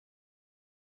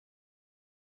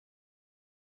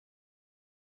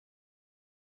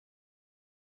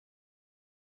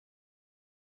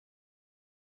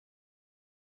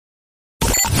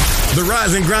The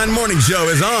Rise and Grind Morning Show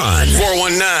is on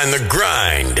 419 The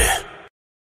Grind.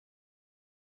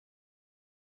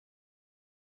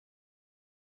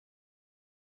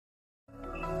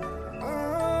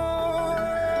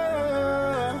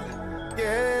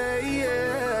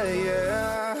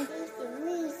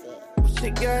 She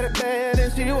got it bad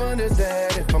and she wonders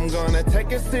that if I'm gonna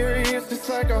take it serious, it's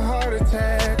like a heart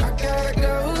attack. I gotta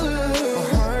go,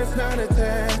 my heart's not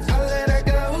attached. I let her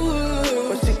go,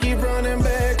 but she keep running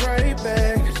back, right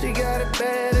back. She got it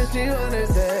bad and she wonders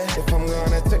that if I'm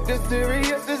gonna take it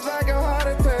serious, it's like a heart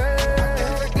attack. I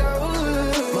gotta go,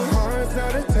 my heart's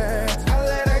not attached. I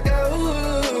let her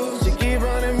go, she keep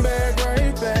running back,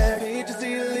 right back. Hate to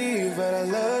see you leave, but I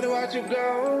love to watch you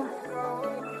go.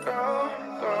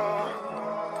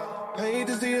 Hate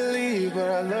to see you leave, but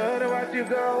I love to watch you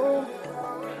go.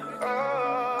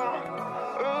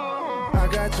 I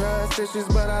got trust issues,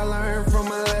 but I learned from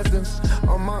my lessons.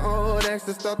 All my old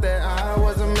exes thought that I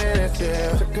was a menace,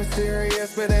 yeah. Took her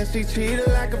serious, but then she cheated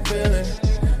like a villain.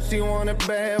 She wanted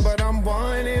bad, but I'm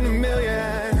one in a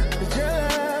million. Cause your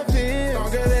love is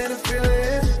stronger than a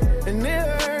feeling, and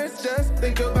it hurts just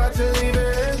think about you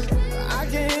leaving. I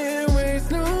can't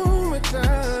waste no more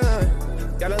time.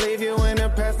 Gotta leave you in the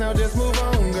past, now just move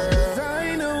on, girl.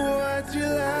 I know what you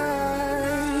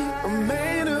like. I'm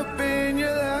made up in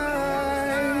your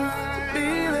life to be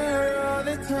there all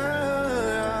the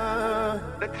time.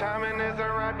 The timing isn't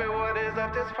right, but what is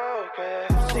left is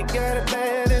focus. She got it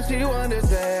bad and she wonders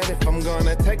that if I'm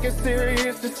gonna take it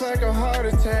serious, it's like a heart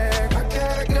attack. I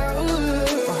gotta go,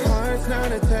 my heart's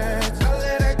not attached. I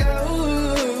let her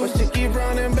go, but she keep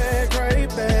running back, right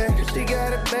back. She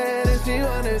got it bad and she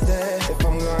wonders that if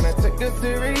I'm gonna take it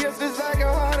serious, it's like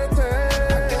a heart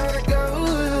attack. I gotta go,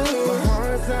 my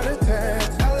heart's not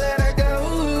attached. I let her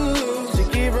go, she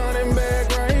keep running back,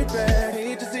 right back.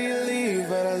 Hate to see you leave,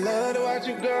 but I love to watch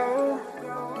you go.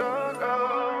 Go, go,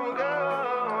 go.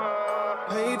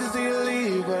 Hate to see you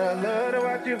leave, but I love to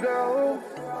watch you go.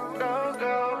 Go,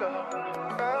 go, go,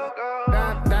 go, go.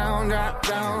 Drop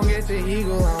down, get your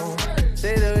ego on.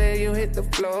 Say the way you hit the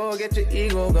floor, get your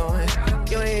ego going.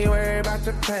 You ain't worried about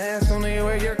your past, only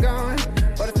where you're going.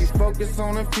 But if you focus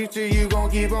on the future, you gon'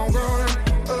 keep on growing.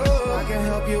 Oh, I can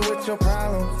help you with your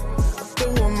problems.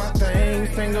 I'm doing my thing,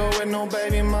 single with no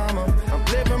baby mama. I'm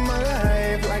living my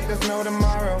life like there's no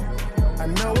tomorrow. I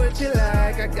know what you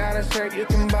like, I got a shirt you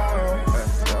can borrow.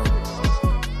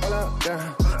 Hold up,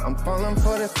 yeah. I'm falling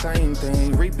for the same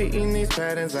thing, repeating these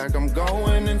patterns like I'm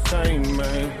going insane,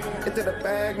 man. Get to the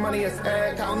bag, money is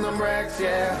ag, counting them racks,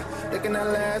 yeah. Looking at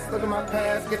last, look at my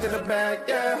past, get to the bag,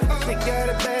 yeah. She got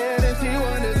it bad and she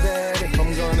wonders that if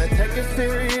I'm gonna take it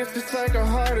serious, it's like a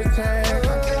heart attack.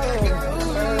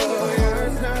 Oh,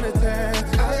 heart's not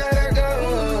attached. I let her go,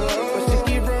 but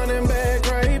she keep running back,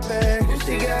 right back.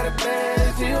 She got it bad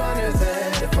and she wonders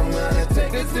that if I'm gonna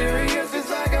take it serious, it's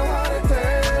like a heart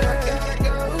attack.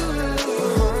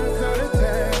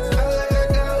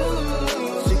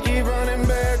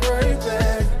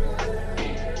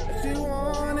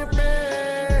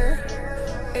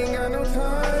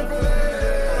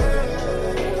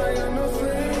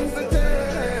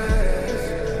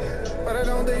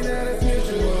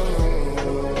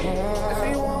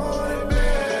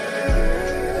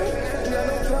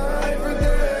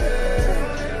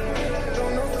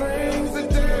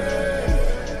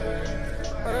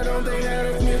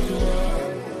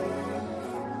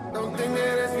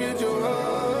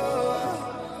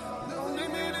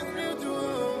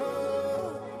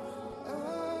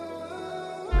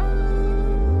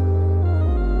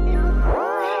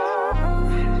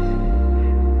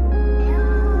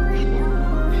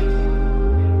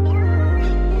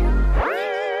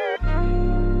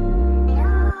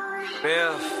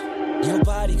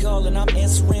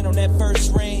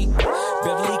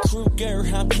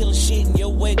 I'm killing shit in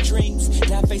your wet dreams.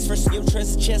 That face first in your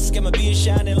trust chest, got my beard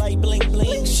shining like bling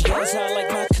bling. She goes hard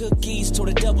like my cookies, told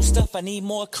her double stuff, I need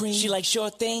more cream. She like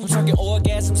short things, I'm talking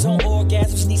orgasms on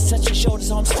orgasms, needs touching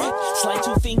shoulders on strip. Slide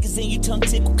 2 fingers in your tongue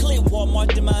tickle clip.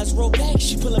 Walmart demise roll back.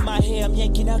 She pulling my hair, I'm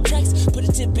yanking out tracks. Put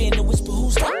a tip in and whisper,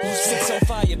 who's that? Six on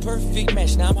fire, perfect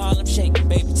match. Now I'm Harlem shaking,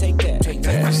 baby, take that. Take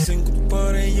that. Every single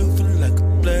part of you feel like a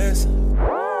blessing.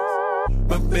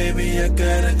 But baby, I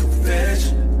got a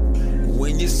confession.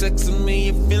 When you're sexing me,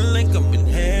 you feel like I'm in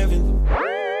heaven.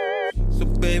 So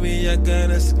baby, I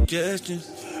got a suggestion.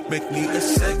 Make me a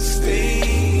sex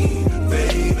fiend,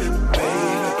 baby,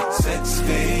 baby, sex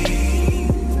fiend.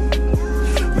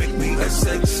 Make me a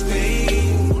sex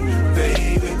fiend,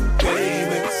 baby,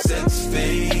 baby, sex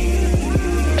fiend.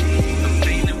 I'm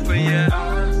feeling for ya.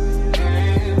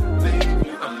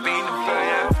 I'm feeling for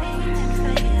ya.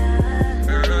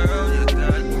 Girl,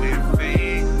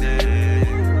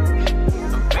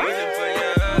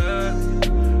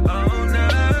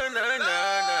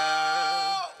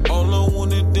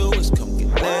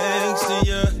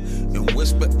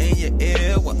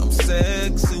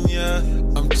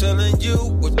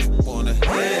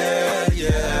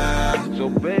 So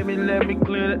baby, let me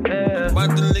clear the air. I'm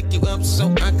about to lick you up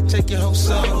so I can take your whole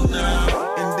soul now.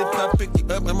 And if I pick you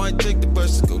up, I might take the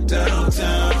bus to go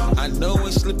downtown. I know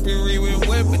it's slippery when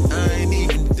wet, but I ain't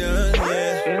even done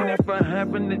yet. And if I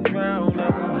happen to drown, I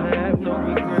won't have no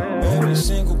regret. Every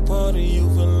single part of you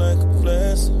feel like a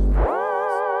blessing.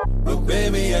 But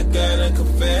baby, I got a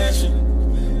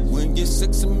confession. When you're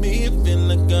sex with me, it feel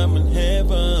like I'm in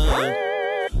heaven.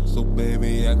 So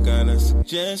baby, I got a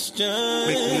suggestion.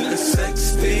 Make me a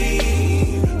sex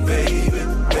thing, baby,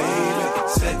 baby,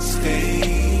 sex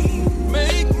thing.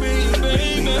 Make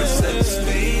me a sex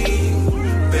thing,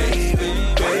 baby,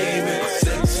 baby,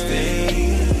 sex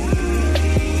thing.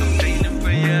 I'm feeling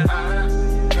for ya. I'm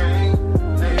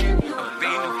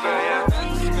feeling for ya.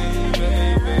 Baby,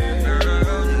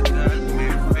 girl, you got me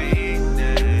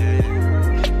feeling.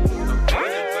 I'm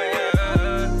feeling for ya.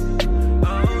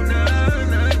 Oh, no.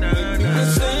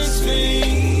 Sex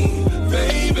thing,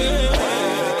 baby.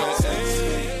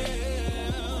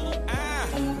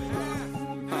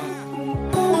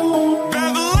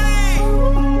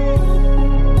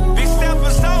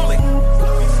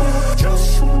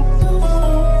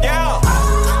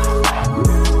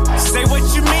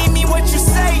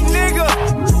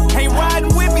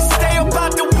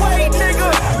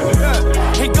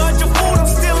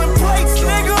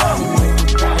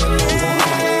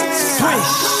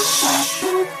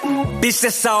 Bitch,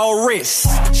 that's all wrist.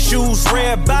 Shoes,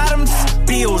 red bottoms,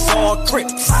 bills, all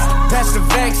crips. Pass the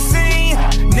vaccine,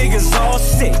 niggas all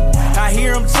sick. I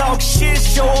hear them talk shit,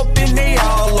 show up and they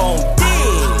all on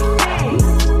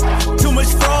dick. Too much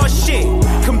fraud shit,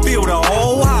 can build a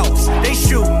whole house. They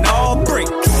shooting all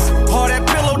bricks. All that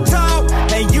pillow talk,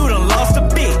 and you done lost a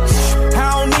bitch.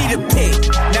 I don't need a pick,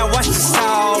 now watch the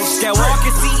sauce. That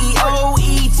walking CEO,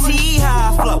 E.T.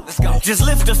 high flow. Let's go. Just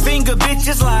lift a finger,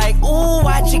 bitches like, ooh,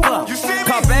 watch it glow.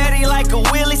 Car baddie like a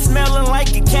wheelie, smelling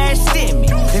like a cash stimmy.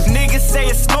 If niggas say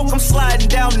it's smoke, I'm sliding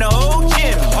down the old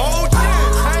gym.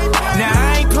 Now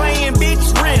I ain't playing,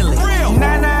 bitch, really.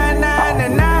 Nah, nah, nah, nah,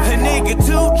 nah. A nigga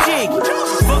too jiggy.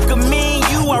 Fuck a me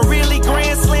and you, I really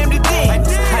grand slam the dick.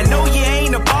 I know you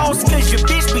ain't a boss, cause your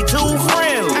bitch be too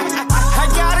friendly. I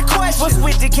got a question. What's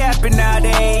with the capping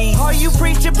nowadays? All you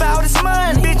preach about is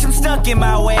money. Bitch, I'm stuck in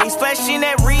my ways. Splashing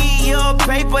that real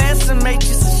paper, SMH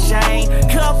is a shame.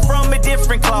 Cut from a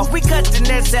different cloth, we cut the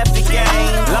nets after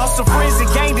game. Lost some friends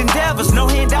and gained endeavors, no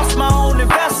handouts, my own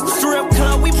investors. Strip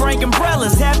club, we bring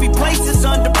umbrellas, happy places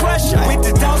under pressure. With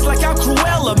the dogs like I'm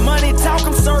Cruella, money talk,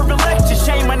 I'm serving lectures.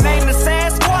 Change my name to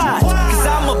Sasquatch, cause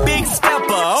I'm a big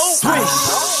stepper. Oh, swish.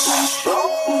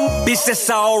 Bitch, that's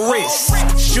all wrist.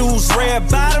 Shoes, red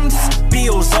bottoms,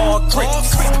 bills, all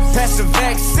crips. Pass the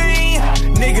vaccine,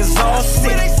 niggas all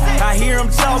sick. I hear them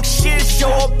talk shit, show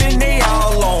up and they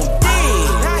all on dick.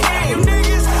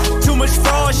 Too much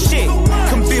fraud shit,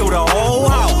 can build a whole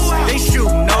house. They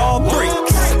shooting all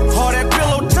bricks. All that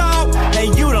pillow talk,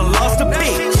 and you done lost a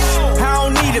bitch. I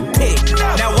don't need a pick,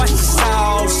 now watch the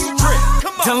sauce drip.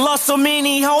 Done lost so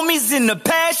many homies in the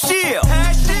past year.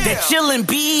 That chillin'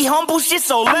 be humble shit,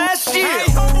 so last year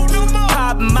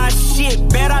pop my shit,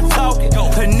 bet I talk it.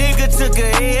 A nigga took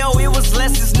a L, it was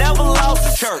lessons never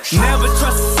lost. Church. Never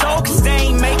trust a soul, cause they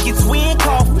ain't making twin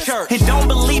coffins. And don't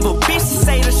believe a bitch to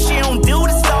say that she don't do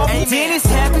this often. Dennis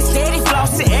happy, steady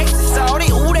flossing, extra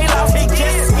salty, ooh they lost. They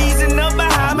just squeezing up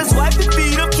Bahamas, wiping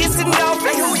feet up, kissing off.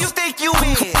 Hey, who you think you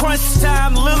is? Crunch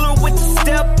time, Lillard with the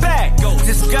step back.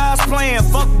 This God's plan,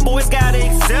 fuck boys gotta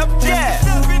accept that.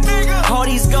 All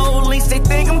these gold links, they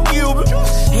think I'm Cuban.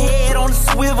 Head on the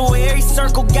swivel, every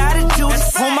circle got a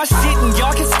juice. On my shit and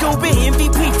y'all can scoop it.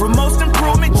 MVP for most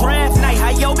improvement. Draft night, how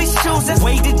yo bitch choosing.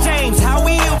 Wade to James, how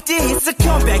we upped it. It's a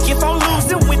comeback if I'm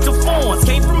losing with the forms.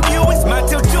 Came from Buicks,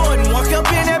 Montel Jordan. Walk up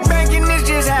in that bank and it's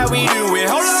just how we do it.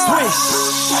 Hold on.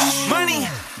 Swish. Money.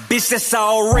 Bitch, that's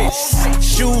all wrist.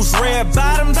 Shoes, red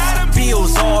bottoms,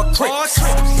 bills, all crips.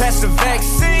 Pass the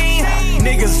vaccine,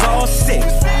 niggas all sick.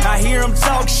 I hear them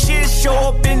talk shit, show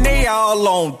up and they all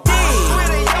on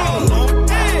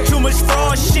dick. Too much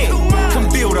fraud shit, can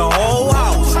build a whole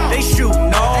house. They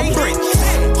shooting all bricks.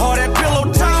 All that pillow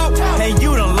talk, and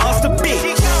you done lost a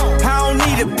bitch. I don't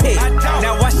need a pick,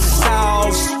 now watch the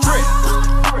sauce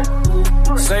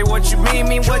drip. Say what you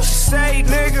mean what you say,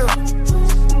 nigga.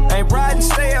 Ain't riding,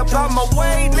 stay up out my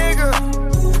way, nigga.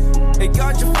 They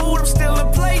got your food, I'm still in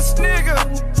place, nigga.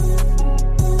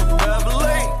 Double A.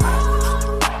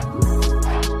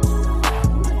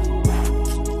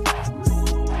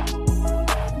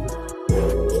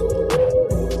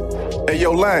 Hey,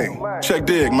 yo, Lane, check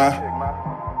dig, man.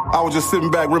 I was just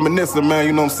sitting back reminiscing, man,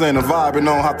 you know what I'm saying, and vibing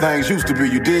on how things used to be,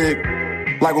 you dig?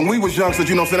 Like when we was youngsters,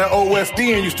 you know what I'm saying? That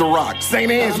OSDN used to rock.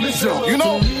 St. Anne's jump, you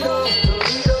know?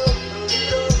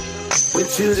 When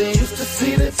children used to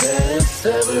see the dance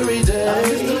every day. I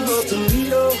used to go to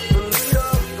Toledo.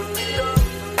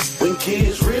 When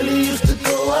kids really used to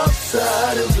go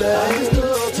outside and play. I used to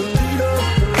go to Toledo.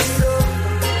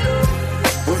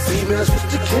 When females used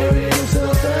to carry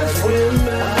themselves as women.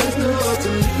 I used to go to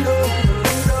Toledo.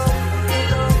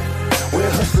 Where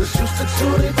hustlers used to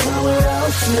chew their time without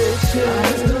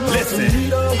snitching.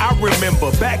 Listen, I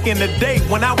remember back in the day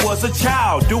when I was a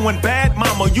child, doing bad,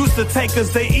 mama used to take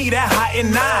us to eat at Hot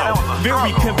and Now.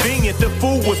 Very convenient, the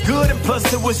food was good and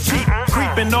plus it was cheap.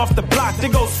 Creeping off the block to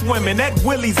go swimming at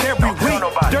Willie's every week.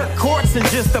 Dirt courts in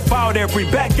just about every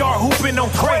backyard, hooping on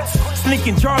crates.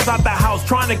 Sneaking jars out the house,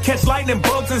 trying to catch lightning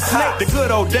bugs and snakes. The good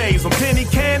old days when penny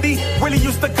candy really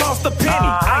used to cost a penny.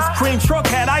 Ice cream truck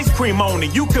had ice cream on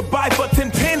it, you could buy for 10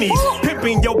 pennies.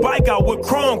 Pimping your bike out with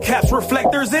chrome caps,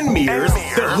 reflectors, and mirrors.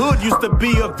 The hood used to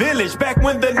be a village back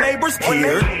when the neighbors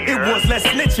cared. It was less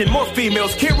snitching, more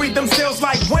females carried themselves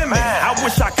like women. I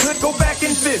wish I could go back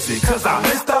and visit, cause I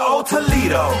miss the old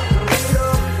Toledo.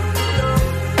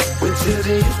 When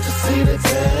children used to see the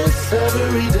dance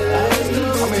every day.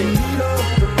 I mean,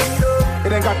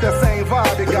 it ain't got that same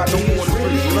vibe it got no more.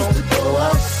 Really used to go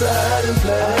outside and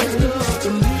play.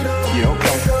 Yeah,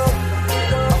 okay.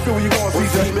 I feel where you going,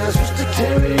 CJ. Females used to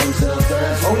carry themselves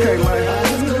as Okay, man.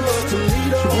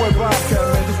 It's your boy Bobcat,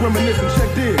 man. Just reminiscing.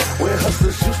 Check this. Where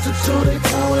hustlers used to chew their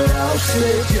time without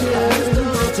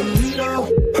snitching.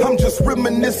 I'm just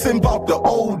reminiscing about the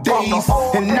old days.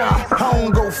 And nah, I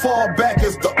don't go far back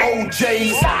as the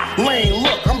OJs. Lane,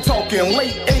 look, I'm talking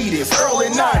late 80s, early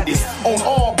 90s. On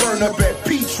Auburn up at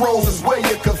Peach Rose is where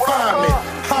you could find me.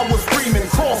 I was screaming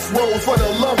Crossroads for the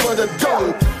love of the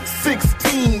dough.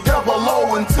 16 double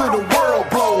O until the world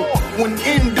blow. When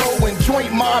Indo and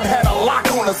Joint Mob had a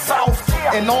lock on the South.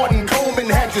 And Arden Coleman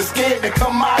had you scared to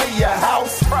come out of your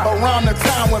house. Around the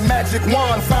time when Magic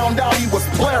Wand found out he was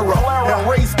Plera. And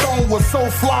Ray Stone was so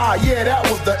fly, yeah, that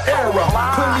was the era.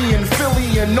 Philly and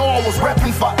Philly and all was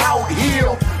repping for Out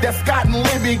Hill. That Scott and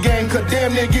Libby gang could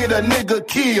damn near get a nigga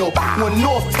killed. When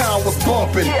Northtown was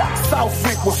bumping,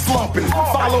 Southwick was slumping.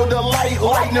 Follow the light,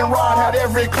 lightning rod had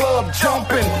every club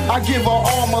jumping. I give her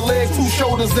arm, a leg, 2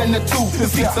 shoulders, and a tooth. To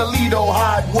see Toledo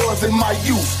how it was in my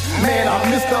youth. Man, I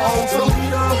miss the old Toledo.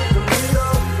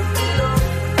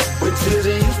 When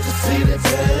children used to see the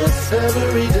dance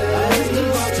every day.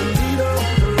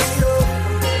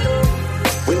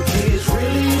 When kids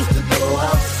really used to go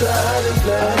outside and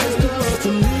play.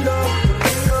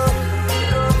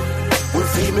 When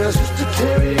females used to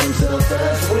carry themselves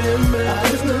as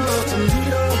women.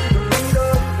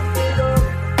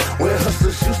 Where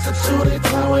hustlers used to chew their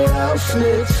time without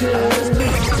snitching.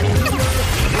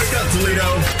 Wake up, Toledo.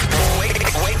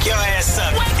 Wake your ass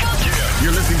up.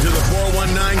 You're listening to the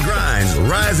 419 Grind,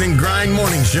 Rise and Grind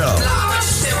Morning Show.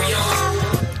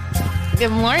 Good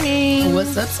morning.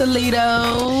 What's up,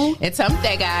 Toledo? It's Hump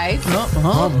Day, guys.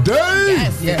 Hump Day.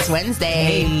 Yes, it's Wednesday.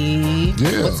 Hey.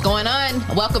 Yeah. What's going on?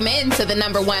 Welcome in to the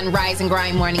 #1 Rise and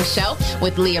Grind Morning Show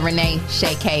with Leah Renee,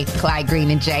 Shay K, Clyde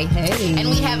Green, and Jay. Hey. And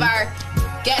we have our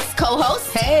guest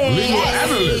co-host. Hey. Legal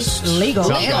analyst. Legal.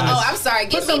 Oh, I'm sorry.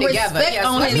 Get Put me some together. respect Yes,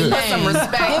 on let his me put name. some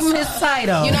respect. Give him his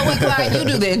title. You know what, Clyde? You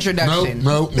do the introduction.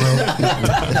 Nope.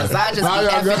 Because I just be Now y'all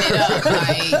effing it up.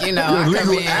 Like, you know, I You're a come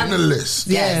legal in. analyst.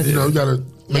 Yes. You know, you got to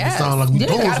make it sound like we doing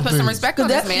gotta some put some things. respect on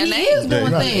this man. He is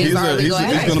doing things. He's going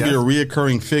to be a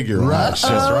reoccurring figure. Right.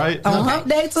 Right. On Hump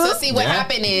Day, too? So see what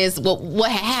happened is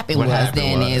what had happened was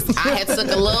I had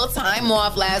took a little time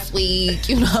off last week,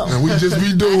 you know. And we just be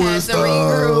I doing had to stuff.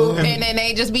 regroup, and then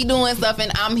they just be doing stuff,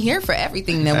 and I'm here for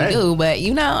everything that we do. But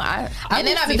you know, and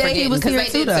then I be today he forgetting was because here they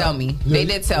too, did though. tell me. They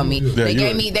did tell me. Yeah, They you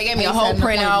gave were- me a Ace whole had an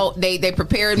printout. They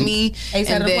prepared me, Ace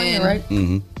had and an then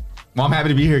appointment, right? Well, I'm happy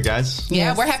to be here, guys. yeah,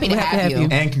 Yes, we're happy to we're have you.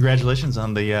 And congratulations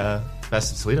on the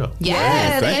Best of Toledo.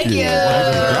 Yes, thank you.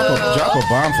 Drop a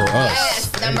bomb for us. Yes,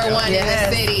 #1 in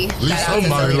the city. At least Shout out to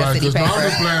somebody Toledo like City us. No, I'm Paper.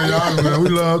 just playing, y'all. Man, we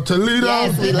love Toledo.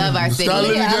 Yes, we love our city. Start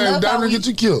letting Yeah, I the game love how down and we- get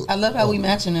you killed. I love how we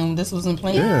matching them. This wasn't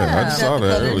planned. Yeah, I just saw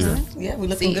that earlier. Yeah, we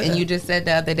looking See, good. and you just said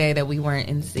the other day that we weren't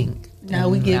in sync. now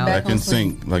we get Now back Back on in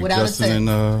sync, like without a Justin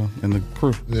and the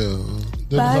crew.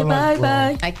 Yeah. Bye, bye,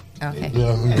 bye. Okay.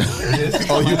 Yeah.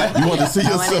 Oh, you want to see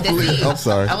I wanted yourself? to see. I'm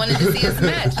sorry. I wanted to see us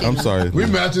match. I'm sorry. We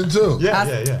matching too. Yeah.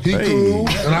 He cool,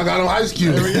 and I got on Ice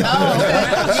Cube. Yeah,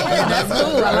 that's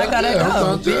cool. I like how that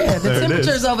goes. Yeah, the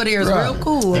temperatures over there is real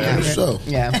cool. Yeah, over there. sure.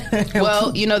 Yeah.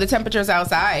 Well, you know, the temperatures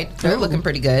outside, they're looking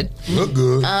pretty good. Look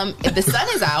good. The sun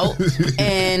is out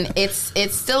and it's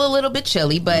still a little bit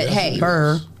chilly, but hey,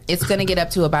 It's going to get up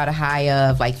to about a high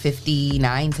of like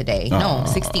 59 today. No,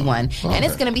 61. And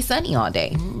it's going to be sunny all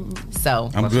day. So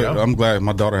I'm good. I'm glad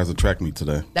my daughter has a track meet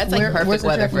today. That's like perfect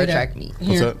weather for a track meet.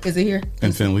 Here. Is it here?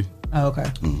 In Finley. Oh, okay.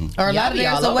 Are a lot of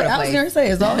theirs all away? over the I was place. going to say,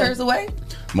 is all theirs away?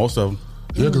 Most of them.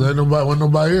 Yeah, because ain't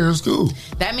nobody here in school.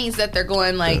 That means that they're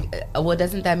going like. Well,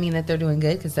 doesn't that mean that they're doing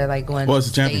good? Because they're like going. Well, it's a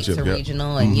state championship, to yeah.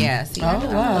 regional, and see, Oh,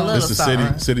 wow. a It's the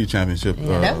little city championship.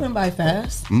 That went by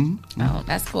fast. Oh,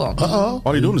 that's cool. All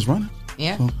you're doing is running.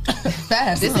 Yeah,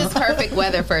 Fast. this is perfect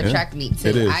weather for a track meet too.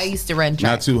 It is. I used to run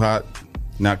track, Not too hot,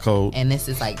 not cold. and this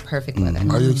is like perfect weather.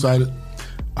 Are you excited?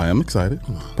 I am excited.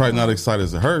 Probably not excited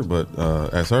as her, but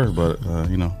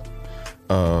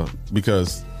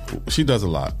because she does a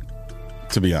lot.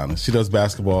 To be honest, she does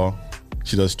basketball,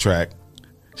 she does track,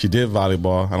 she did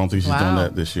volleyball. I don't think she's done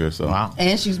that this year. So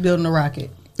And she's building a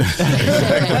rocket.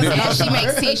 And she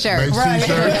makes t-shirts. Makes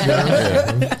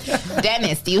t-shirts.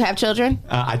 Dennis, do you have children?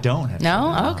 I don't have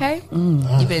No? Okay.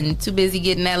 You've been too busy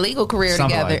getting that legal career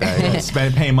something together. like that. Yeah.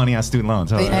 Spend paying money on student loans.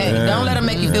 Hey, don't let them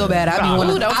make you feel bad. I be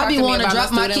wanting to about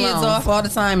drop my my student kids loans. off all the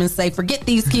time and say, forget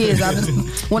these kids. I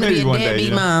just want to be a one day,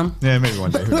 deadbeat mom. Yeah, maybe one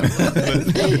day.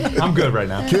 But I'm good right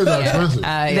now. Kids are expensive.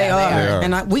 They are.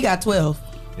 And we got 12.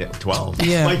 Yeah, 12.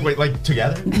 Yeah. Like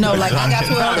together? No, like I got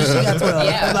 12 and she got 12.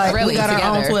 Yeah, like really we got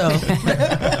our own together.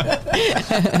 12.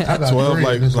 I got 12,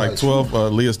 three, and it's like 12.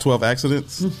 Leah's 12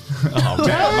 accidents. Oh,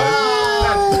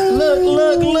 man.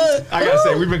 Look. I gotta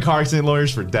say, we've been car accident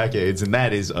lawyers for decades, and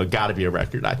that is gotta be a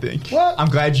record, I think. What? I'm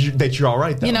glad that you're all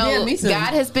right, though. You know, Yeah, me too.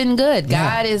 God has been good.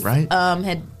 God is right?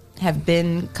 have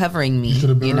been covering me. should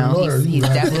have been You know, a lawyer. he's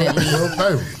definitely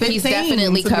he's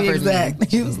definitely covered me.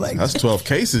 He was like, That's 12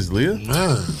 cases, Leah. Man,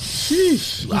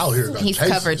 sheesh. Out here, got He's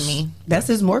cases. covered me. that's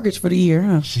his mortgage for the year,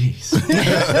 huh? Jeez.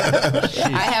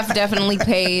 I have definitely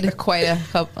paid quite a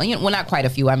couple, well, not quite a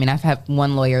few. I mean, I've had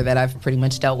one lawyer that I've pretty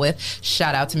much dealt with.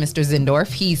 Shout out to Mr.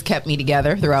 Zindorf. He's kept me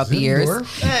together throughout the years.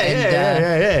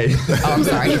 Hey. Oh, I'm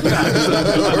sorry.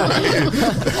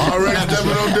 Already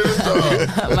stepping on Dennis'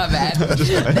 dog. My bad.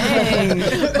 Dang.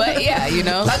 But yeah, you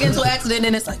know. I get into an accident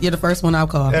and it's like, you're the first one I'll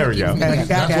call. There we go. Okay,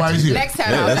 That's why he's here. Next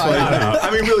time I'll call you. I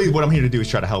mean, really, what I'm here to do is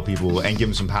try to help people and give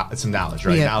them some knowledge,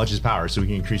 right? Yeah. Knowledge is power, so we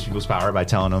can increase people's power by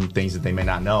telling them things that they may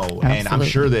not know. And I'm Absolutely.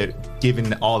 sure that,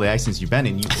 given all the accidents you've been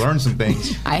in, you've learned some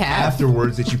things I have.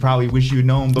 afterwards that you probably wish you had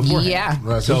known before. Yeah.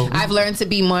 Right. So, I've learned to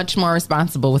be much more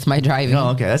responsible with my driving. oh,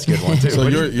 okay, that's a good one too. So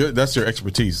What do you're that's your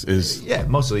expertise is Yeah,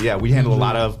 mostly. Yeah, we handle a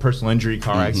lot of personal injury,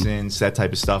 car accidents, that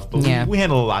type of stuff. But Yeah. we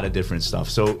handle a lot of different stuff.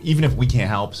 So even if we can't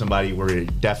help somebody, we're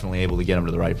definitely able to get them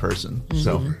to the right person.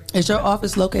 So Is your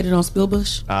office located on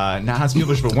Spillbush? not on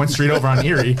Spielbush, but one street over on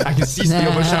Erie, I can see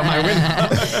Spielbush out my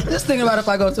window. Just thinking about if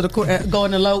I go to the court, go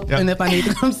in the lope, Yep. and if I need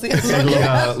to come see it.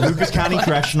 The Lucas County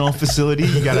Correctional Facility.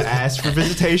 You got to ask for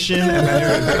visitation, and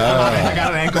then I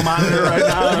got an ankle monitor right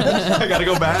now. I got to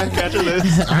go back after this.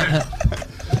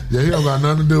 Yeah, he don't got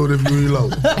nothing to do with if you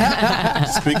elope.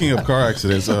 speaking of car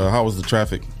accidents. How was the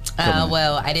traffic?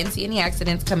 Well, I didn't see any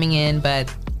accidents coming in,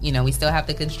 but you know, we still have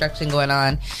the construction going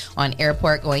on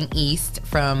Airport going east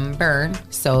from Bern.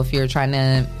 So if you're trying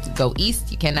to go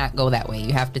east, you cannot go that way.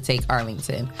 You have to take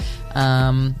Arlington.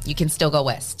 You can still go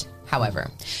west, however.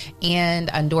 And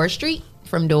on Dorr Street,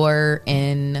 from Dorr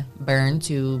in Bern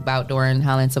to about Dorr in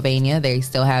Holland, Sylvania, they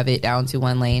still have it down to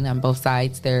one lane on both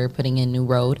sides. They're putting in new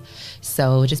road.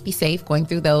 So just be safe going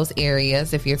through those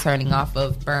areas. If you're turning off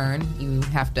of Bern, you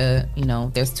have to, you know,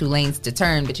 there's 2 lanes to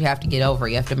turn, but you have to get over.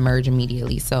 You have to merge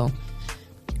immediately. So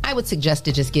I would suggest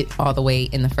to just get all the way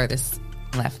in the furthest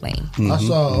left lane. I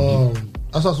saw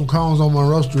some cones on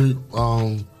Monroe Street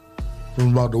from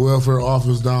about the welfare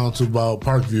office down to about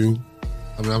Parkview.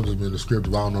 I mean, I'm just being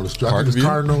descriptive. I don't know the street. I think it's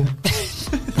Cardinal.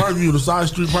 Parkview, the side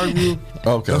street, Parkview.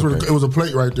 Okay. That's where okay. it was a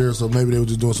plate right there, so maybe they were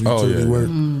just doing some utility work.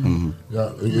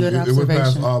 Yeah, it went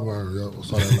past Auburn. Yeah, I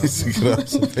saw that last night. Good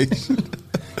observation.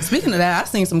 Speaking of that, I've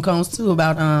seen some cones too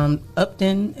about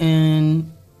Upton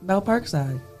and about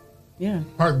Parkside. Yeah.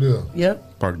 Parkdale.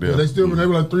 Yep. Parkdale. Yeah, they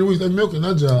were like 3 weeks. They milking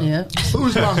that job. Yeah.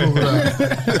 Who's responsible for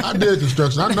that? I did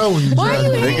construction. I know when you Why drive.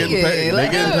 you They getting paid. They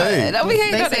getting paid. Don't be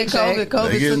hating They on say that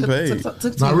COVID They getting paid. took No,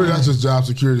 too really, long. that's just job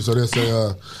security. So they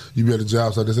say you be at the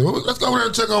job site. They say, well, let's go over there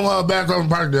and check on Bancroft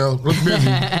and Parkdale. Looks busy.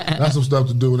 That's some stuff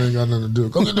to do when they ain't got nothing to do.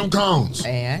 Go get them cones.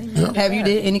 Yeah. Have you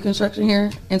did any construction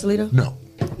here in Toledo? No.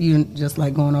 You just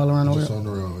like going all around the Just world?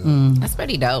 on the road. Yeah, That's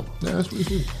pretty dope. yeah that's pretty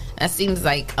sweet. That seems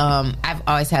like I've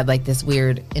always had like this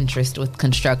weird interest with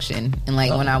construction, and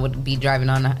like when I would be driving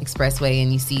on the expressway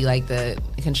and you see like the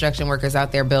construction workers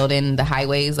out there building the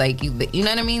highways, like you know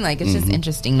what I mean? Like it's just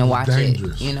interesting to watch it.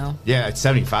 You know? Yeah, it's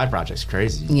 75 projects,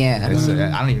 crazy. Yeah, I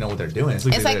don't even know what they're doing. It's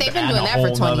like they've been doing that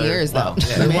for 20 years though.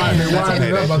 They wind it up. I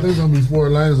think it's gonna be 4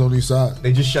 lanes on each side.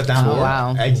 They just shut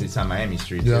down exits on Miami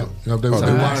Street too. Yeah, they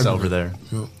wind over there.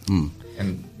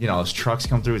 And you know, as trucks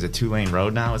come through, it's a 2-lane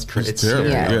road now. It's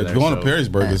terrible. Yeah, going to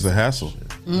Perrysburg is a hassle.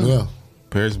 Yeah,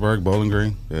 Perrysburg, Bowling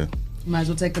Green. Yeah, you might as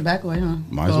well take the back way, huh?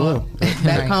 Might as well.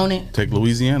 Back on it. Take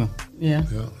Louisiana. Yeah.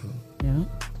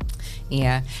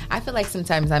 I feel like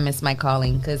sometimes I miss my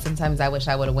calling because sometimes I wish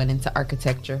I would have went into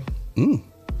architecture.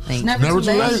 Never too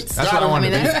late. That's what I want to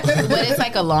do. But it's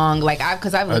like a long,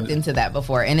 because I've looked into that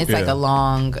before, and it's like a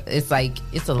long. It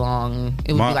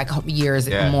would be like years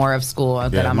more of school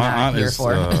that I'm not here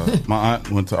for. My aunt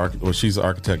went to she's an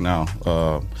architect now.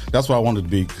 That's what I wanted to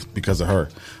be because of her.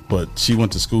 But she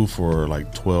went to school for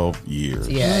like 12 years.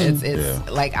 Yeah, it's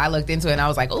like I looked into it and I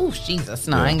was like, oh, Jesus,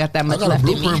 no, I ain't got that much left in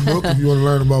me. I got a blueprint book if you want to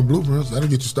learn about blueprints. That'll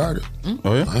get you started.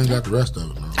 Oh, yeah? I ain't got the rest of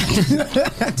it, no.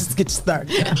 Just get you started.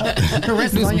 The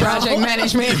rest is project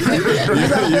management. Get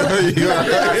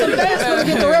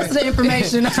the rest of the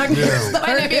information. Might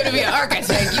not be able to be an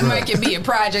architect. You might can be a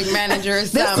project manager or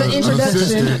something. That's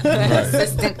the introduction.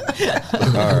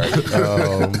 All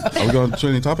right. Are we going to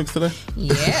trending topics today?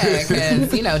 Yeah,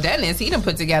 because, you know, Dennis, he done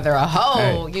put together a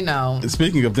whole, you know.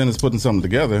 Speaking of Dennis putting something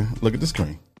together, look at the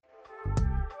screen.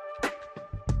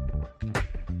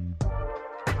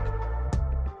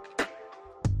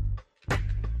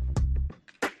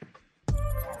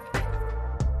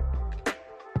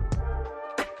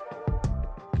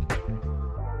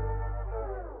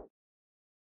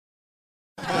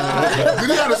 You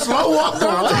got a slow walk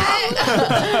on.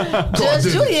 Judge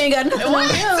Judy ain't got nothing on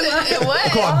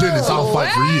him. Call Dennis, I'll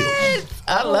fight for you.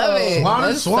 I love it.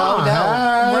 That's so dope.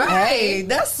 Right.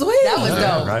 That's sweet. That was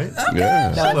dope. Right? Okay.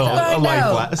 Yeah.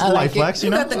 A life flex,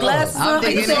 you know? You got the glasses on. I'm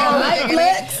digging You said it. life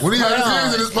flex. When he had his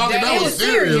hands in his pocket, that was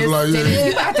serious. Like, Dennis,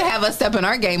 you about to have us stepping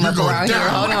our game up going around here. down.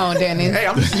 Hold on, Dennis. Hey,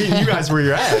 I'm just meeting you guys where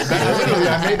you're at. Literally,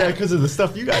 I made that because of the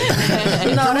stuff you guys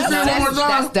do.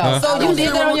 That's dope. So you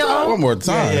did that on your own? One more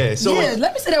time. Yeah, so Yeah,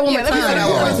 let me say that one more let me say that time.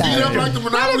 one more time. beat up like the Run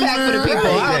it Monopoly back for the man.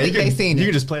 people. I don't think they seen you it.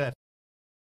 can just play that.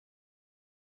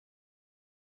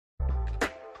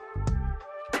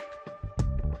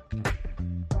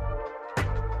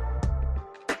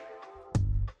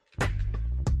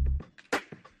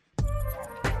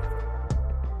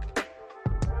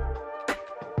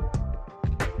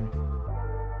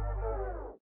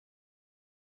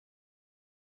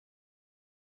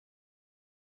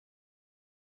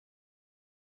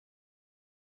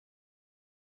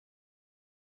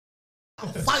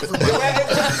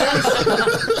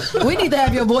 We need to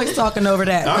have your voice talking over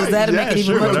that because that'll make it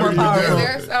even much more Is powerful.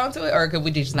 there a sound to it, or could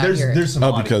we just not hear it? There's some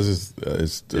audio. Because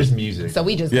there's music. So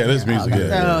we just there's music.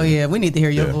 Yeah. Oh yeah, we need to hear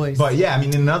your voice. But yeah, I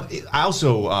mean, I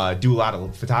also do a lot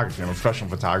of photography. I'm a professional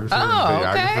photographer, Oh,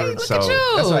 videographer. okay. Look so at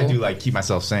you. that's what I do. Like keep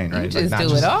myself sane, right? just like,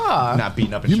 do it all. Not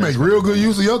beating up. You make real good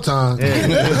use of your time.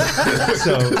 Yeah.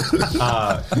 So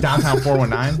downtown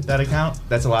 419, that account.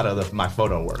 That's a lot of my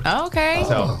photo work. Okay.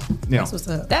 So you know, That's what's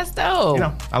up. That's dope. you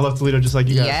know, I love Toledo just like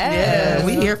you guys. Yeah,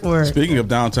 we here for it. Speaking of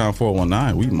downtown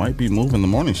 419, we might be moving the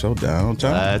morning show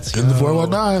downtown. Let's In the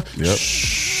 419. Yep.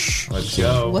 Let's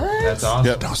go. What? That's awesome.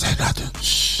 Yep. Don't say nothing.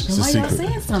 It's a Why y'all secret.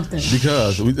 saying something?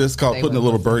 Because it's called putting a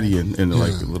little birdie in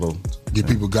like a little. Get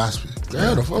people gossiping.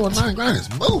 Girl, the 419 grind is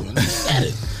moving. They said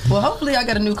it. Well, hopefully I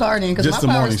got a new car then because my Just the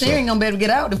power morning steering show. gonna be able to get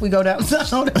out if we go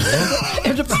downtown.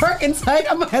 If the parking tight,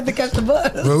 I'm gonna have to catch the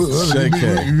bus. Well,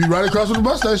 you be right across from the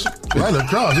bus station. Right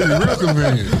across. It's real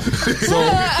convenient.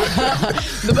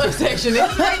 The bus section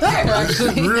is right there,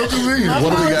 actually. Real convenient.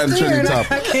 What do we got in trending I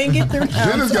topics? can't get through.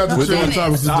 Dennis got the With trending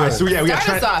Dennis. topics All right, today. so yeah, we got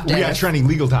Start us off, we got Dennis. trending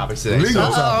legal topics today.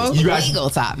 Legal So topics. you guys, Legal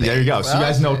topic. there you go. So you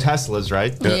guys know Teslas,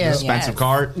 right? The Yeah. expensive Yes.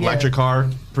 car, electric car,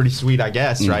 pretty sweet, I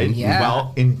guess, right? Yeah.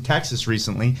 Well, in Texas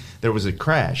recently, there was a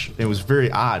crash. It was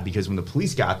very odd because when the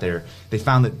police got there, they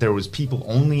found that there was people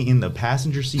only in the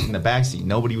passenger seat and the back seat.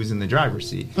 Nobody was in the driver's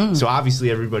seat. So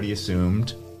obviously everybody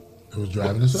assumed It was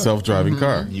driving itself. Self-driving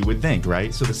car. you would think,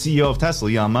 right? So the CEO of Tesla,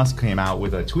 Elon Musk, came out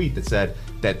with a tweet that said,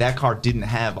 that car didn't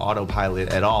have autopilot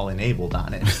at all enabled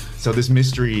on it. So this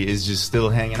mystery is just still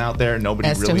hanging out there. Nobody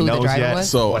As to really who the knows driver yet. was?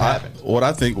 So what happened? what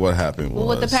I think what happened was Well,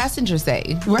 what the passengers say?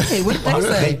 Right. What did they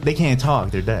say? They can't talk.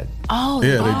 They're dead. Oh,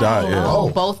 Yeah, they died, yeah. Oh,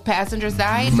 both passengers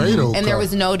died, Fatal and there car.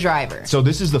 was no driver. So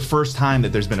this is the first time that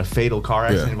there's been a fatal car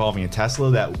accident Yeah. involving a Tesla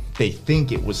that they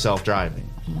think it was self-driving.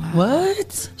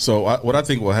 What? So what I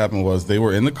think what happened was they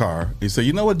were in the car. He said,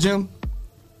 "You know what, Jim?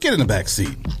 Get in the back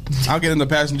seat. I'll get in the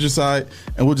passenger side,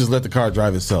 and we'll just let the car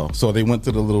drive itself." So they went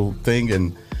to the little thing,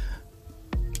 and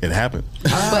it happened.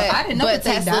 But I didn't know but that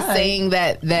they Tesla's died. saying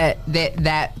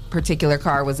that particular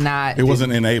car was not. It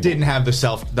wasn't enabled. Didn't have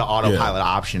the autopilot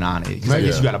option on it. 'Cause I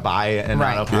guess you got to buy an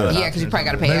Right. autopilot. Yeah, because you probably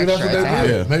got to pay Maybe that's extra. what to have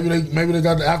they it. did. Maybe they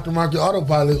got the aftermarket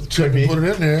autopilot chip and put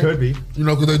it in there. Could be. You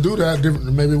know, because they do that different.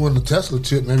 Maybe when the Tesla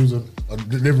chip, maybe it's a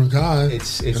different kind, and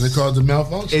they cause the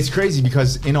malfunction. It's crazy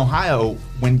because in Ohio,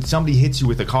 when somebody hits you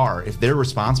with a car, if they're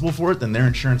responsible for it, then their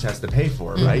insurance has to pay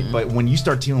for it, right? Mm-hmm. But when you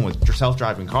start dealing with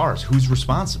self-driving cars, who's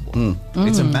responsible?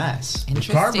 It's a mess. The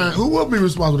car man, who will be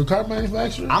responsible? The car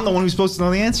manufacturer? I'm the one who's supposed to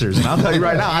know the answers, and I'll tell you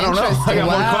right now, I don't know. I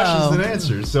got more questions than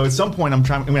answers. So at some point, I'm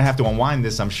going to have to unwind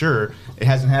this. I'm sure it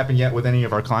hasn't happened yet with any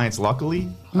of our clients, luckily.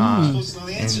 Supposed to know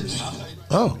the answers.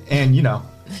 Oh, and you know.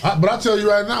 But I tell you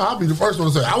right now, I'll be the first one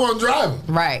to say I wasn't driving.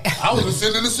 Right. I was just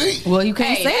sitting in the seat. Well, you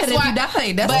can't say it that's if why- you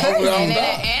died. That's but,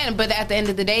 crazy. but at the end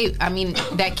of the day, I mean,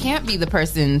 that can't be the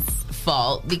person's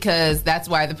fault because that's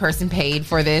why the person paid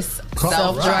for this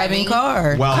self-driving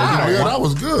car. Well, yeah, that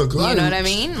was good. You know what I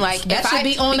mean? Like That if should I,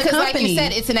 be on the because like company. you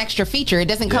said, it's an extra feature. It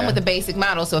doesn't come Yeah. with the basic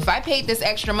model. So if I paid this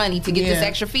extra money to get this Yeah.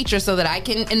 extra feature so that I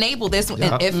can enable this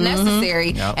Yep. if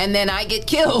necessary, Yep. and then I get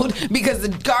killed because the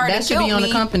car That done should be killed on the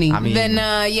me, company. I mean, then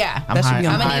yeah, I'm That should be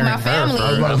on I'm gonna need my family.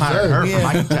 I'm hiring her for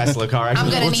my Yeah. Tesla car. I'm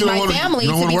Actually. gonna Well, need you don't my wanna- family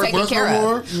you don't to be wanna work taken with us care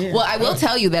no of. more? Well, I will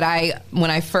tell you that when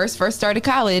I first started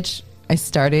college, I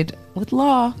started with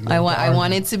law. I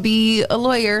wanted to be a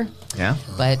lawyer, Yeah.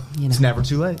 but you know, It's never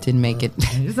too late. didn't make it.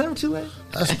 It's never too late.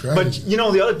 That's crazy. But you know,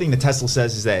 the other thing that Tesla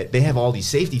says is that they have all these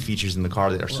safety features in the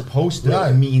car that are supposed to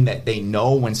Right. mean that they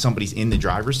know when somebody's in the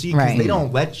driver's seat. 'Cause Right. They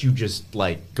don't let you just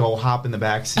like go hop in the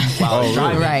back seat while you're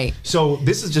driving. Right. So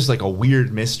this is just like a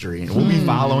weird mystery, and we'll be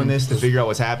following this to figure out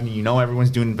what's happening. You know, everyone's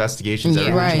doing investigations every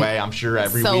Yeah. which Right. way. I'm sure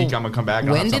every So, week I'm gonna come back.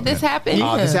 and I'll when have did this something.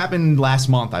 happen? This happened last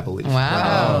month, I believe.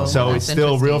 Wow. So That's it's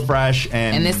still real interesting. fresh,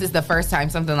 And this is the first time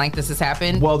something like this has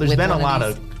happened. well, there's with been a one lot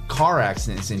these? of car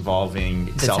accidents involving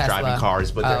The self-driving Tesla. cars,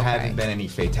 but there Oh, okay. haven't been any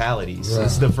fatalities. So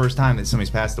this is the first time that somebody's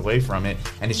passed away from it,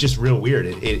 and it's just real weird.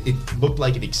 It looked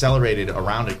like it accelerated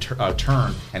around a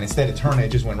turn, and instead of turning, it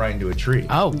just went right into a tree.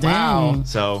 Oh wow,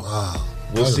 So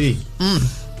we'll see.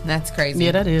 that's crazy.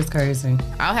 Yeah, that is crazy.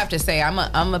 I'll have to say I'm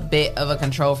a bit of a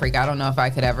control freak. I don't know if I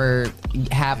could ever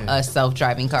have a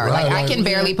self-driving car. Right, like I right. can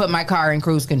barely put my car in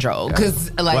cruise control because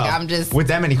like Well, I'm just with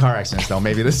that many car accidents, though,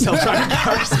 maybe the self-driving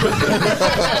cars.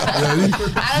 Yeah, you-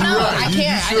 I don't know. you're right. I You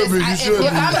can't. should be. You should be.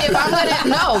 If I'm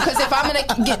gonna no, because if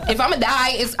I'm gonna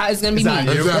die, it's gonna be It's me. not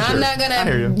you. I'm not I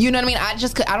hear gonna. you. You know what I mean?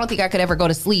 I don't think I could ever go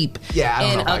to sleep Yeah, I don't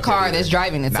know in if I a could car either. that's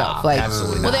driving itself. Nah, like,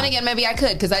 absolutely well, not. then again, maybe I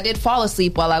could because I did fall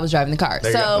asleep while I was driving the car.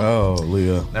 There you So go. Oh,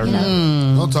 Leah. Never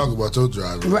mind. Don't talk about your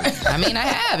driving. I mean, I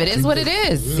have. It is what it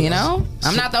is. You know,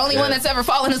 I'm not the only one that's ever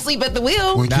fallen asleep at the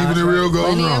wheel. When keeping it real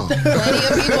goes wrong. Plenty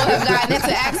of people have gotten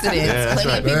into accidents. Yeah, that's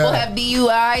Plenty of right. people have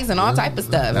DUIs and all type of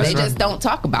stuff. That's They right. just don't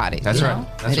talk about it. That's you right. know?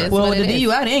 That's It right. is Well, what with the it is.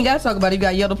 DUI, they ain't got to talk about it. You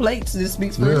got yellow plates. This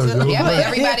speaks for Yeah, itself. yellow Yeah, but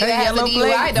everybody that has a Yellow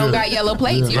DUI plate. don't Yeah. got yellow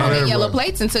plates. You Yeah, don't not get yellow everybody.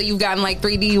 plates until you've gotten like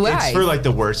 3 DUIs. It's for like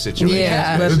the worst situation.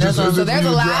 Yeah. But It's that's just- all- it's So just there's a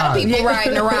when you lot of drive. people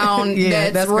riding around Yeah,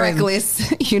 that's that's crazy.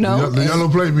 reckless, you know. The yellow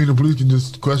plate means the police can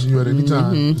just question you at any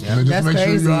time. And they just That's make sure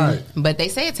crazy. you're all right. But they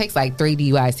say it takes like 3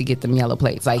 DUIs to get them yellow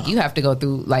plates. Like you have to go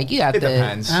through, like you have It to.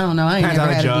 depends. I don't know. I ain't Depends never on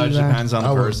the had a judge. DUI. Depends on the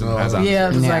I wouldn't person. know. Depends on Yeah,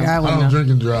 it's Yeah. like I I wouldn't don't know. drink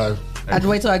and drive. I'd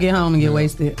wait till I get home and get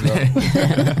wasted.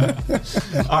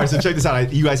 All right, so check this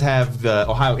out. You guys have the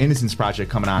Ohio Innocence Project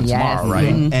coming on Yes. tomorrow,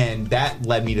 right? And that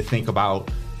led me to think about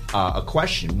a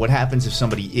question. What happens if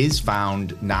somebody is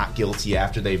found not guilty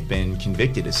after they've been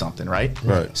convicted of something, right?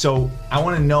 Right. So I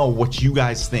want to know what you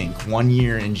guys think 1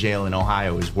 year in jail in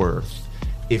Ohio is worth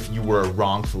if you were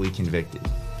wrongfully convicted.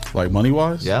 Like money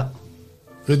wise? Yeah.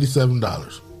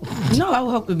 $57. No, I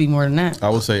would hope it'd be more than that. I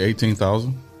would say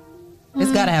 18,000.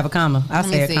 It's got to have a comma. I Let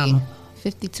say me a see. comma.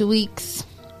 52 weeks.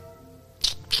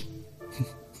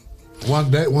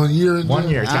 1 day, 1 year in 1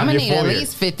 jail? year. It's I'm gotta gonna be need a at full year.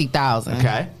 least 50,000.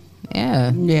 Okay.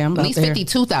 Yeah. Yeah, I'm At about least there.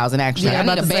 52,000 actually. Yeah, I I'm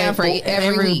need about a to say band for every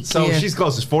every- week. So Yeah. she's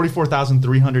close. It's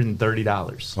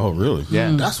 $44,330. Oh, really?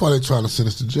 Yeah. That's why they're trying to send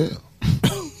us to jail.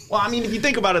 Well, I mean, if you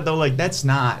think about it, though, like, that's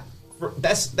not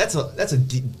That's a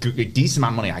decent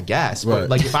amount of money, I guess. But Right.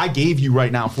 like, if I gave you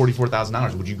right now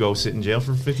 $44,000, would you go sit in jail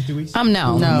for 52 weeks?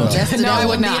 No. No, I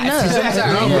would not.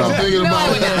 I'm thinking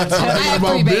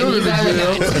about building the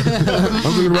jail. I'm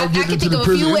thinking about I getting can into think the of a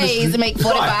prison few industry. ways to make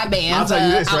 45 bands I'll tell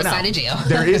you this right outside now. of jail.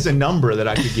 There is a number that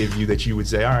I could give you that you would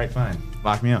say, all right, fine,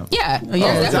 lock me up. Yeah, yeah, there's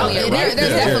definitely it's out there, right? there's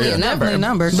definitely a number. Definitely a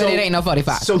number. But it ain't no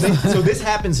 45. So this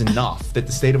happens enough that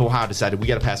the state of Ohio decided we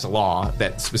got to pass a law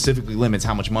that specifically limits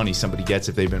how much money somebody gets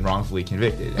if they've been wrongfully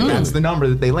convicted, and that's the number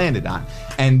that they landed on.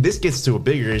 And this gets to a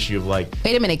bigger issue of like,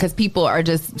 Wait a minute, because people are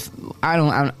just,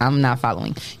 I'm not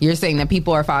following. You're saying that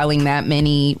people are filing that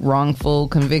many wrongful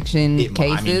conviction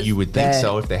cases? I mean, you would think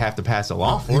so if they have to pass a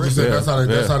law He for it. just said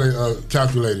that's how they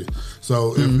calculate it.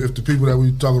 So if the people that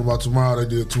we talking about tomorrow, they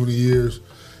did 20 years,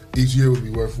 each year would be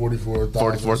worth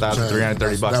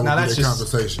 $44,330. Now that's their just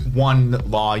compensation. one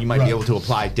law. You might Right. be able to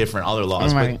apply different other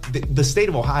laws, Right. but the state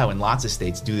of Ohio and lots of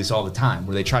states do this all the time,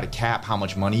 where they try to cap how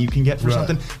much money you can get for Right.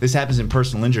 something. This happens in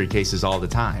personal injury cases all the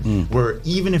time, where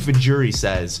even if a jury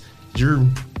says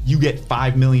you get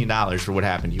 $5 million for what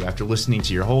happened to you after listening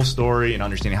to your whole story and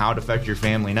understanding how it affected your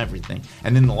family and everything.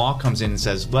 And then the law comes in and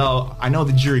says, well, I know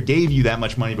the jury gave you that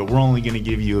much money, but we're only going to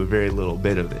give you a very little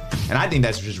bit of it. And I think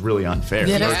that's just really unfair.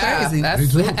 Yeah, that's crazy.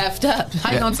 That's effed up.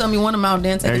 How you gonna tell me one amount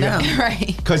then take it There you down? go.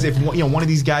 Right. Because if one of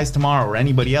these guys tomorrow or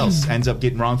anybody else ends up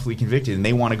getting wrongfully convicted and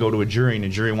they want to go to a jury and a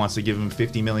jury wants to give them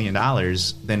 $50 million,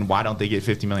 then why don't they get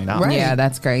 $50 million? Right. Yeah,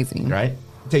 that's crazy. Right?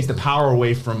 It takes the power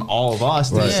away from all of us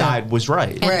to Right. decide what's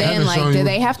right. And then, like, do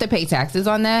they have to pay taxes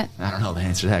on that? I don't know the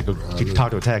answer to that. Go talk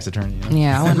to a tax attorney. You know?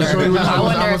 Yeah, I wonder. Show you how I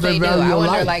wonder much if they they do. value I your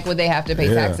wonder, life. like, would they have to pay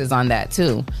Yeah. taxes on that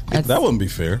too? That wouldn't be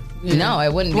fair. No,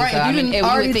 it wouldn't be. Right, So, if I you mean, didn't it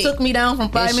would already think- took me down from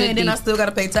it 5 million, should then be- I still got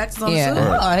to pay taxes on Yeah. the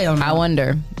suit. Oh, hell no. I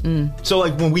wonder. So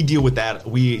like when we deal with that,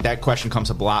 that question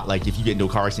comes up a lot. Like if you get into a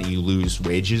car accident, you lose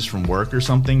wages from work or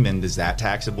something, then is that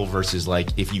taxable? Versus like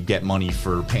if you get money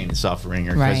for pain and suffering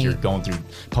or because Right. you're going through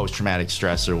post traumatic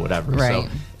stress or whatever. Right. So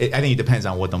I think it depends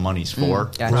on what the money's for,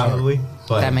 gotcha. probably.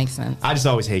 But That makes sense. I just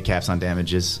always hate caps on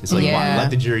damages. It's like Yeah.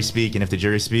 let the jury speak, and if the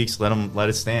jury speaks, let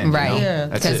it stand. Right. You know? Yeah.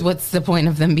 That's Because it. what's the point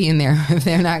of them being there if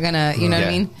they're not gonna? You know what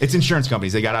I Yeah. mean? It's insurance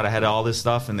companies. They got out ahead of all this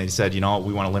stuff, and they said, you know what,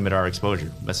 we want to limit our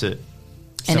exposure. That's it.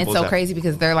 And Simple it's as so that. crazy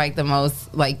because they're like the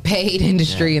most like paid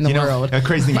industry in the You know, world. A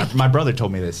crazy thing. My brother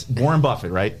told me this. Warren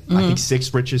Buffett, right? I think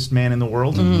 6th richest man in the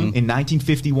world. In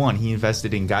 1951, he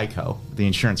invested in Geico, the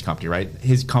insurance company. Right?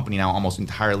 His company now almost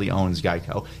entirely owns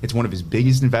Geico. It's one of his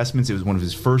biggest investments. It was one of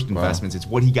his first investments. It's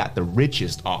what he got the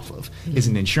richest off of. Is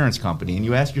an insurance company. And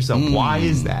you ask yourself, why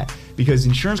is that? Because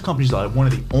insurance companies are one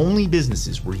of the only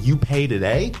businesses where you pay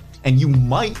today and you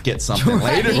might get something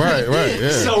later. Right, yeah.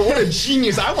 So what a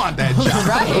genius! I want that job.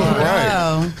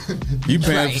 Wow. You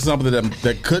paying for something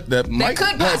that might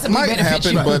possibly benefit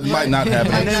happen, you. but might not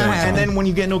happen at the same time. And then when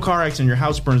you get into a car accident, your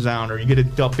house burns down, or you get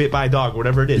bit by a dog,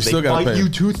 whatever it is, You still they gotta bite pay. you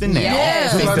tooth and nail.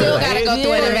 Yes, they Like still that. got to go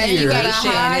through an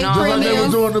investigation and all Just like they was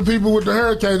that. doing the people with the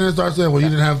hurricane and start saying, well, you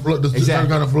didn't have flood, Exactly.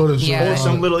 kind of flood insurance. Yeah. Or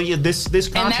some little this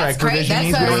And contract that's crazy. provision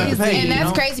means we don't have to pay. And you that's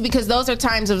know? crazy because those are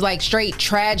times of like straight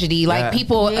tragedy. Like Yeah.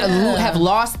 people have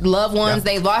lost loved ones,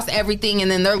 Yeah. they lost everything, and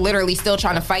then they're literally still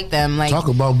trying to fight them. Like, Talk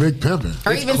about big pimping.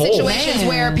 or It's even cold. situations Man,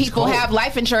 where people cold. have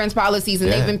life insurance policies and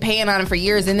Yeah. they've been paying on them for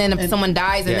years, and then if someone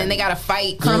dies, and Yeah. then they got to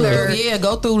fight. Come their- through, yeah,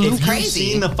 go through If loops. you've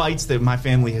crazy. seen the fights that my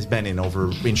family has been in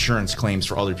over insurance claims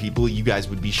for other people, you guys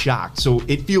would be shocked. So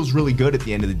it feels really good at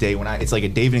the end of the day when it's like a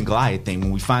David and Goliath thing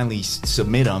when we finally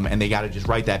submit them and they got to just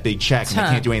write that big check and they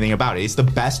can't do anything about it. It's the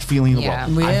best feeling in the Yeah.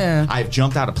 world. Yeah. I've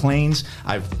jumped out of planes.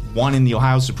 I've won in the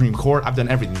Ohio Supreme Court. I've done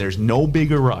everything. There's no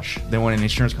bigger rush than when an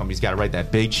insurance company's got to write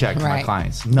that big check to my Right.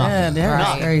 clients. Yeah, Nothing. that's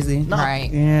Right. crazy. Right.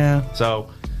 Yeah. So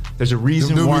there's a Them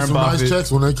reason do be Warren some Buffett. nice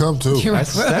checks when they come too.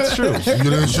 That's true. You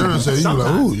get insurance, and you be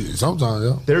like, ooh, sometimes,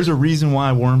 yeah. There's a reason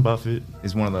why Warren Buffett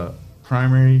is one of the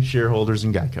primary shareholders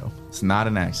in Geico. It's not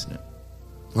an accident.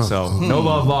 So no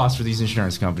love lost for these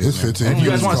insurance companies. It's man. 15 And if you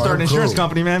guys minutes, want to start an cool. insurance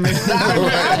company, man, maybe.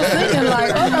 I was thinking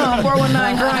like, hold on,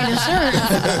 419 grind insurance.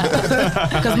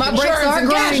 Because my brakes are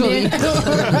grinding.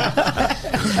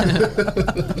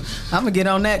 I'm gonna get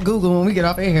on that Google when we get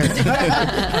off air.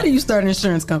 How do you start an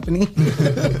insurance company? You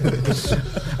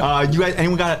guys,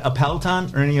 anyone got a Peloton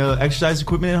or any exercise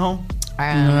equipment at home?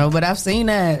 No, but I've seen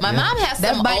that. My mom has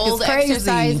That some bike is old crazy.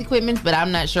 exercise equipment, but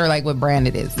I'm not sure like what brand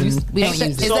it is. And we don't use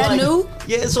it. Is that new?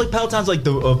 Yeah, it's like Peloton's like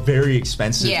a very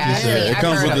expensive. Yeah, piece of- It I've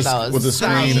comes heard with of those. with the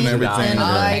screen and everything.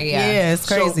 Like, Yeah, it's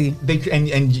crazy. So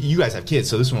and you guys have kids,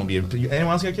 so this one will be.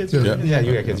 Anyone else got kids? Yeah.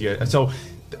 You got kids. Yeah. So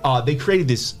they created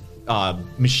this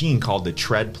machine called the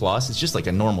Tread Plus. It's just like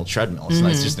a normal treadmill. It's,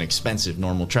 it's just an expensive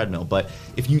normal treadmill. But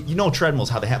if you know treadmills,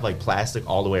 how they have like plastic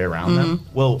all the way around them.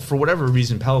 Well, for whatever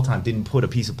reason, Peloton didn't put a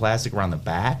piece of plastic around the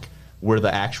back where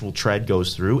the actual tread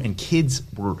goes through, and kids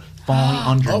were falling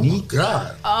underneath.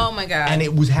 Oh my god! And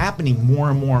it was happening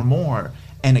more and more and more.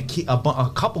 And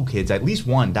a couple kids, at least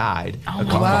one died. A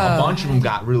bunch of them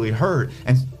got really hurt.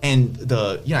 And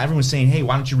everyone's saying, hey,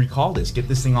 why don't you recall this? Get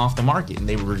this thing off the market. And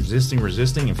they were resisting.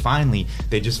 And finally,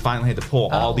 they had to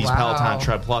pull all these Peloton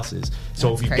Tread Pluses.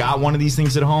 So if you've got one of these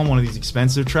things at home, one of these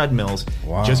expensive treadmills,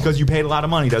 just because you paid a lot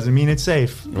of money doesn't mean it's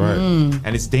safe. Right. And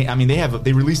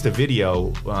they released a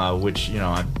video, which, you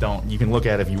can look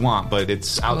at if you want, but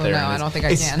it's out there. No, I don't think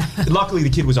I can. Luckily, the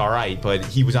kid was all right, but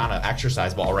he was on an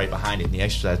exercise ball right behind it. And the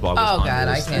exercise ball goes under. God,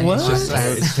 I can't.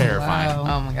 It's terrifying.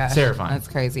 Wow. Oh my god, it's terrifying. That's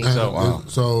crazy.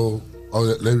 So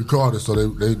they recorded, so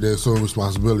they assume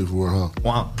responsibility for it, huh?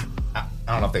 Wow. I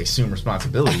don't know if they assume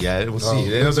responsibility yet. We'll see.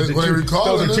 Those are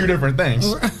two different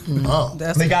things.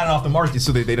 They got it off the market,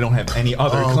 so they don't have any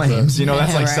other claims.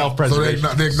 That's like self-preservation.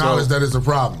 So they acknowledge that it's a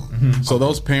problem. Mm-hmm. So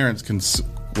those parents can,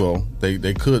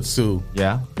 they could sue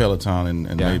Peloton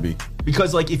and maybe.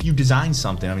 Because, like, if you design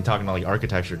something, talking about, like,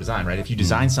 architecture design, right? If you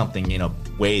design something in a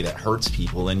way that hurts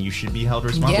people, then you should be held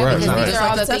responsible. Yeah, because these are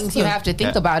all the things you have to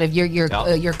think about. If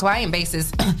your client base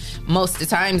is most of the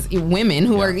times women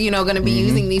who are, going to be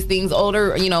using these things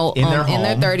older, in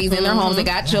their 30s, in their homes. They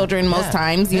got children most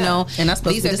times, And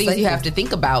these are things you have to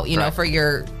think about, for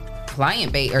your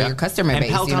client base or your customer base.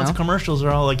 And Peloton's commercials are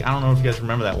all like, I don't know if you guys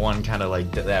remember that one, kind of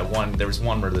like that one. There was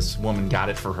one where this woman got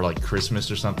it for her like Christmas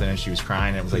or something, and she was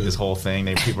crying. And it was like this whole thing.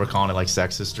 People were calling it like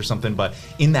sexist or something. But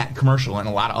in that commercial and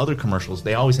a lot of other commercials,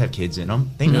 they always have kids in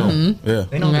them. They know.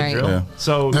 They know the drill. Yeah.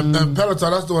 So and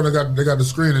Peloton, that's the one they got the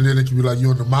screen, and then it can be like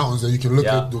you're in the mountains, and you can look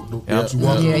at what you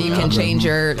want. Yeah, you can change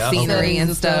your scenery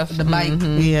and stuff. The bike.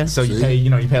 Yeah. So you pay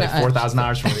like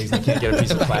 $4,000 for these, and you can't get a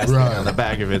piece of plastic on the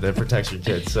back of it that protects your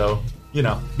kids. So.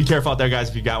 Be careful out there, guys,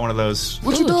 if you got one of those.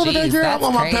 What you doing today, girl? I'm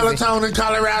on my Peloton in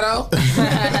Colorado.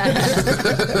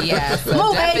 Yeah,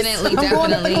 so definitely.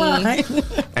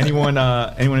 Anyone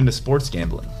into sports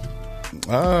gambling?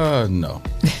 No.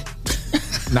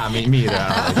 Not me either.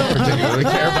 I don't particularly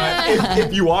care. But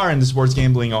if you are into sports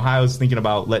gambling, Ohio's thinking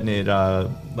about letting it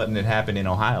happen in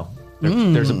Ohio.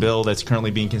 There's a bill that's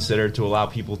currently being considered to allow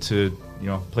people to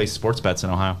place sports bets in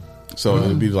Ohio. So it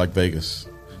would be like Vegas.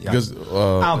 Yeah. Because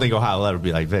I don't think Ohio will ever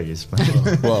be like Vegas. But you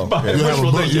have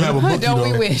a bookie,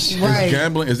 don't we wish? Right.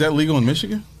 Gambling, is that legal in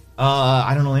Michigan?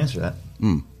 I don't know the answer to that.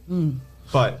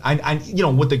 But I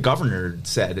what the governor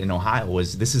said in Ohio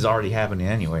was this is already happening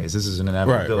anyways. This is an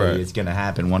inevitability. Right. It's going to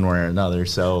happen one way or another.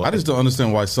 So I just don't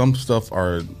understand why some stuff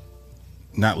are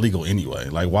not legal anyway.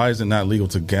 Like, why is it not legal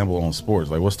to gamble on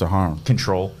sports? Like, what's the harm?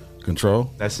 Control.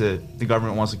 That's it. The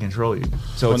government wants to control you,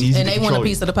 so it's easy. And they want a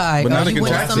piece of the pie. But now they can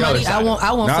tax the other side.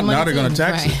 I want some money. Now they're going to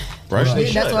tax it. Right.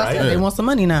 That's what I said. They want some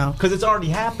money now because it's already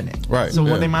happening. Right. So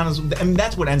what they might as well. And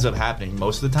that's what ends up happening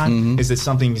most of the time is that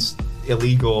something's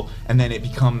illegal and then it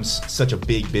becomes such a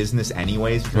big business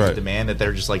anyways because of demand that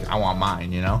they're just like, I want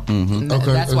mine.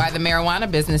 That's why the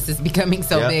marijuana business is becoming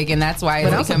so big, and that's why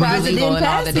it's becoming illegal in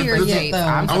all the different states.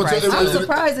 I'm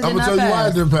surprised. I'm gonna tell you why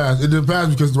it didn't pass. It didn't pass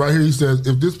because right here he says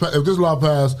if this law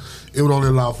passed, it would only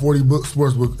allow 40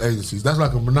 sports book agencies. That's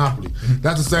like a monopoly.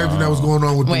 That's the same thing that was going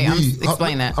on with the weed.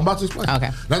 Explain that. I'm about to explain. Okay.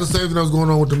 That's the same thing that was going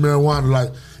on with the marijuana. Like,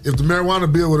 if the marijuana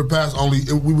bill would have passed,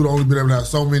 we would only been able to have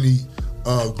so many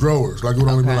growers. Like, it would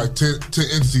only be like 10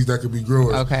 entities that could be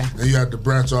growers. Okay. And you had to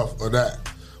branch off of that.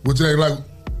 Which it ain't like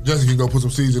Jesse can go put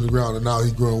some seeds in the ground and now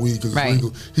he's growing weed because it's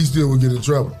legal. He still would get in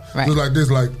trouble. Right. Just like this,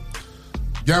 like,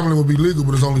 gambling would be legal,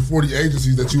 but there's only 40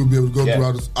 agencies that you would be able to go through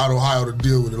out Ohio to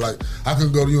deal with it. Like, I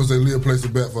couldn't go to you and say, Leah, place a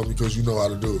bet for me because you know how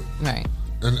to do it. Right.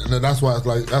 And that's why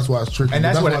it's tricky. And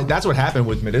that's what happened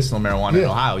with medicinal marijuana in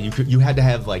Ohio. You had to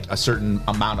have like a certain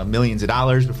amount of millions of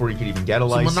dollars before you could even get a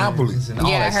license. Monopoly.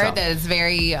 I heard that it's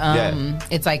very.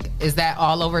 It's like, is that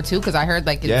all over too? Because I heard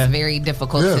like it's very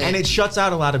difficult. Yeah. And it shuts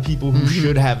out a lot of people who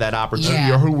should have that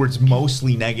opportunity or who were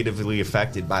mostly negatively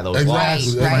affected by those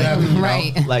laws.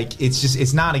 Right. Like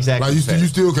it's not exactly. Like you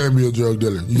still can't be a drug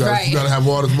dealer. You got to have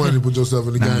all this money to put yourself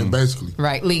in the game, basically.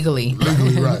 Right. Legally,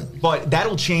 right. But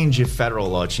that'll change if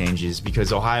federal law changes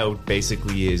because Ohio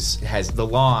basically has the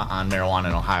law on marijuana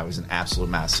in Ohio is an absolute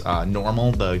mess.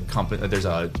 NORML, the company, there's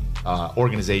a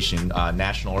organization,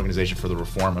 National Organization for the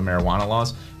Reform of Marijuana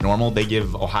Laws. NORML, they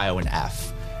give Ohio an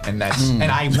F. And that's and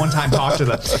I one time talked to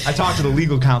the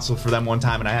legal counsel for them one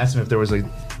time, and I asked him if there was a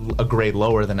grade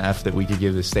lower than F that we could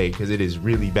give the state because it is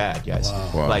really bad, guys.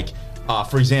 Wow. Like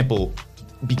for example,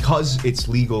 because it's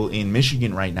legal in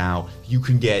Michigan right now, you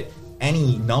can get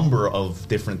any number of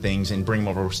different things and bring them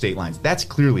over state lines. That's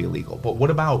clearly illegal. But what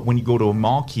about when you go to a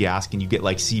mall kiosk and you get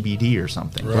like CBD or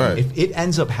something? Right. If it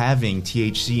ends up having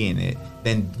THC in it,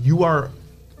 then you are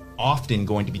often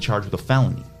going to be charged with a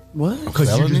felony. What?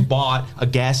 Because you just bought a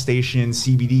gas station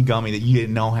CBD gummy that you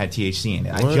didn't know had THC in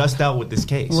it. What? I just dealt with this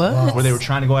case What? where they were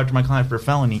trying to go after my client for a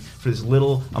felony for this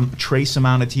little trace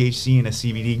amount of THC in a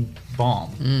CBD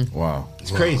balm. Wow.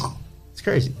 It's crazy. It's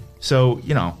crazy. So,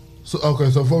 you know. So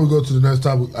so before we go to the next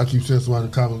topic, I keep seeing somebody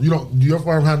in the comments. Do your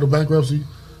firm handle bankruptcy?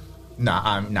 Nah,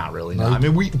 I'm not really. No. I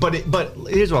mean, but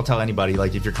here's what I'll tell anybody: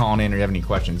 like, if you're calling in or you have any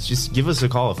questions, just give us a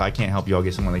call. If I can't help you, I'll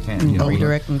get someone that can. You know,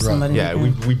 redirect them to somebody. Yeah,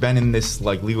 we've been in this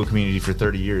like legal community for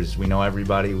 30 years. We know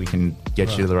everybody. We can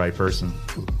get you to the right person.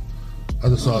 I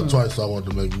just saw it twice, so I wanted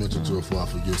to make mention to it before I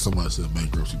forget. Somebody said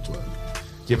bankruptcy twice.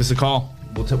 Give us a call.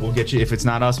 We'll get you. If it's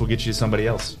not us, we'll get you to somebody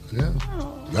else. Yeah,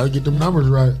 gotta get them numbers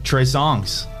right. Trey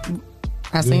Songz.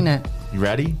 I seen that. You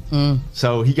ready?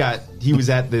 So he was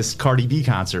at this Cardi B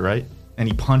concert, right? And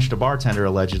he punched a bartender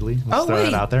allegedly. Let's throw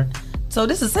that out there. So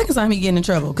this is the second time he getting in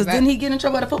trouble. Because didn't he get in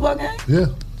trouble at a football game? Yeah.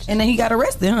 And then he got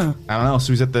arrested, huh? I don't know. So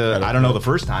he was at I don't know the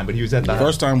first time, but he was at the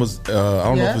first time was I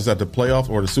don't know if it was at the playoff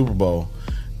or the Super Bowl.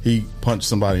 He punched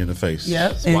somebody in the face.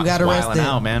 Yep, and got arrested.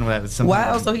 Wow, man.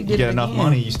 Wow, so he did you get it enough again.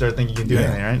 money, you start thinking you can do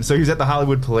anything, right? So he was at the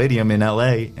Hollywood Palladium in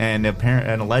L.A., and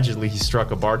allegedly he struck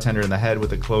a bartender in the head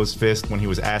with a closed fist when he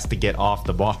was asked to get off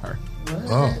the bar.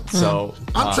 Oh. So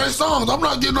I'm Trey Songz. I'm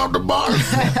not getting off the bar.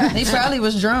 He probably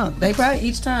was drunk. He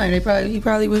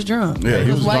probably was drunk. Yeah,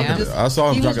 he was drunk. drunk. I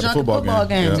saw him drunk at the football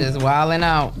game. Just wilding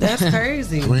out. That's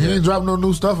crazy. I mean, he ain't dropped no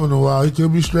new stuff in a while. He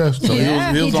could be stressed. So he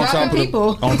was on top of the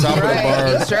bar.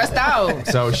 He's stressed out.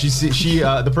 So she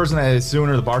the person that is suing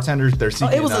her, the bartender, they're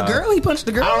seeking. It was a girl. He punched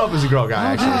the girl. I don't know if it was a girl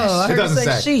guy. Actually, I heard it doesn't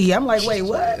say she. I'm like, wait,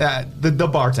 what? The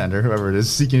bartender, whoever it is,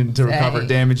 seeking to recover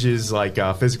damages like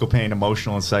physical pain,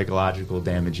 emotional, and psychological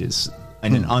damages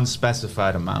in an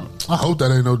unspecified amount. I hope that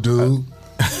ain't no dude.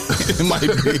 It might be.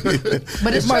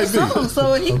 But it's Trey Songz,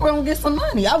 so he gonna get some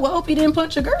money. I would hope he didn't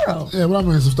punch a girl. Yeah, but I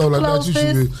mean, some stuff like Close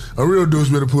that. You should be, a real dude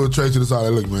should be able to pull Trey to the side.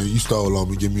 Like, look, man, you stole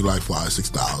on me. Give me like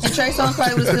 $5,000-$6,000. And Trey Songz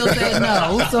probably would have still said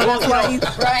no. So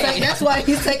that's why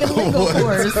he's taking the legal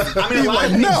course. I mean, he's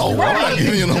like, no, I'm not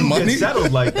giving you no money.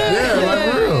 Settled like that. Yeah,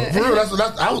 like for real.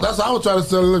 That's how I would try to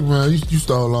tell. Look, man, you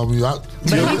stole on me. You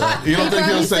don't think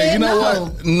he'll say, you know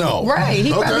what? No. Right.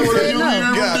 He okay, well, said you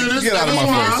no. Get out of my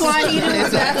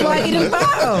face. That's why he didn't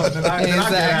file.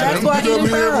 That's why he didn't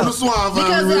file.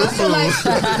 Because I feel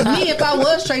like me, if I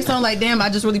was Trey Songz, like, damn, I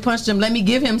just really punched him. Let me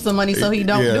give him some money so he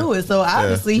don't do it. So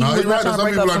obviously he was not trying to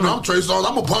break up from I'm Trey Songz.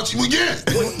 I'm gonna punch him again.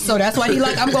 So that's why he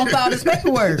like, I'm gonna file this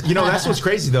paperwork. You know, that's what's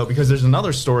crazy though, because there's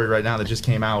another story right now that just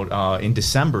came out in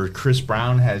December. Chris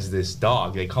Brown has this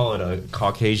dog. They call it a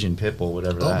Caucasian pit bull,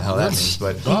 whatever the hell that means.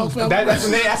 But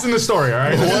that's in the story, all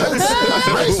right?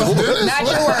 Not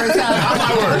your words, huh? Not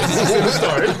my words. It's in the story.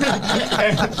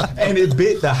 And it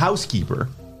bit the housekeeper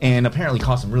and apparently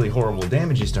caused some really horrible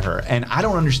damages to her. And I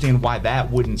don't understand why that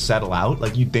wouldn't settle out.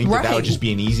 Like, you'd think that would just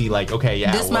be an easy, like, okay,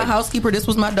 yeah. This my housekeeper. This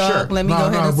was my dog. Sure. Let me go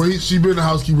ahead. But she been a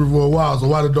housekeeper for a while, so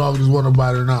why the dog just want to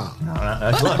bite her now?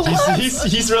 Look,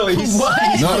 he's really... No,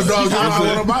 the dog doesn't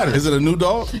want to bite her. Is it a new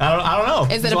dog? I don't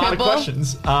know. Is it a pit bull?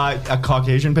 Questions. A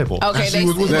Caucasian pit bull. Okay,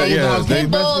 pit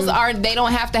bulls they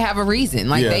don't have to have a reason.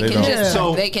 Like they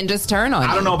can just turn on you.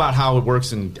 I don't know about how it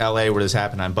works in LA where this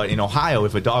happened, but in Ohio,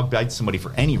 if a dog bites somebody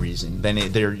for any reason, then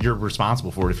you're responsible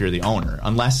for it if you're the owner,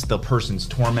 unless the person's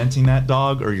tormenting that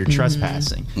dog or you're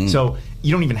trespassing. So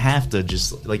you don't even have to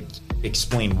just like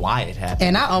explain why it happened.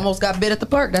 And I almost got bit at the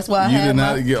park. That's why I had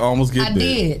almost get I bit.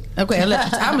 did. Okay, I'm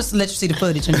gonna let you see the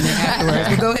footage in a minute afterwards.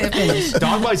 But go ahead, finish.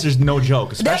 Dog bites, there's no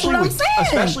joke, especially That's what I'm saying.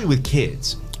 especially with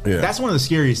kids. Yeah. That's one of the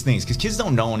scariest things because kids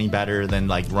don't know any better than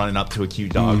like running up to a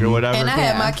cute dog or whatever. And I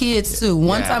had my kids too.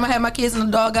 One time I had my kids and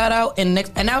the dog got out and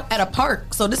out at a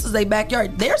park. So this is their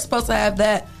backyard. They're supposed to have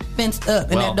that fenced up,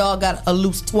 and that dog got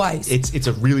loose twice. It's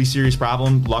a really serious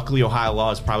problem. Luckily, Ohio law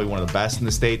is probably one of the best in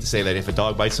the state to say that if a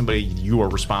dog bites somebody, you are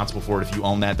responsible for it if you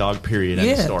own that dog, period.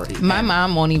 End of story. My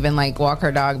mom won't even like walk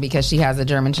her dog because she has a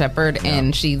German Shepherd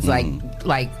and she's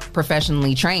like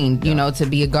professionally trained, you know, to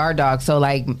be a guard dog. So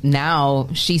like now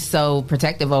she's so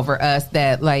protective over us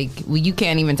that like you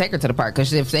can't even take her to the park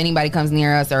because if anybody comes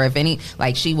near us or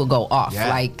if she will go off.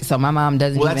 Like, so my mom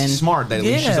doesn't even. That's smart that at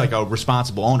least she's like a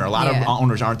responsible owner. A lot of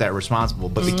owners aren't that responsible,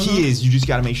 but the key is you just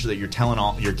got to make sure that you're telling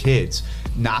all your kids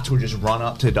not to just run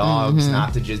up to dogs,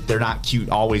 not to just, they're not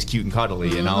always cute and cuddly,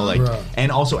 you know, like,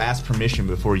 and also ask permission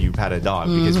before you pet a dog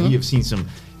because we have seen some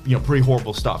pretty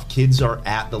horrible stuff. Kids are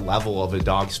at the level of a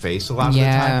dog's face a lot of the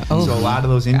time. Oh, so a lot of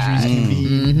those injuries can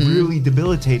be really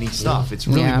debilitating stuff. It's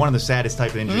really one of the saddest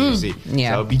type of injuries you see.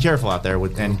 Yeah. So be careful out there.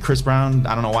 And Chris Brown,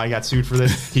 I don't know why he got sued for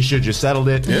this. He should have just settled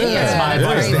it. That's my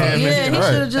advice to him. Yeah, he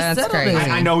should have just settled it.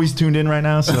 I know he's tuned in right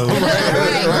now, so.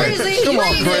 Breezy, you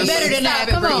ain't did better than that.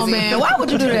 Come on, man. Why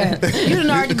would you do that? You done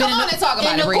already been on and talk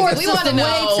about it, the court Breezy. We want to system know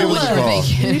way too what you're much.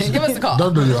 thinking. Give us a call.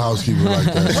 Don't do your housekeeping like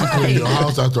that. She clean your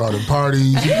house after all the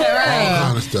parties, all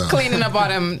kind of stuff. Cleaning up on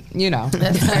them,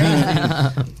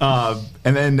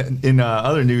 And then in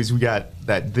other news, we got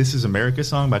that "This Is America"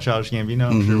 song by Childish Gambino.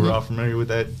 I'm sure we're all familiar with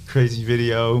that crazy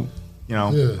video.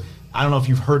 I don't know if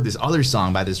you've heard this other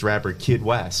song by this rapper Kid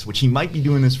West, which he might be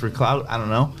doing this for clout. I don't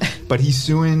know, but he's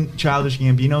suing Childish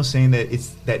Gambino, saying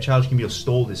that Childish Gambino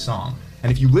stole this song.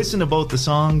 And if you listen to both the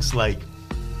songs, like,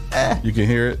 you can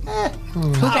hear it.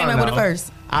 Who came up with it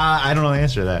first? I don't know the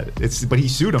answer to that. But he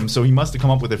sued him, so he must have come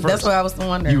up with it first. That's what I was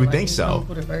wondering. You would think so.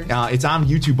 It's on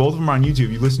YouTube. Both of them are on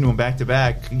YouTube. You listen to them back to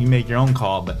back. You make your own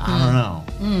call, but I don't know.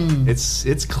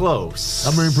 It's close.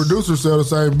 I mean, producers sell the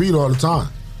same beat all the time.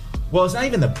 Well, it's not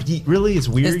even the beat. Really, it's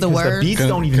weird. It's the because words. The beats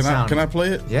don't even sound. Can I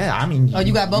play it? Yeah, I mean. Oh,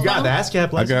 you got both. You got of the them?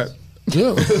 ASCAP license.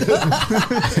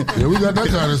 Yeah, we got that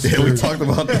kind of stuff. Yeah, we talked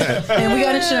about that. And we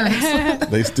got insurance.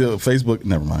 They still Facebook.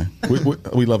 Never mind.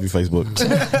 We love you, Facebook.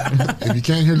 If you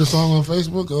can't hear the song on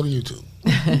Facebook, go to YouTube.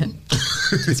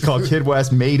 It's called Kid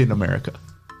West, Made in America.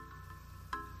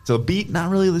 So the beat not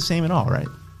really the same at all, right?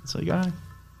 So you got,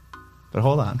 but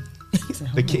hold on.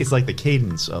 It's like the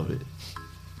cadence of it.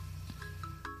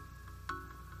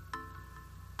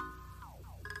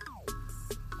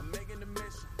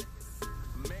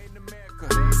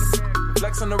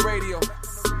 Flex on the radio,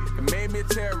 it made me a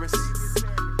terrorist.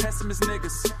 Pessimist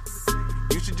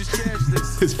niggas, you should just cherish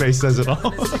this. His face says it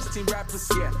all. 16 rappers,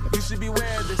 yeah, you should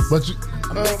beware of this. But you,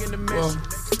 I'm making the mission.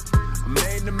 I'm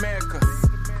made in America.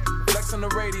 Flex on the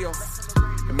radio,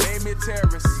 it made me a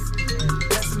terrorist.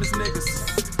 Pessimist niggas,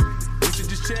 you should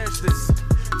just cherish this.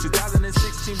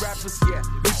 2016 rappers, yeah,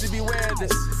 you should beware of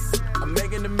this. I'm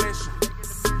making the mission.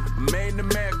 I'm made in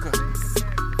America.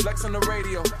 Flex on the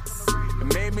radio.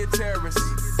 It made me a terrorist.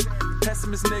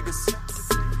 Pessimist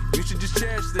niggas, you should just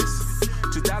cherish this.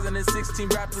 2016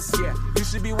 rappers, yeah, you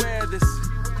should beware of this.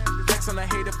 Flex on the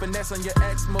hater, finesse on your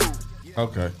ex move.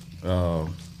 Okay.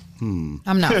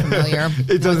 I'm not familiar.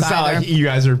 It doesn't sound like you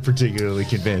guys are particularly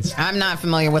convinced. I'm not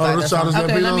familiar with either song.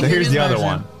 Okay, let me So hear here's this the other version.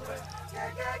 one.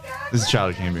 This is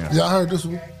Childish Gambino. yeah, I heard this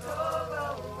one.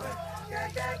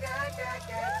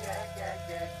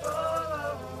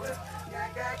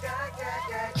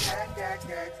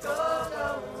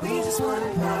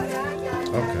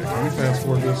 Okay. Can we fast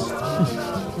forward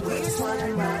this?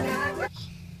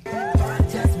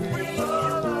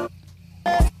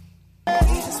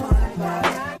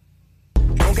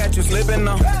 Don't catch you slipping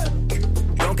now.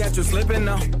 Don't catch you slipping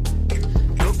now.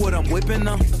 Look what I'm whipping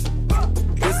now.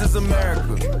 This is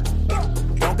America.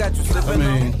 Don't catch you slipping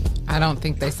now. I don't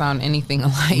think they sound anything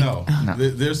alike. No.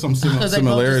 There's some they both just say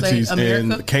similarities in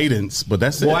America? cadence, but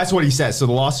that's it. Well, that's what he says. So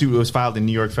the lawsuit was filed in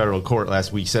New York federal court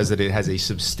last week says that it has a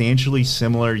substantially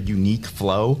similar, unique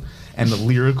flow, and the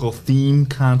lyrical theme,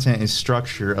 content, and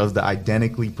structure of the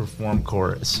identically performed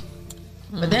chorus.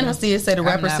 But then I see it say the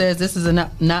rapper says this is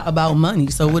not about money.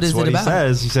 So what is That's what it about?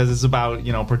 he says it's about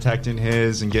protecting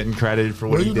his and getting credit for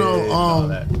what Well, he you did. and all know,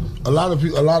 that. a lot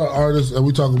of artists, and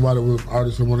we talk about it with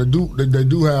artists, and when they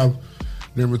do have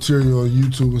their material on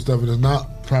YouTube and stuff, and it's not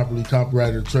properly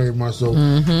copyrighted or trademarked. So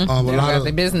They a lot got of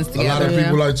their business a lot of together.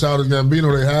 people like Childish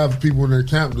Gambino, they have people in their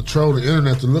camp to troll the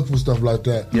internet to look for stuff like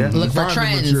that. Yeah. Look for Find the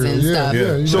trends material. and stuff.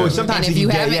 you So know. it's sometimes And if you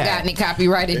haven't gotten it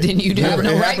copyrighted, then you have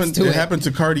no rights to it it. happened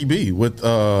to Cardi B with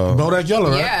Bodak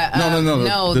Yellow, right? Yeah.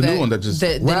 No, the new one that just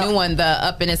the new one, the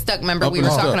Up and It's Stuck. Remember, Up we and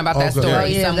were It's talking Stuck. about that Okay.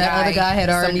 story. Yeah, that other guy had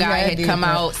already come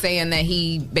that. out saying that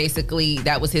he basically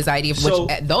that was his idea. So-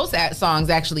 Which those songs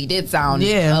actually did sound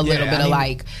Yeah. a little Yeah, bit I mean,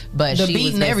 alike, but the she beat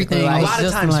was and basically everything like, A was lot of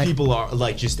just times like- people are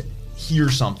like just hear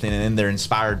something and then they're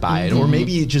inspired by it, or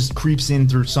maybe it just creeps in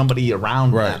through somebody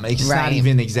around Right. them. It's not Right.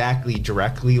 even exactly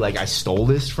directly like I stole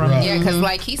this from you. Yeah, because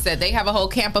like he said, they have a whole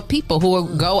camp of people who will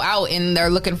go out and they're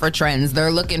looking for trends.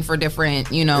 They're looking for different,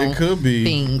 It could be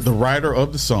things. the writer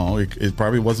of the song. It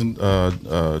probably wasn't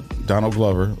Donald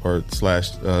Glover or /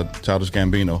 Childish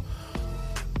Gambino.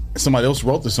 Somebody else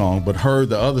wrote the song, but heard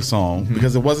the other song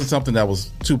because it wasn't something that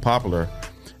was too popular,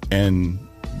 and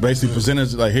basically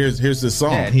presented like here's this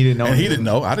song. Yeah, and he didn't know And he either. didn't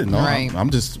know. I didn't know. Right. I'm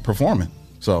just performing.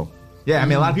 So Yeah, I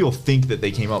mean, a lot of people think that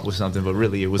they came up with something, but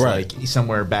really it was Right. like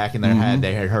somewhere back in their head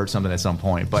they had heard something at some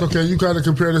point. But So can you kind of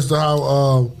compare this to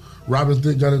how Robin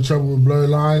Thicke got in trouble with Blurry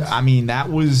Lines? I mean,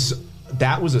 that was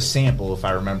that was a sample, if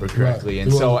I remember correctly,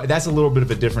 and so that's a little bit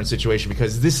of a different situation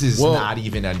because this is not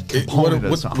even a component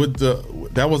of the song.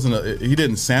 That wasn't he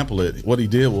didn't sample it. What he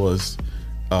did was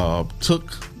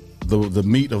took the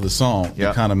meat of the song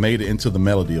and kind of made it into the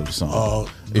melody of the song.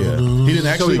 He didn't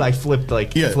actually flipped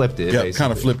it. Yeah,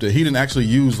 kind of flipped it. He didn't actually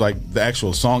use the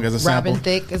actual song as a sample. Robin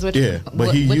Thicke is what.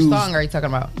 But he which used song are you talking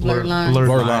about? Blurred Lines.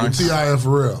 Blurred Lines. T.I. and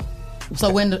Pharrell. So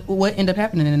what ended up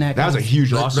happening in that? That was a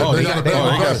huge lawsuit. They got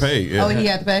paid. Yeah. Oh, he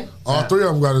had to pay. All three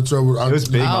of them got in trouble. It was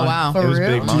big. Oh wow, it was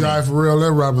big money. T.I., Pharrell,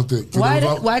 and Robin Thicke. Why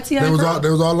T.I.? They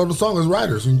was all on the song as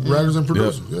writers and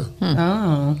producers. Yeah.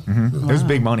 Oh, it was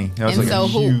big money. That was and like so a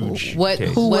huge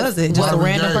case. Who was it? Just a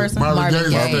random person?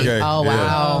 Marvin Gaye. Oh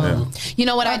wow. Yeah. You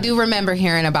know what? I do remember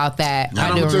hearing about that.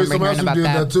 I do remember hearing about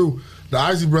that too. The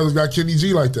Isley Brothers got Kenny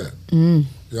G like that.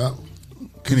 Yeah.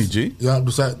 Kenny G? Yeah,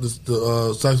 the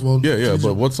saxophone. Yeah,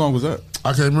 but what song was that?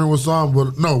 I can't remember what song,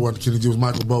 but no, it wasn't Kenny G. It was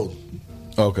Michael Bolton.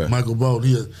 Okay. Michael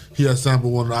Bolton. He had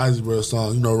sampled one of the Isley Brothers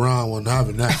songs. You know, Ron wasn't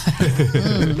having that.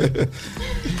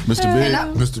 Mr. Big.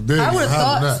 Mr. Big. I would have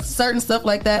thought certain stuff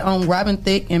like that on Robin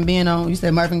Thicke and being on, you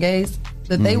said Marvin Gaye's,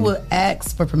 that they would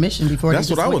ask for permission before. That's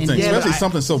what I would think, especially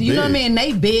something so big. You know what I mean?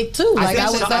 They big too. Like I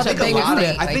would thought that they would do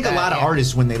that. I think a lot of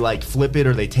artists, when they like flip it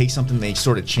or they take something, they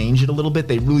sort of change it a little bit.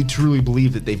 They really truly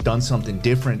believe that they've done something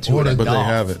different to it. But they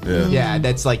have it. Yeah. Yeah,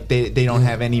 that's like they don't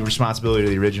have any responsibility to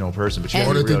the original person. But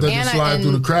or they think they can slide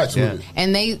through the cracks with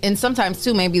it. And sometimes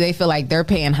too, maybe they feel like they're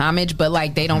paying homage, but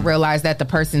like they don't realize that the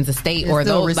person's estate or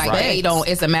those like they don't.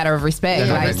 It's a matter of respect.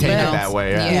 Like take it that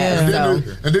way.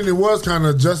 And then it was kind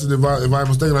of adjusted. If I'm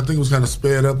mistaken, I think it was kind of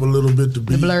sped up a little bit to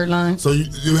be the Blurred Lines. So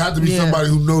you have to be somebody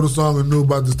who know the song and knew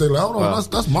about the state. Like, hold on,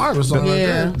 that's Marvin's song.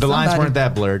 The lines weren't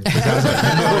that blurred. Not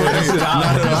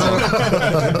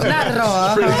at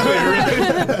all.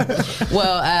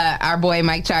 Well, our boy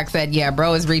Mike Chalk said, "Yeah,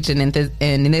 bro is reaching in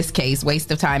this case, waste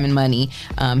of time and money.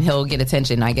 He'll get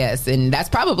attention, I guess, and that's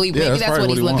probably maybe that's what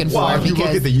he's looking for. Well, if you look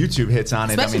at the YouTube hits on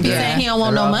it, especially saying he don't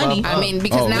want no money. I mean,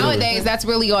 because nowadays that's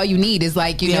really all you need is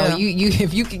like you know you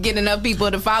if you could get enough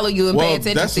people to follow you and pay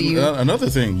attention to you. Another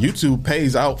thing, YouTube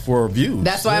pays out for views.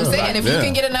 That's what I'm saying. If you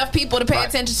can get enough people to pay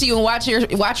attention to you and watch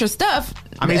your stuff,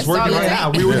 I mean, it's working right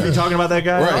now. We wouldn't be talking about that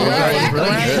guy.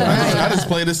 Right. I just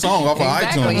played this song off of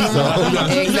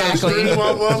iTunes. Exactly.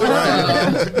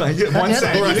 One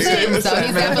second. So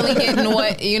he's definitely getting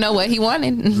what he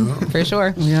wanted for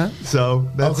sure. Yeah. So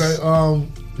that's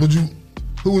okay.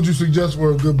 Who would you suggest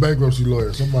for a good bankruptcy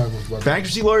lawyer? Somebody wants about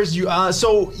bankruptcy lawyers. You got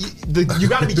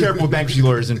to be careful with bankruptcy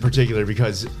lawyers in particular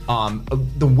because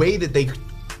the way that they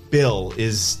bill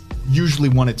is usually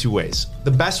one of two ways.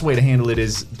 The best way to handle it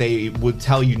is they would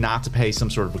tell you not to pay some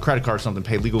sort of a credit card or something,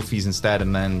 pay legal fees instead,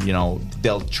 and then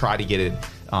they'll try to get it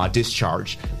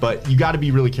discharged. But you got to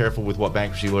be really careful with what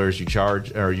bankruptcy lawyers you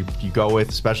charge or you go with,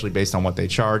 especially based on what they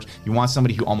charge. You want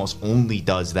somebody who almost only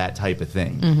does that type of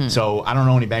thing. Mm-hmm. So I don't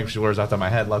know any bankruptcy lawyers off the top of my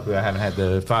head. Luckily, I haven't had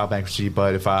to file bankruptcy.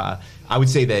 But if I would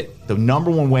say that the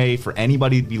number one way for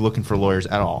anybody to be looking for lawyers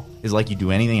at all is like you do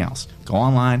anything else. Go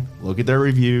online, look at their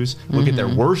reviews, look at their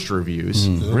worst reviews,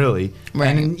 really.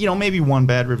 Right. And, maybe one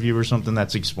bad review or something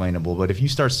that's explainable. But if you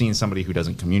start seeing somebody who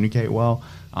doesn't communicate well,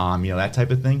 that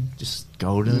type of thing, just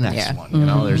go to the next one.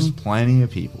 There's plenty of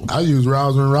people. I use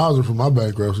Rouser and Rouser for my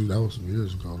bankruptcy. That was some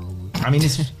years ago. I mean,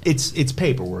 it's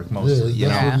paperwork mostly.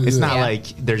 It's not like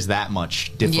there's that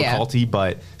much difficulty.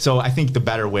 But so I think the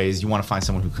better way is you want to find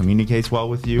someone who communicates well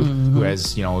with you, who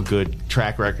has a good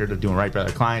track record of doing right by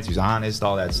their clients, who's honest,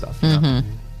 all that stuff.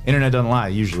 Internet doesn't lie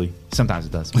usually. Sometimes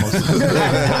it does. Most of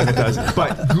the time it does.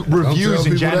 But reviews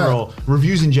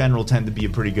in general tend to be a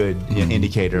pretty good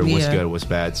indicator of what's good, what's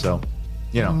bad. So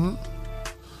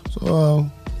So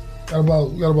got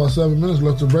about 7 minutes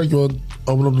left to break. You want to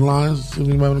open up the lines, see if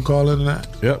anybody want to call in and that?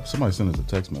 Yep, somebody sent us a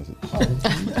text message.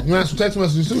 You answer text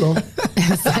messages too, though.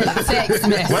 Text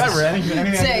message. Whatever.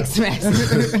 Text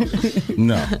message.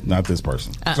 No, not this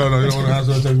person. So no, you don't want to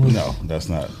answer a text message? No, that's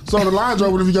not. So the lines are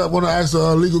open. If you want to ask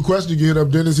a legal question, you can hit up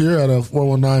Dennis here at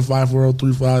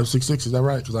 419-540-3566. Is that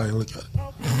right? Because I ain't look at it.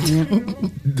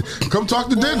 Come talk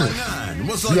to Dennis. You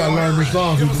got to learn the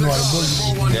songs. You can know how to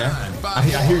boogie. Yeah. I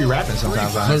hear you rapping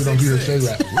sometimes. No, you don't hear Shay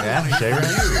rap. Yeah, Shay rap.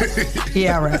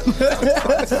 Yeah, right.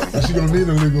 She's going to need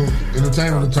a legal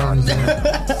entertainment attorney.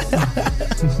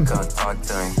 Don't talk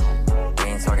to me. We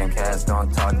ain't talking cash, don't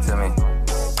talk to me.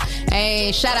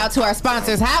 Hey, shout out to our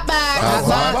sponsors,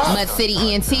 Hotbox, Mud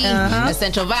City ENT,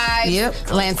 Essential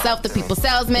Vibes, Lance Self, the People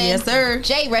Salesman. Yes, sir.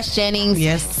 J. Rush Jennings.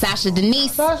 Yes. Sasha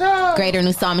Denise. Greater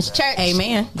New Psalmist Church.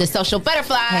 Amen. The Social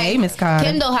Butterfly. Hey, Miss Carter.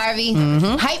 Kendall Harvey.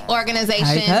 Hype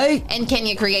Organization. And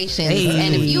Kenya Creations. Hey.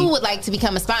 And if you would like to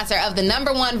become a sponsor of the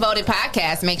 #1 voted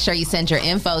podcast, make sure you send your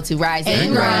info to Rise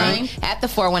and Grind at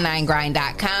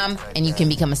the419grind.com and you can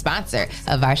become a sponsor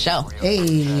of our show.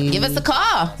 Hey. Give us a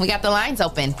call. We got the lines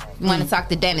open. We want to talk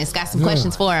to Dennis. Got some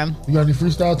questions for him. You got any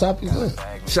freestyle topics?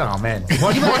 Oh man,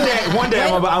 one day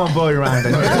I'm gonna blow you around.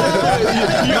 You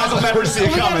guys will never see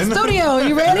it coming. Studio,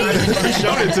 you ready? You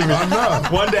showed it to me.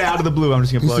 One day out of the blue, I'm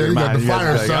just gonna blow your mind. You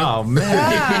guys are like, oh man,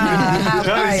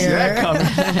 that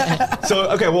coming.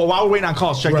 So okay, well while we're waiting on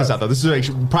calls, check this out though. This is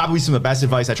like probably some of the best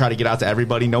advice I try to get out to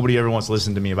everybody. Nobody ever wants to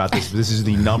listen to me about this, but this is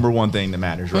the #1 thing that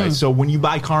matters, right? So when you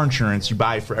buy car insurance, you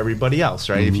buy it for everybody else,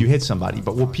 right? If you hit somebody,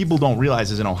 but what people don't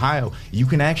realize is in Ohio, you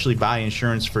can actually buy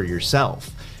insurance for yourself.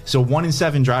 So 1 in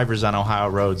 7 drivers on Ohio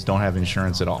roads don't have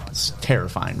insurance at all. It's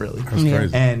terrifying, really. That's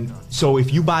crazy. And so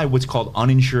if you buy what's called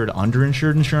uninsured,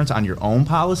 underinsured insurance on your own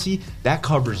policy, that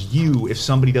covers you if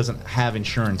somebody doesn't have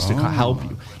insurance to help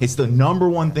you. It's the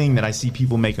 #1 thing that I see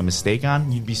people make a mistake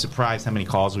on. You'd be surprised how many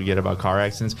calls we get about car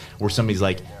accidents where somebody's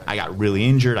like, I got really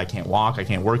injured, I can't walk, I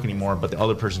can't work anymore, but the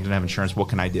other person didn't have insurance. What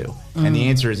can I do? And the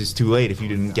answer is it's too late if you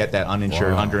didn't get that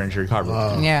uninsured, underinsured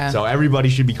coverage. Yeah. So everybody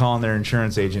should be calling their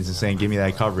insurance agents and saying, give me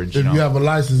that coverage. If you have a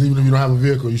license, even if you don't have a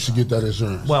vehicle, you should get that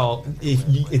insurance. Well,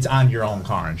 it's on your own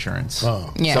car insurance.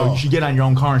 Yeah. So you should get on your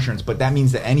own car insurance, but that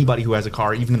means that anybody who has a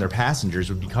car, even their passengers,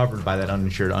 would be covered by that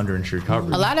uninsured, underinsured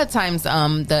coverage. A lot of times,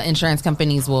 the insurance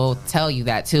companies will tell you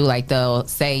that too. Like they'll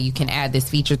say you can add this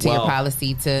feature to your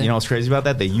policy to. You know what's crazy about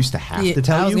that? They used to have to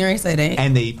tell you. I was going to say that.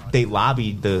 And they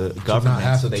lobbied the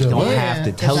government so they don't have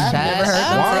to tell you. I've never heard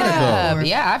them say that.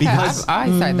 Yeah, I've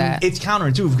always said that. It's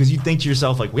counterintuitive because you think to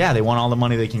yourself like, well, yeah, they want all the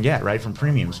money they can get, right, from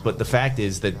premiums. But the fact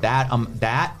is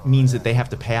that means that they have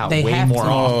to pay out way more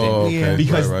often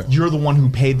because you're the one who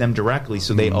paid them directly,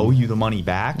 so they owe you the money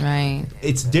back. Right.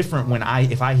 It's different when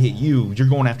if I hit you, you're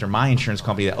going after my insurance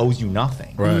company that owes you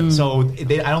nothing. Right. So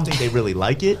I don't think they really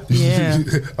like it. Yeah.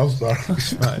 I'm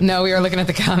sorry. No, we were looking at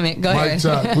the comment. Go ahead.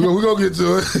 We're going to get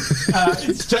to it.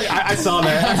 I saw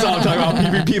that. I saw him talking about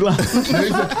PPP loans. He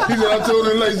said, I told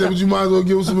him late, but you might as well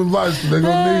give him some advice because they're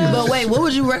going to need it. But wait,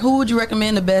 who would you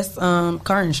recommend the best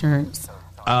car insurance?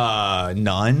 None. I don't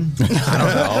know.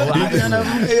 None of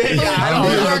them. I don't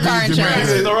know. Your car insurance. This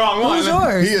is the wrong one. Who's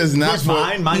yours? He is not for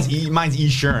mine. Mine's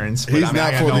Esurance. But He's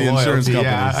not for the insurance company.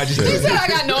 Yeah, He said I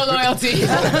got no loyalty.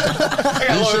 I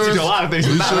got loyalty to a lot of things.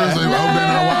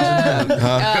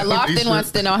 Lofton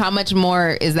wants to know how much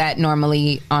more is that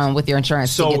normally with your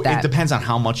insurance to So get that? it depends on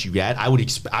how much you get. I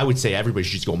would say everybody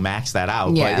should just go max that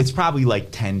out. Yeah. But it's probably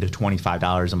like $10 to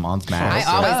 $25 a month max.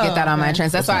 I always get that on my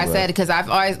insurance. That's why I said, because I've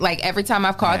always, like, every time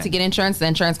I've called to get insurance, the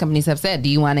insurance companies have said, do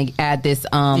you want to add this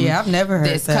I've never heard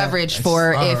this that. coverage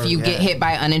for if you get hit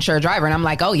by an uninsured driver? And I'm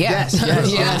like, oh yeah. Yes.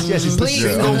 It's Please. the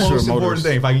single most important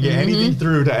thing. If I can get Mm-hmm. anything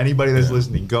through to anybody that's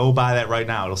listening, go buy that right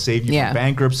now. It'll save you from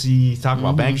bankruptcy. Talk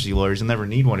about bankruptcy lawyers. You'll never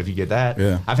need one if you get that.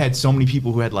 Yeah. I've had so many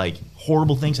people who had like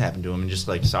horrible things happen to them and just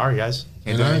like, sorry guys,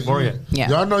 can't do anything for you. Yeah.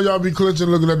 Y'all know y'all be clinching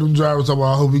looking at them drivers talking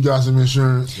about, I hope he got some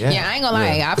insurance. Yeah, I ain't gonna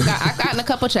lie. I've gotten a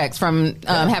couple checks from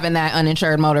having that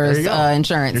uninsured motorist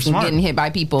insurance and getting hit by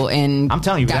people. And I'm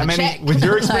telling you, that many with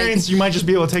your experience, you might just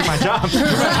be able to take my job.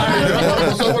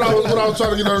 So what I was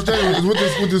trying to get understanding is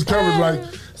with this coverage, like,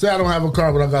 say I don't have a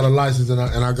car, but I got a license and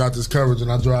I got this coverage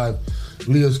and I drive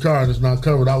Leah's car and it's not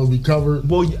covered, I would be covered.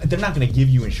 Well, they're not going to give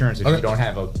you insurance if you don't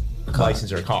have a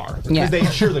license or a car. Because they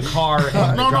insure the car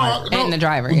and the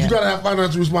driver. But you got to have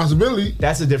financial responsibility.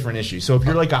 That's a different issue. So if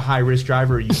you're like a high risk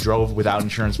driver, you drove without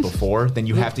insurance before, then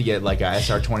you have to get like a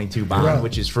SR22 bond,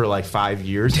 which is for like 5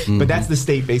 years. But that's the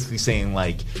state basically saying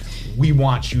like, we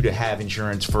want you to have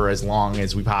insurance for as long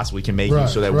as we possibly can make you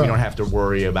so that we don't have to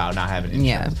worry about not having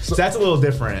insurance. Yeah. So that's a little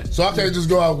different. So I can't just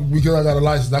go out because I got a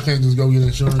license. I can't just go get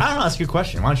insurance. I don't know. That's a good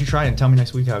question. Why don't you try it and tell me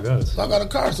next week how it goes? I got a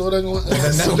car, so it ain't going to...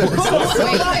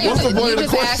 What's the point of the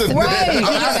question?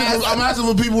 I'm asking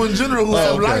for people in general who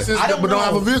have license but don't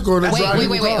have a vehicle.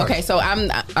 Wait. Okay, so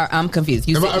I'm confused.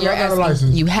 You said I got a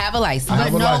license. You have a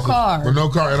license, but no car. But no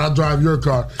car, and I drive your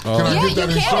car. Can I get that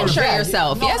insurance? You can insure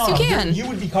yourself. Yes, you can. You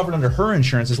would be covered under her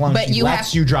insurance as long as she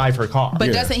lets you drive her car.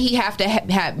 But doesn't he have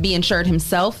to be insured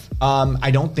himself?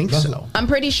 I don't think so. I'm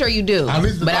pretty sure you do,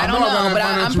 but I don't know. But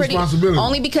I'm pretty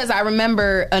only because I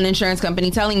remember an insurance company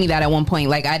telling me that at one point.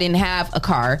 Like I didn't have a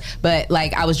car, but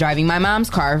like I was driving my mom's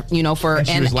car, you know,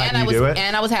 and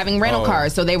I was having rental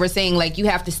cars. So they were saying like you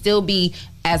have to still be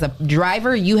as a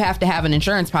driver, you have to have an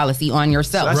insurance policy on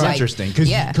yourself. So that's interesting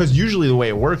because usually the way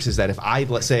it works is that if I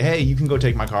let's say, hey, you can go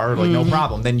take my car, like no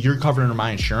problem, then you're covered under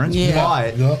my insurance.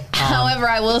 But however,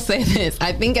 I will say this: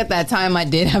 I think at that time I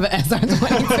did have an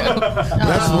SR22.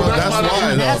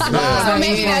 That's why. So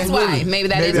maybe that's why. Maybe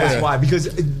that's why. Because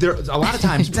there a lot of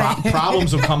times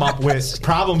problems will come up where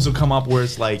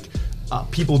it's like.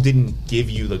 People didn't give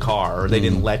you the car or they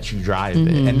didn't let you drive it.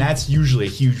 And that's usually a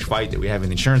huge fight that we have in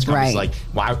the insurance companies. Like,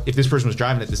 why, if this person was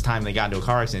driving at this time and they got into a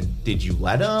car accident, did you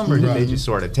let them or did they just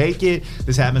sort of take it?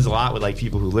 This happens a lot with like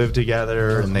people who live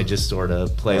together and they just sort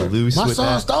of play loose with that. My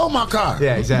son stole my car.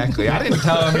 Yeah, exactly. I didn't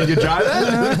tell him he could drive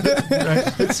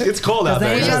that. It's cold out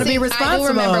there. They got to be responsible. I do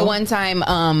remember one time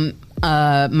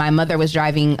my mother was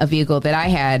driving a vehicle that I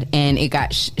had, and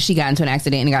she got into an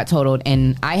accident and it got totaled.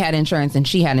 And I had insurance, and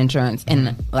she had insurance,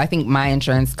 and I think my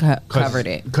insurance covered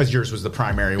it because yours was the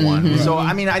primary one. So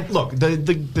I mean, look,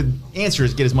 the answer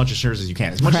is get as much insurance as you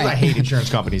can. As much as I hate insurance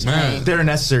companies, they're a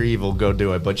necessary evil. Go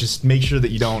do it, but just make sure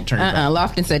that you don't turn.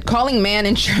 Lofton said, "Calling man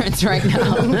insurance right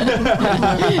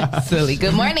now." Silly.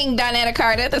 Good morning, Donetta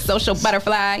Carter, the social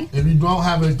butterfly. If you don't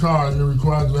have a car, you're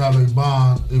required to have a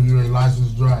bond if you're a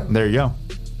licensed driver. There you go.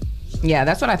 Yeah,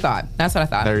 that's what I thought.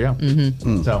 There you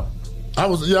go. So I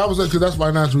was because that's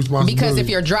financial responsibility. Because if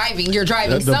you're driving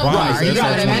somewhere. You know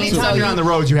what I mean? Anytime you're on the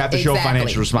roads, you have to show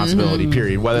financial responsibility.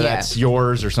 Period. Whether that's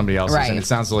yours or somebody else's, and it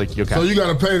sounds like you. So you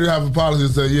got to pay to have a policy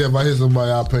that says, if I hit somebody,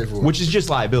 I'll pay for it. Which is just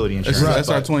liability insurance. That's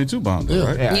our 22 bond,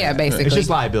 right? Yeah, basically, it's just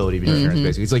liability insurance.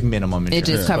 Basically, it's like minimum insurance.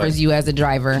 It just covers you as a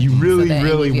driver. You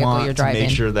really want to make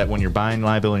sure that when you're buying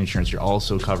liability insurance, you're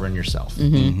also covering yourself.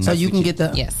 So you can get the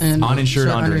uninsured,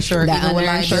 underinsured.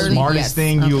 The smartest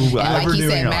thing you will ever do. Like he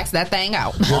said, max that thing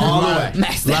out.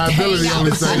 Max liability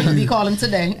only thing. I'm gonna be calling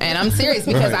today, and I'm serious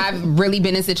because I've really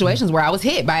been in situations where I was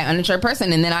hit by an uninsured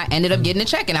person, and then I ended up getting a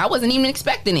check, and I wasn't even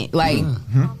expecting it. Like,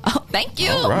 oh, thank you.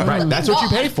 Right, that's what you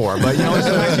pay for, but you know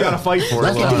sometimes you gotta fight for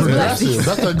it. That's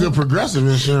that good progressive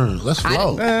insurance. Let's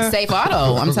flow. Safe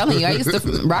Auto. I'm telling you, I used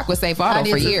to rock with Safe Auto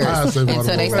for years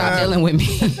until they stopped dealing with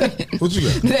me. What you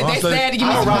got? They said you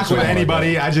I don't rock with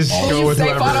anybody. I just go with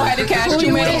whoever. Safe Auto had to cash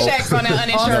too many checks on that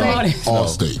uninsured.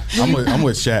 Allstate. I'm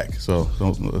with Shaq. So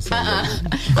don't. I'm with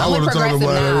Progressive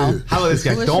now. How about this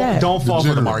guy? Don't fall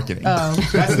for the marketing.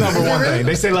 That's number one thing.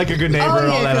 They say like a good neighbor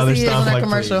and all that other stuff. Like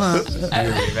commercial,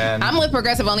 I'm with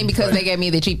Progressive only because they gave me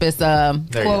the cheapest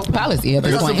policy at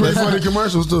this point. Pretty funny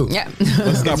commercials too. Yeah,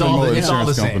 let's not promote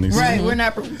insurance companies. Right, we're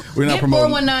not promoting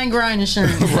 419 grind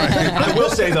insurance. I will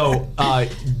say though.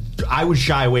 I would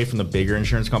shy away from the bigger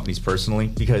insurance companies personally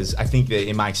because I think that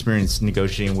in my experience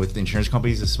negotiating with insurance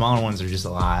companies, the smaller ones are just a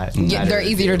lot. Yeah, they're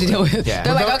easier to deal with. Yeah.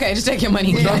 They're like, okay, just take your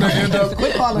money. Don't they end up, when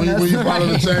you follow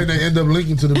the chain, they end up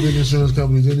linking to the big insurance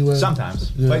companies anyway? Sometimes.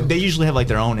 But they usually have like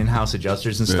their own in-house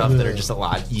adjusters and stuff that are just a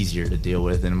lot easier to deal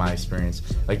with in my experience.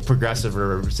 Like Progressive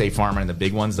or Safe Farm and the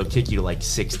big ones, they'll kick you to like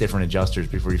 6 different adjusters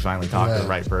before you finally talk to the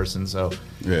right person. So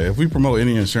if we promote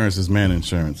any insurance, it's Man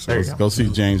Insurance. So go see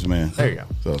James Man. There you go.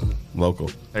 So local.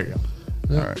 There you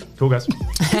go. All right. Cool, guys.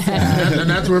 And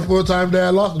that's where full-time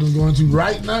dad Lawson is going to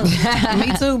right now.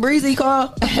 Me too. Breezy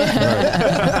call.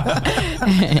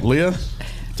 Leah,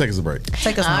 take us a break.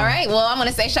 Take us All right. Well, I'm going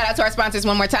to say shout out to our sponsors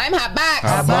one more time. Hot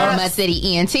Box, Mud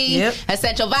City ENT,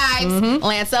 Essential Vibes,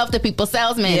 Lance Self, the People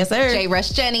Salesman, J. Rush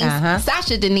Jennings,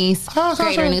 Sasha Denise,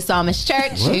 Greater New Psalmist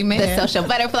Church, The Social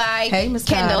Butterfly,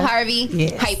 Kendall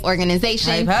Harvey, Hype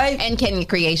Organization, and Kenya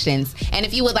Creations. And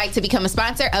if you would like to become a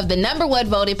sponsor of the #1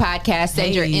 voted podcast,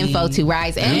 send your info to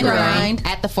Rise and Grind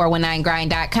at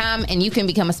the419grind.com, and you can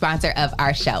become a sponsor of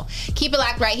our show. Keep it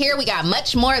locked right here. We got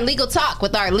much more legal talk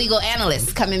with our legal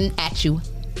analysts coming at you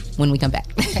when we come back.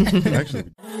 Actually.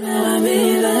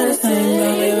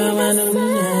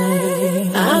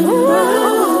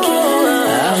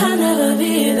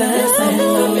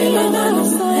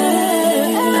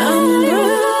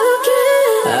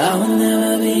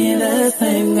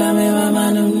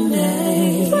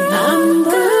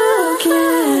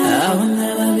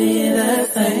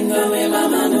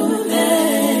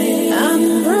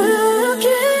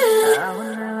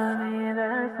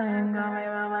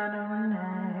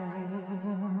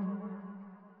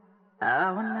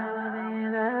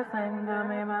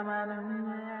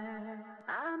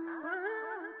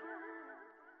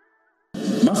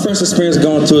 My first experience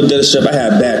going to a dealership, I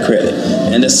had bad credit,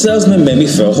 and the salesman made me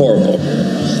feel horrible.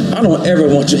 I don't ever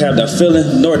want you to have that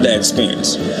feeling nor that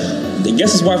experience. I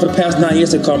guess that's why for the past 9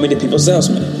 years they call me the people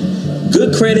salesman.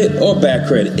 Good credit or bad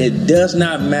credit, it does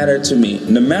not matter to me.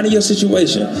 No matter your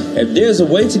situation, if there's a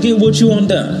way to get what you want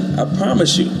done, I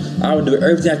promise you, I will do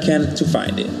everything I can to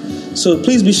find it. So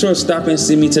please be sure to stop and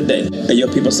see me today at Your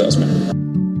People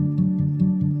Salesman.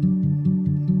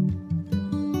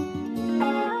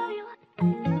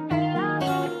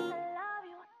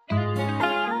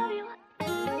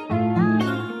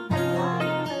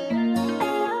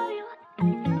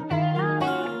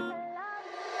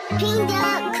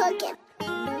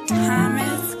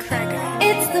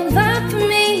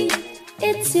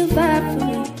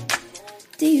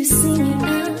 you see me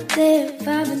out there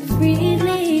vibing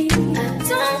freely. I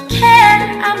don't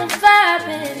care, I'm a vibe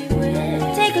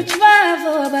anywhere. Take a drive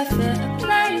or by fair.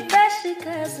 Apply pressure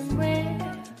cause I'm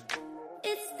rare.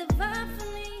 It's the vibe for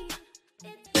me.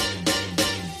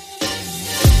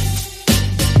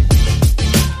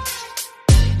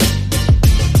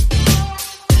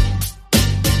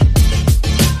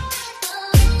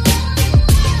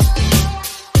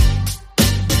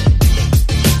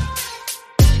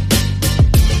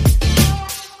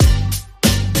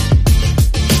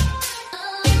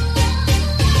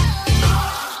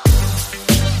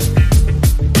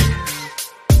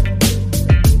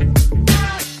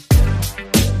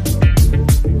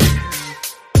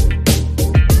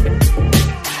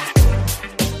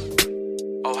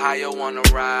 Ohio wanna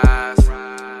rise,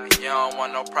 and you don't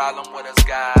want no problem with us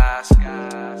guys.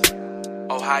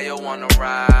 Ohio wanna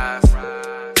rise,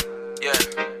 yeah,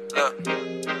 look.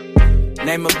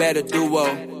 Name a better duo,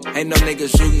 ain't no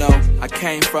niggas you know. I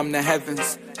came from the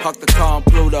heavens, parked the car on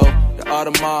Pluto, the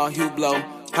Audemars Hublot,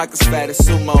 pockets fat as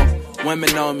sumo.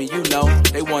 Women on me, you know,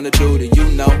 they wanna do the you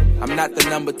know. I'm not the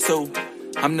number 2,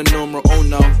 I'm the numero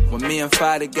uno. When me and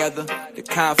Fi together, the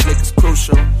conflict is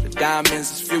crucial. The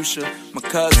diamonds is future. My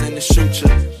cousin is shooter.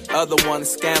 Other one a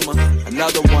scammer.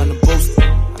 Another one a booster.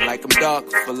 I like them dark,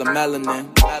 full of melanin.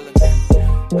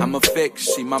 I'm a fix,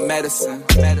 she my medicine.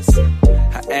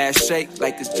 Her ass shake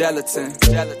like it's gelatin.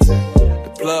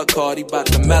 The plug card, he bout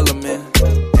the melanin.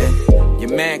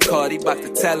 Your man called, he bout to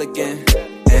tell again.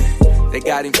 They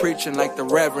got him preaching like the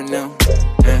Reverend now.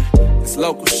 It's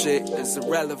local shit, it's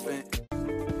irrelevant.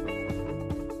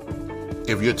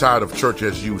 If you're tired of church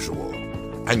as usual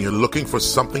and you're looking for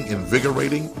something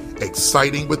invigorating,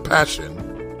 exciting with passion,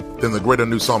 then the Greater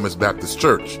New Psalmist Baptist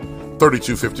Church,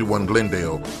 3251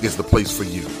 Glendale, is the place for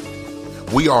you.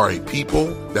 We are a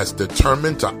people that's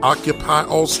determined to occupy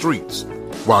all streets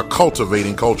while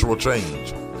cultivating cultural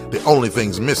change. The only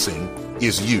thing's missing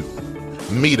is you.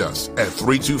 Meet us at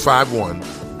 3251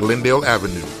 Glendale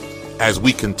Avenue as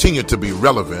we continue to be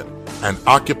relevant and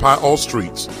occupy all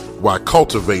streets while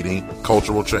cultivating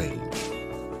cultural change.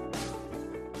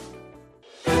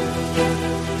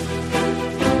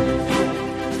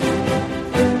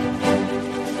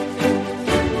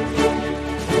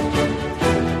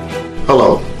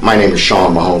 Hello, my name is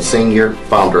Sean Mahone Sr.,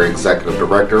 founder and executive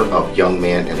director of Young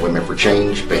Men and Women for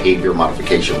Change Behavior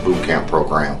Modification Bootcamp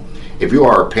Program. If you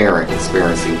are a parent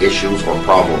experiencing issues or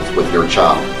problems with your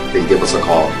child, then give us a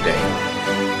call today.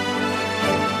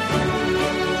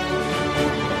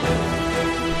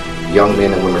 Young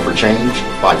Men and Women for Change,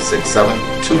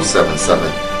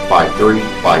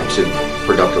 567-277-5352.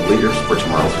 Productive leaders for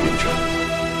tomorrow's future.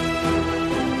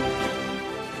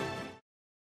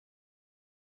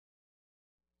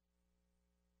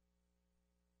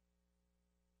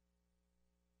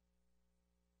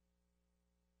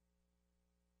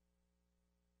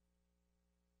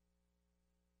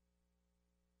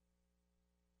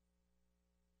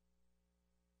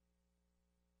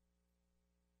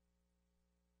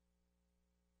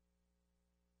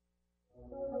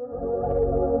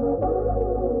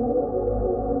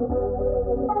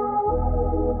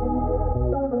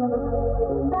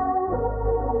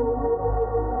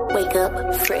 Wake up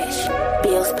fresh,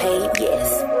 bills paid,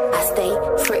 yes. I stay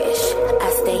fresh, I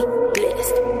stay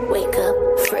blessed. Wake up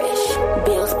fresh,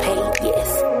 bills paid,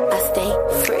 yes. I stay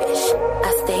fresh,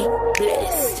 I stay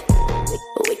blessed.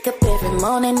 Wake up every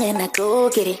morning and I go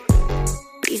get it.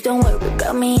 Please don't worry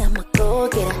about me, I'ma go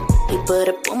get it. You put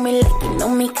up on me like you know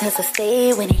me, cause I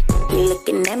stay with it. You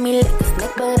looking at me like a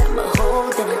snake, but I'm a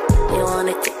holding it. You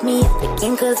wanna take me out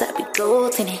again, cause I be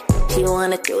golden it. She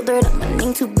wanna throw dirt on my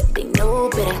name too, but they know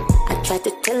better. I tried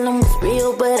to tell them it's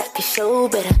real, but I can show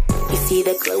better. You see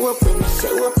that glow up when you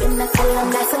show up, and I tell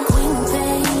them that's a queen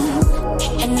thing.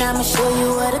 And I'ma show you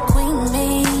what a queen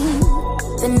means.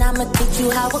 Then I'ma teach you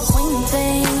how a queen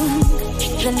thinks.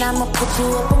 Then I'ma put you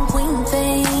up on queen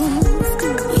things.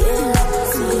 Yeah,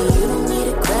 see, you don't need a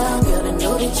crown, girl, to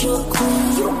know that you a queen.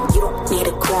 You don't need a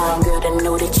crown, girl, to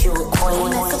know that you a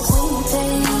queen. That's a queen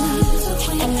thing.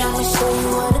 And I'ma show you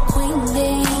what a queen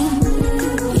means.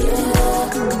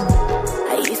 Yeah,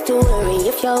 I used to worry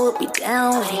if y'all would be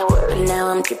down with it, but now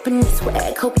I'm dripping this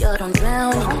swag, hope y'all don't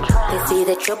drown in it. They say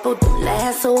that trouble don't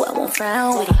last, so I won't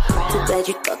frown with it. Too bad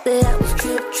you thought that I was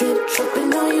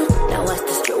tripping on you. Now I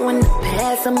just throw in the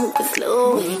past, I'm moving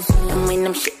slow with it. And when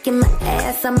I'm shaking my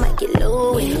ass, I might get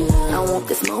low with it. I want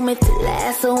this moment to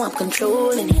last, so I'm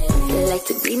controlling it. They like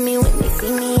to greet me when they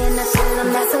see me, and I tell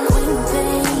them that's a queen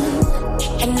thing.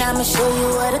 And I'ma show you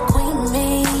what a queen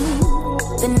means.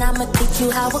 Then I'ma teach you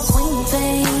how a queen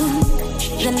thinks.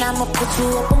 Then I'ma put you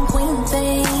up on queen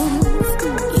things.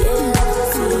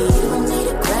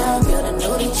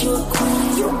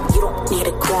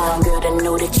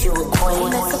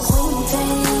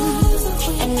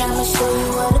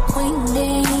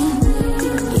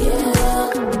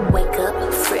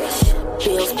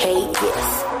 paid,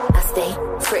 yes. I stay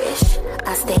fresh,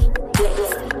 I stay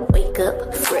blessed. Wake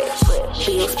up fresh,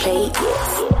 bills paid,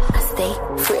 yes. I stay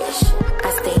fresh, I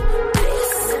stay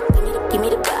blessed. Give me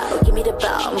the ball, give me the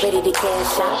ball. I'm ready to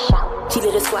cash out.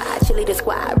 Cheerleader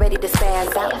squad, ready to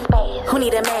spaz out. Who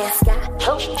need a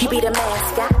mascot? You be the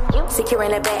mascot.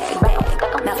 Securing the bag.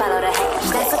 Now follow the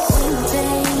hashtag. That's a queen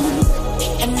thing,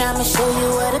 and I'ma show you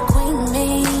what a queen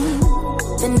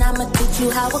means. Then I'ma teach you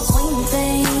how a queen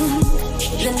thinks.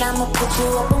 Then I'ma put you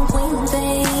up on queen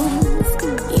things.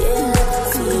 Yeah,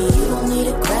 see, you don't need a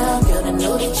crown, girl, to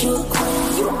know that you a queen.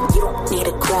 You don't need a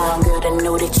crown, girl, to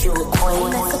know that you a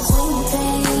queen. That's a queen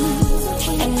thing,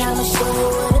 and I'ma show you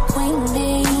what a queen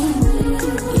means.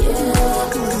 Yeah,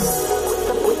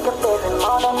 wake up every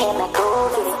morning and I go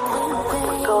get it.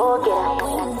 Go get it.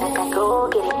 I go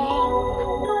get it.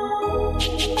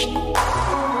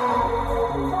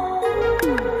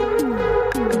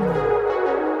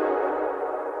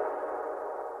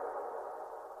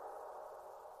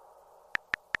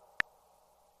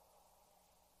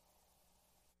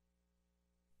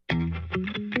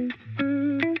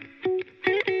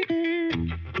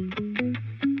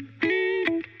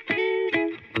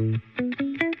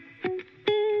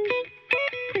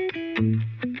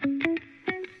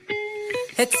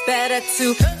 It's better to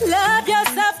love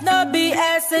yourself, no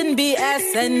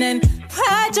BSing, and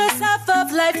pride yourself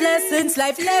of life lessons.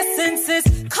 Life lessons is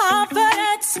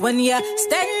confidence when you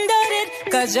stand on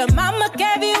it, cause your mama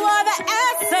gave you all the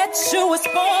assets you was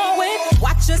born with.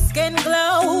 Watch your skin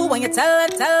glow when you tell her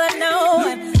no,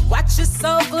 and watch your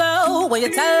soul glow when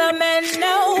you tell a man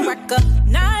no.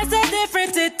 Recognize the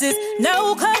difference, it is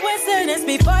no coincidence.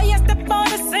 Before you step on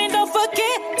the scene, don't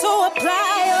forget to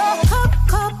apply your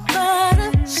cup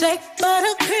butter, shake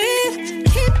buttercream,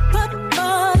 keep up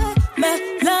all the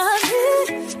melody,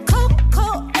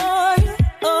 cocoa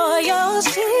oil,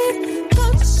 sheep, go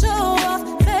show off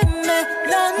that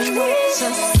melody.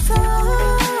 Just so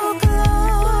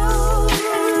glow,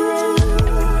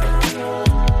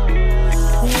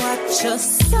 watch your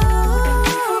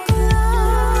soul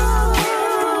glow,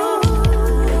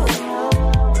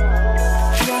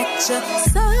 watch your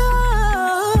soul.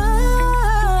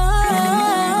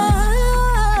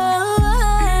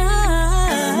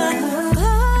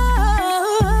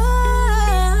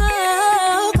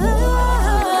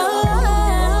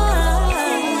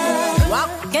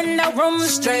 Room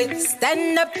straight,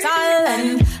 stand up tall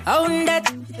and own that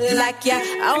like you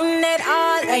own it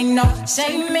all. Ain't no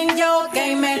shame in your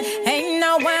game, and ain't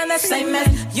no one the same as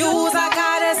you's a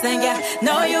goddess, and you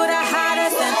know you the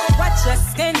hottest. And watch your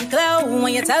skin glow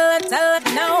when you tell her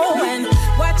no, and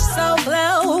watch so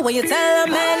glow when you tell a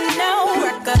man no.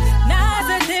 Recognize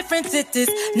the difference, it is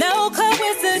no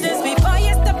coincidence. Before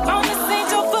you step on the scene,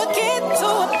 don't forget to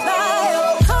apply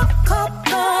your cocoa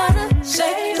butter,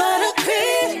 shea butter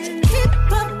cream.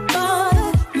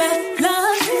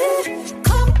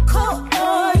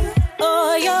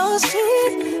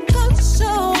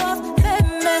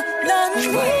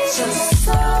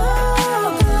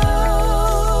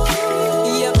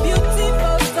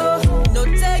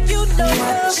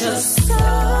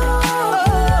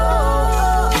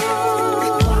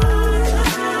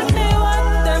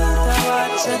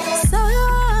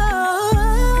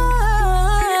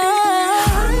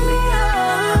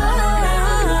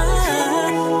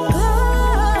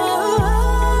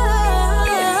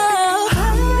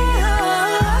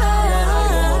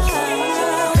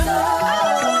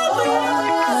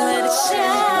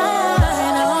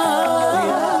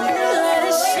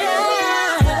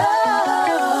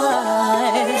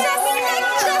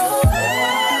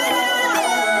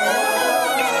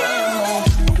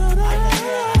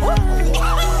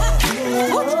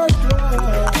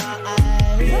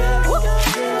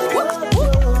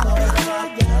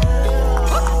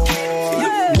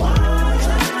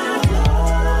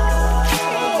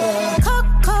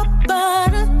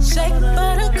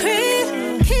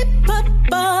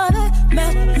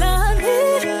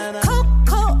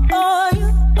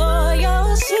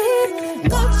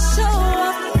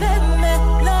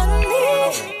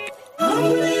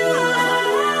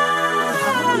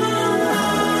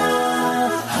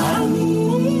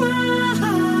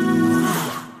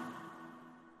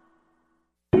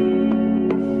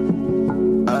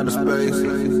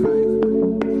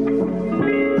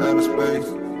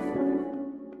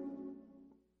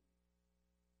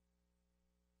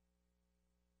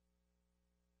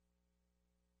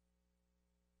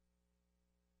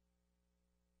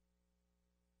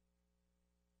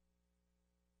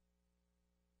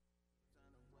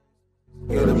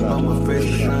 Get up on my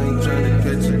face, I ain't tryna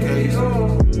catch a case.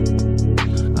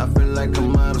 I feel like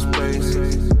I'm out of space,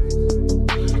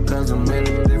 cause I'm in a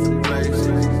different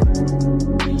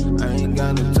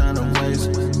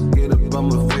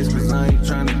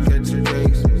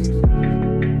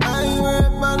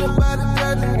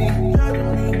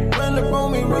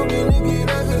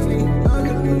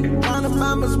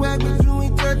my swag, but you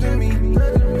ain't touching me.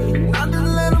 Not to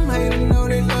let them hate and know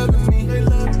they loving me.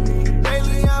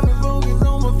 Lately I've been focused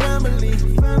on my family.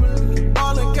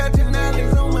 All the catching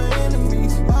alleys on my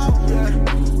enemies.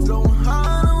 Going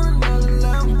hard on another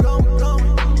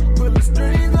level. Put the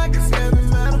strings like a heavy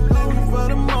metal. Living for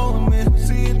the moment.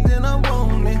 See it, then I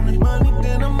want it. Money,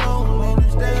 then I'm on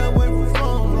it. Stay away from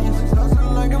phones.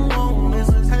 Hustle like I'm on this.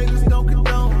 Haters don't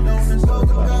condone this. So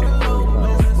the got alone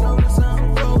this. So the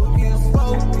sound focus.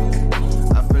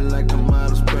 I feel like I'm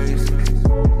out of space.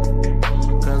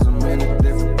 Cause I'm in a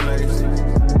different place.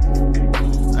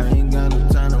 I ain't got no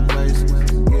time to waste.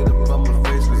 Get up on my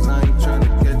face cause I ain't tryna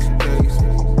catch a case.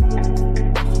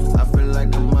 I feel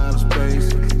like I'm out of space.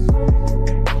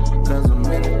 Cause I'm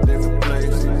in a different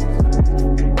place.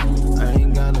 I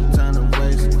ain't got no time to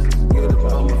waste. Get up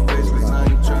on my face cause I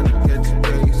ain't tryna catch a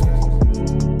case.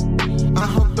 I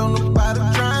hope don't nobody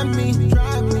try me.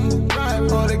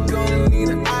 Or they gonna need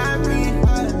an IV.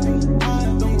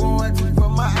 Don't go asking for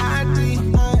my ID.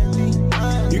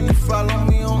 You can follow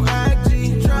me on IG.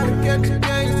 Tryna catch a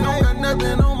case. Don't got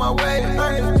nothing on my way. I'm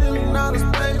just chilling out of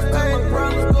space. Let my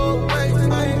problems go away.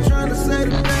 I ain't tryna say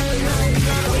the best.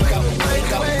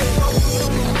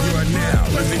 You are now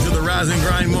listening to the Rise and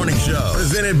Grind Morning Show,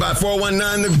 presented by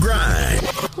 419 The Grind.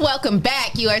 Welcome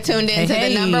back. You are tuned in to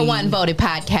the number one voted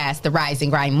podcast, the Rise and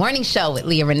Grind Morning Show with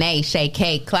Leah Renee, Shay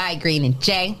K, Clyde Green, and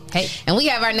Jay. Hey. And we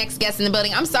have our next guest in the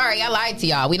building. I'm sorry, I lied to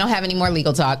y'all. We don't have any more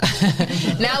legal talk.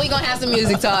 Now we're going to have some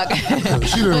music talk.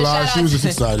 She didn't lie. She was just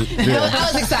excited.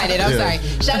 I was excited. I'm sorry.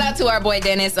 Shout out to our boy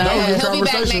Dennis. He'll be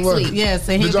back next week. Yes,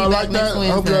 and he'll Did y'all be like back next that? I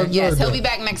hope y'all Wednesday. enjoyed Yes, he'll that. be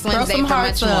back next Throw Wednesday some for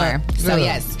much hearts more. up. So Yeah.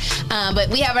 yes. But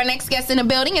we have our next guest in the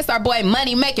building. It's our boy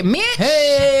Money Making Mitch.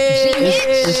 Hey,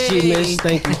 It's G-Mitch.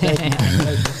 Thank you.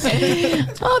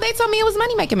 Oh, they told me it was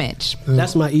Money Making Mitch.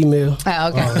 That's my email. Oh,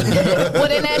 okay. Well,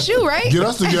 then that's you, right? Get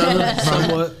us together.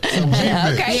 Somewhat. Okay.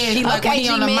 Yeah, he like when he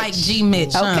on the mic, G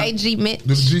Mitch. Okay, G Mitch.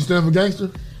 Does the G stand for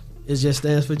gangster? It just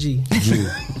stands for G. G.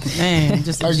 Man,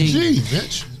 just a Like G. G,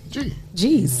 bitch. G.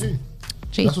 G's.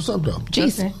 G. That's what's up, though.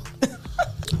 G's.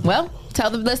 Well, tell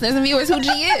the listeners and viewers who G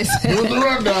is. What's the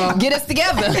rundown? Get us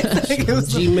together.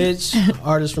 G-Mitch,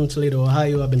 artist from Toledo,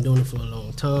 Ohio. I've been doing it for a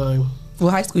long time.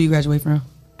 What high school you graduate from?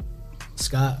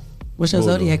 Scott. What's your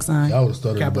zodiac sign? I would have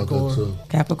started about that, Capricorn. too.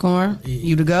 Capricorn.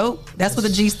 You the GOAT? That's what the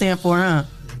G stand for, huh?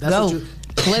 That's Goat.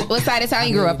 What side of town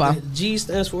you grew up on? G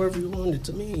stands for whatever you want it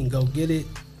to mean. Go get it.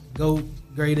 Go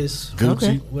greatest. Gucci.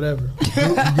 Okay. Whatever.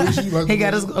 Gucci, like He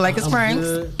got his like his I'm Franks.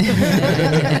 good.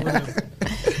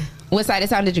 What side of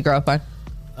town did you grow up on?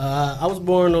 I was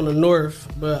born on the north,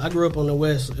 but I grew up on the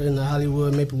west in the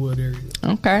Hollywood, Maplewood area.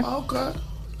 Okay. Okay.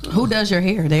 Who does your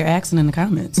hair? They're asking in the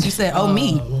comments. You said, "Oh,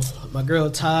 me." My girl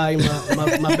Ty, my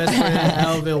best friend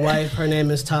Alvin wife. Her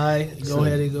name is Ty. Go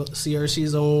ahead and go see her.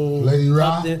 She's on Lady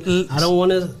Ra. Upton. I don't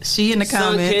want to. She in the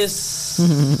comments.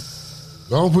 Kiss.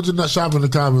 Don't put your shop in the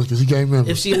comments because he can't remember.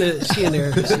 If she in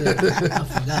there, I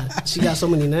forgot. She got so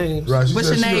many names. Right, she What's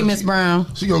said your name, Miss Brown?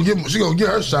 She gonna get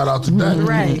her shout out today.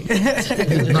 Right.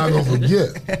 He's not gonna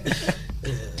forget.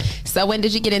 So when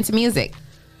did you get into music?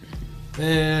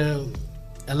 Man,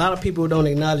 a lot of people don't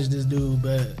acknowledge this dude,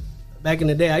 but back in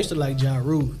the day, I used to like Ja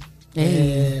Rule.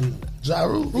 And Ja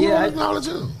Rule? Who don't acknowledge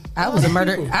him? I was a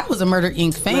Murder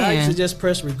Inc. fan. I used to just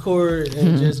press record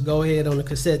and just go ahead on the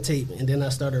cassette tape, and then I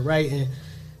started writing.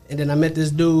 And then I met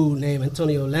this dude named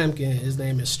Antonio Lampkin. His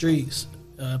name is Streets,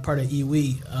 part of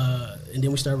EWE. And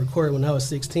then we started recording when I was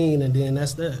 16, and then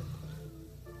that's that.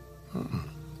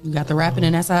 You got the rapping,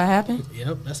 and that's how it happened.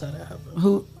 Yep, that's how that happened.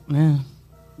 Who? Yeah,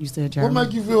 you said Ja What Rule.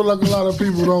 make you feel like a lot of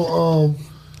people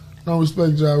don't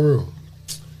respect Ja Rule?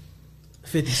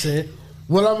 50 Cent.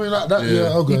 Well, I mean,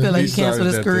 okay. You feel like he canceled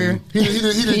his career? He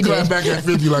didn't clap back at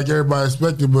 50 like everybody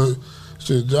expected, but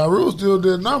shit, Ja Rule still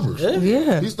did numbers.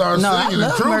 Yeah. He started singing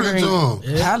and crooning to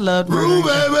him. I loved Rule,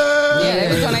 baby. Yeah, they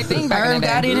was doing their thing back in the Irv day.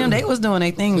 Gotti and them, they was doing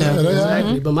their thing though.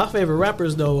 Exactly. But my favorite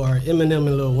rappers though are Eminem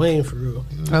and Lil Wayne for real.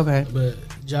 Okay. But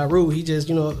Ja Rule, he just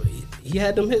he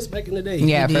had them hits back in the day.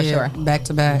 Yeah, He for did. sure. Back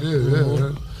to back.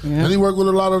 Yeah. And he worked with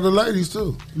a lot of the ladies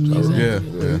too.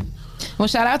 Yeah. Well,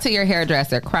 shout out to your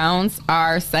hairdresser, Crowns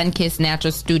R Sunkissed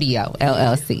Natural Studio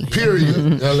LLC. Period.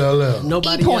 LLL.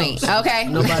 Nobody Point. else. Okay.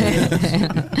 Nobody else.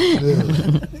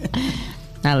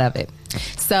 I love it.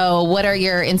 So, what are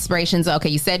your inspirations? Okay,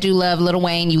 you said you love Lil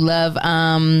Wayne, you love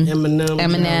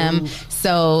Eminem.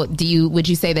 So, would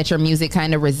you say that your music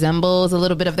kind of resembles a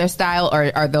little bit of their style,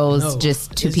 or are those No.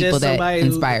 just two It's people just that somebody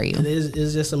inspire you?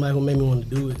 It's just somebody who made me want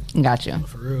to do it. Gotcha.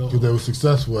 For real. Because they were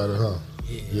successful at it, huh?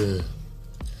 Yeah.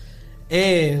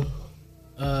 And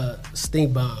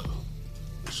Stink Bomb.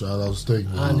 Shout out to Steak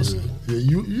Bomb. Honestly.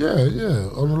 Yeah, yeah.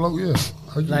 On the low, yeah.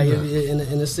 Like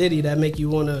in the city, that make you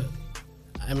want to.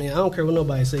 I mean, I don't care what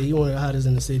nobody say. You one of the hottest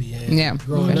in the city. And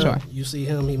growing up, you see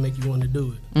him, he make you want to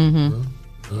do it.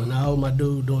 And I hope my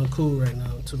dude doing cool right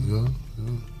now too.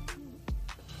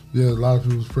 Yeah, a lot of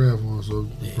people's praying for him, so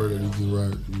we pray that he get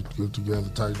right, you get together,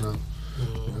 tighten up.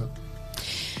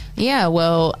 Yeah,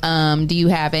 well, do you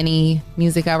have any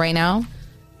music out right now?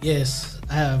 Yes,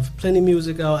 I have plenty of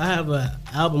music out. I have an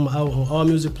album out on all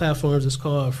music platforms. It's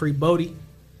called Free Bodie.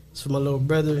 It's for my little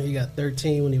brother. He got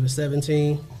 13 when he was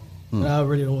 17. But I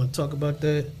really don't want to talk about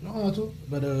that. No,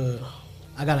 but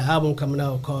I got an album coming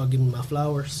out called Give Me My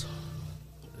Flowers.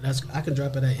 I can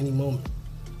drop it at any moment.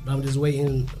 But I'm just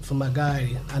waiting for my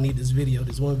guy. I need this video,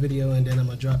 this one video, and then I'm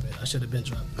going to drop it. I should have been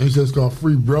dropped. And you said it's called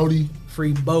Free Brody?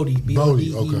 Free Bodie,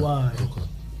 B-O-D-E-Y. Okay.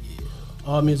 Yeah.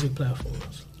 All music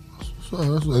platforms. So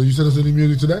you sent us any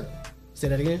music today? Say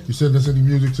that again? You sent us any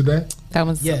music today? That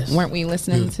was, weren't we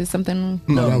listening to something?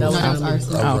 No, that was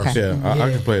ours. Okay. Yeah, I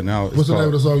can play it now. What's the name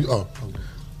of the song?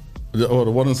 The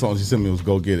one of the songs you sent me was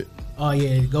Go Get It. Oh,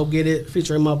 yeah, Go Get It,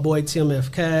 featuring my boy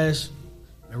TMF Cash.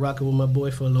 Been rocking with my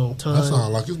boy for a long time. That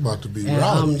sounds like it's about to be and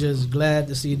right. I'm just glad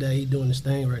to see that he doing this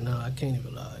thing right now. I can't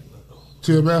even lie.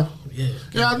 TMF? Yeah.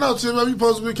 Yeah, I know, TMF. You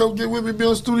supposed to be come get with me, be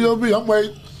on Studio B. I'm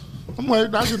waiting.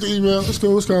 I get the email. It's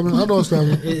cool. It's coming. I know it's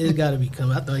coming. It got to be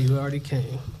coming. I thought you already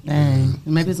came. Dang.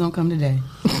 Maybe it's going to come today.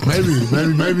 Maybe.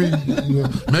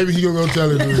 Maybe he gonna go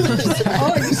tell it.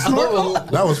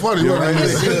 That was funny. When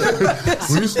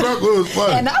you snuck, it was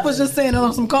funny. And I was just saying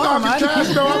on some calm.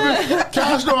 Cash know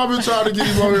I've been trying to get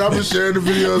him on it. I've been sharing the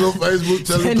videos on Facebook.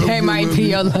 Telling him Today might be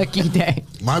your lucky day.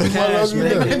 Might be my lucky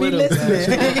day. Maybe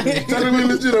listening. Tell him we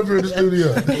legit up here in the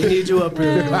studio. We need you up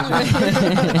here. All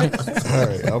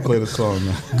right, I'll play the song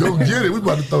now. Go get it. We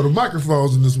about to throw the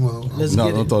microphones in this one.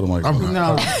 No, don't throw the microphone.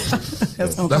 No.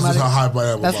 That's just how hype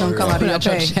I am. That's going to come out of your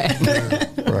pay.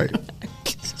 Right.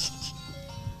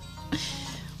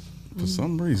 For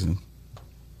some reason.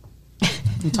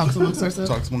 You talk amongst yourself?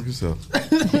 Talk amongst yourself.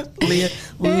 Leah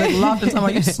Lofton talking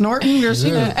about you snorting or she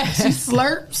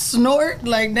slurp, snort,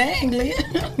 like dang, Leah.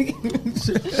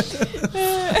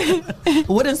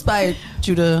 What inspired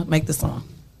you to make the song?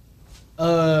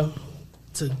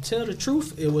 To tell the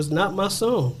truth, it was not my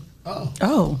song.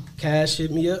 Oh. Cash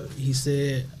hit me up. He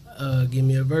said, give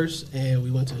me a verse, and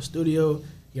we went to the studio.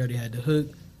 He already had the hook.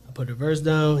 I put the verse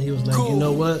down. He was like, you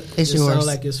know what? It's it yours. sounds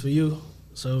like it's for you.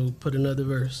 So put another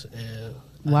verse, and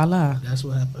voila. That's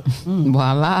what happened.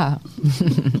 Voila.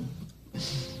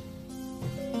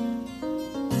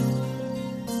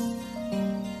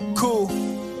 Cool.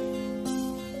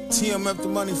 TMF the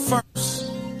money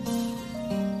first.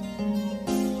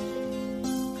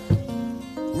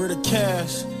 We're the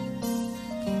cash.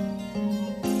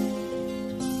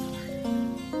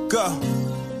 Go.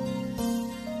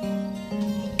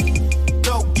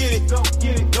 Go get it, go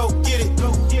get it, go get it,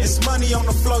 go get it. It's money on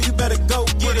the floor, you better go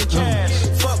get it. Cash.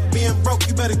 Fuck being broke,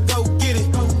 you better go get it.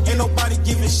 Ain't nobody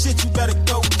giving shit, you better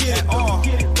go get it. Go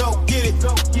get it,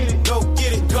 go get it, go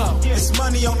get it, go. It's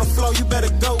money on the floor, you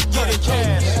better go get it.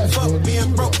 Cash. Fuck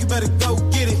being broke, you better go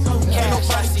get it. Ain't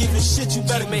nobody giving shit, you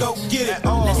better go get it.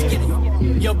 Let's get it.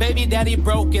 Your baby daddy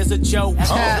broke as a joke.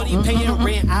 When he paying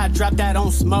rent, I drop that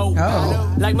on smoke.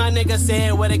 Like my nigga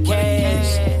said, where the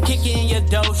cash? Kick in your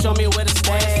dough, show me where the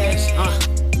stash.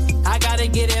 I gotta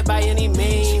get it by any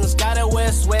means. Gotta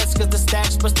wear sweats cause the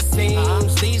stacks bust the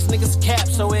seams. These niggas cap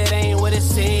so it ain't what it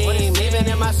seems. Even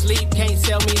in my sleep, can't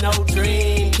sell me no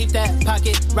dream. Keep that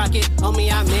pocket rocket on me,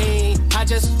 I mean. I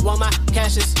just want my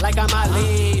cashes like I'm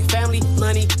Ali. Family,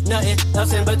 money, nothing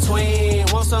else in between.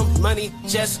 Want some money,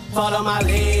 just follow my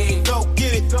lead. Go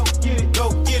get it, go get it,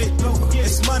 go get it, go get it.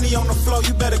 It's money on the floor,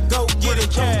 you better go get it.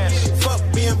 Cash. Fuck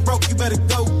being broke, you better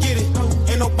go get it.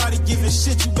 Ain't nobody giving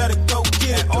shit, you better go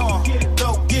get it. Go get it,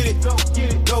 go get it, go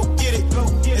get it, go get it, go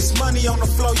get it. It's money on the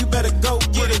floor, you better go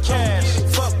get it. Cash.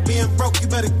 Fuck being broke, you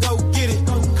better go get it.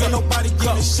 Ain't nobody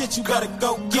giving shit, you better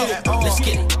go get it. Let's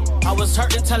get it. I was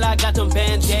hurting till I got them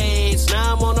band-aids.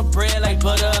 Now I'm on the bread like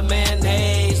butter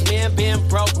mayonnaise. Me and being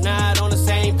broke, not on the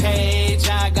same page.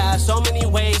 I got so many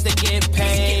ways to get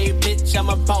paid. Bitch, I'm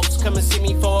a boss, come and see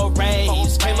me for a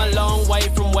raise. Came a long way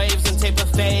from waves and taper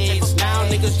fades. Now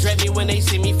niggas dread me when they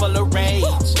see me full of rage.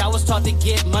 I was taught to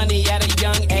get money at a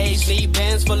young age. Need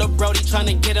bands full of Brody trying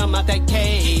to get them out that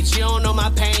cage. You don't know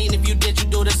my pain, if you did, you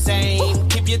do the same.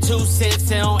 Keep your 2 cents,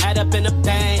 it don't add up in the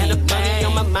bank. And the money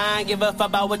on my mind, give a fuck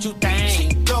about what you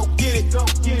think. Go get it, go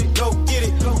get it, go get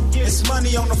it, go get it. It's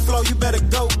money on the floor, you better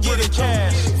go get it.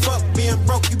 Cash. Fuck being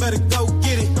broke, you better go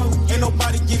get it. Ain't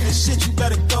nobody giving shit, you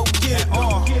better go get it.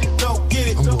 Go get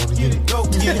it, go get it, go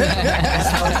get it.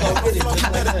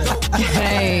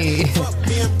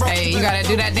 Hey, you gotta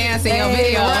do that dance in your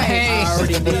video. Right. Hey. I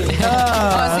already did.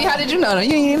 See, how did you know? You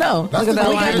didn't even know. Look at that.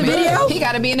 We got the video? He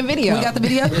got to be in the video. We got the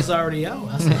video? It's already out.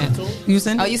 I sent it to him. You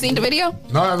sent it? Oh, you seen the video?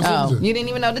 No, I haven't seen it. You didn't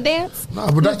even know the dance?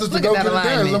 No, but that's just to Look go at get that the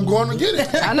dance. alignment. I'm going to get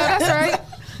it. I know that's right.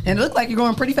 And it looked like you're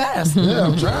going pretty fast. Yeah,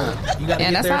 I'm trying. You got to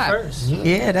get that's there hot. first.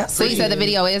 Yeah, that's So you said the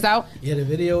video is out? Yeah, the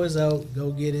video is out.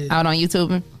 Go get it. Out on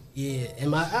YouTube? Yeah,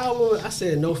 and my album, I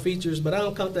said no features, but I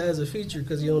don't count that as a feature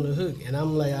because you're on the hook. And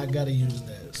I'm like, I got to use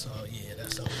that. So, yeah,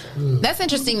 that's something. That's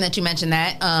interesting that you mentioned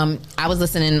that. I was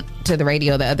listening to the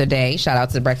radio the other day. Shout out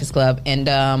to the Breakfast Club,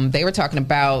 and they were talking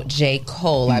about J.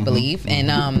 Cole, I believe,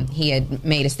 and he had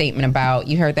made a statement about.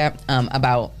 You heard that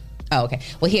about. Oh, okay.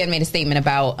 Well, he had made a statement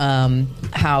about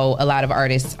how a lot of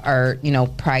artists are,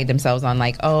 pride themselves on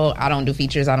like, oh, I don't do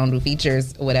features,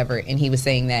 or whatever. And he was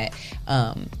saying that.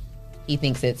 He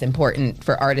thinks it's important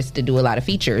for artists to do a lot of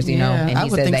features, you know, and he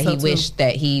said that he wished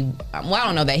that he, well, I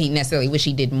don't know that he necessarily wish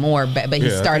he did more, but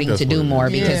he's starting to do more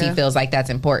because he feels like that's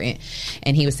important.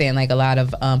 And he was saying like a lot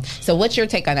of, so what's your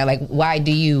take on that? Like, why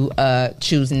do you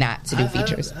choose not to do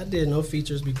features? I did no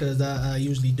features because I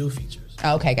usually do features.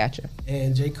 Oh, okay, gotcha.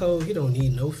 And J. Cole, he don't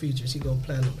need no features. He go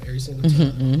platinum every single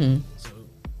time. So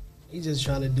he's just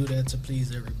trying to do that to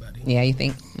please everybody. Yeah, you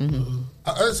think? When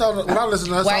I listen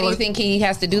to that, why do you think he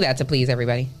has to do that to please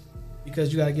everybody?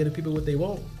 Because you got to give the people what they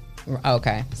want.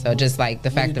 Okay, so just like the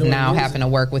fact of now having to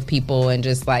work with people and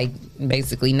just like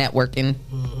basically networking.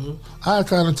 I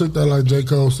kind of took that like J.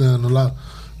 Cole saying a lot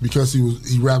because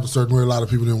he rapped a certain way. A lot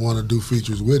of people didn't want to do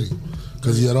features with him.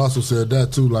 Because he had also said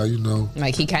that too, like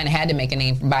like he kind of had to make a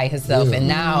name by himself, and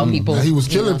now people. He was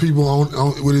killing people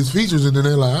on with his features, and then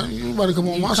they're like, "Anybody come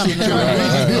on my shit?"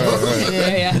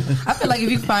 I feel like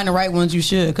if you find the right ones, you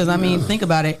should. Because I mean, think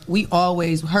about it. We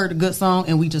always heard a good song,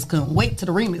 and we just couldn't wait till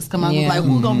the remix come out. Like,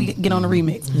 who's gonna get on the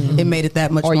remix? It made it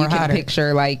that much more hotter. Or you can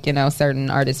picture like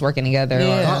certain artists working together.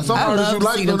 Yeah. Some artists you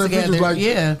like on their features, like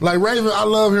Raven. I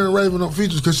love hearing Raven on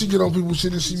features because she get on people's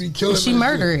shit and she be killing. She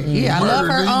murder it. Yeah, I love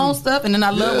her own stuff. And then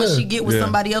I love when she get with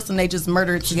somebody else and they just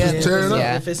murder it together.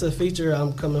 If it's a feature,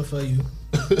 I'm coming for you.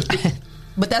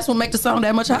 But that's what makes the song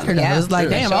that much hotter. Though. It's like,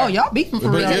 damn, y'all beefing for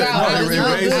real. I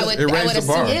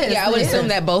would assume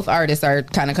that both artists are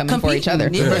kind of coming for each other.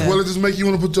 Well, it just make you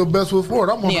want to put your best foot forward.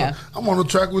 I'm on the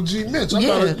track with G Mitch. I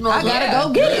gotta go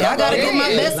get it. I gotta get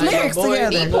my best lyrics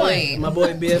together. My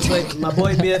boy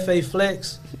BFA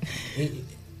Flex.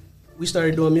 We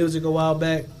started doing music a while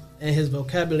back. And his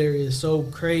vocabulary is so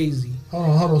crazy. Hold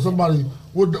on. Somebody,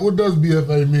 what does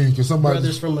BFA mean? Cause somebody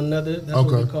Brothers from Another. That's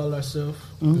what we call ourselves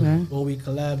when we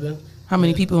collabing. How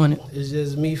many people in it? It's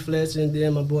just me, Fletch, and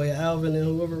then my boy Alvin and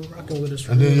whoever rocking with us.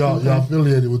 And then y'all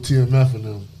affiliated with TMF and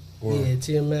them. Or? Yeah,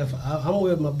 TMF. I'm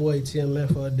with my boy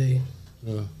TMF all day.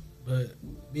 Yeah. But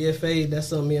BFA, that's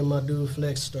something me and my dude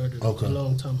Flex started a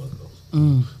long time ago.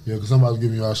 Yeah, because somebody's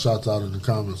giving y'all shots out in the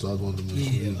comments, so I was wanted to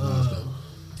make sure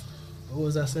what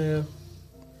was I saying?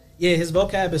 Yeah, his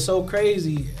vocab is so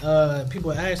crazy.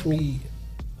 People ask me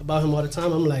about him all the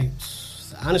time. I'm like,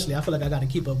 honestly, I feel like I got to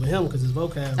keep up with him because his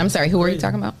vocab. I'm sorry, who are you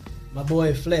talking about? My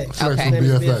boy Flex. Okay.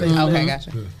 BFA.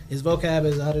 Gotcha. His vocab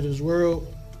is out of this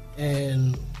world,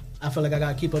 and I feel like I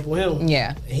got to keep up with him.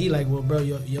 Yeah. And he like, well, bro,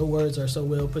 your words are so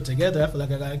well put together. I feel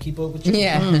like I got to keep up with you.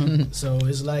 Yeah. So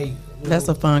it's like that's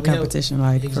a fun competition,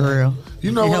 for real.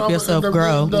 Help yourself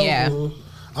grow. Yeah.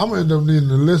 I'm gonna end up needing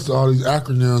a list of all these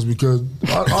acronyms because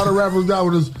all the rappers got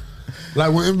with us.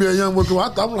 Like when NBA Youngboy come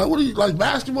out, I'm like, what are you, like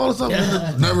basketball or something?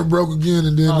 Yeah. Never broke again.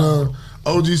 And then OG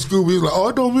Scooby was like,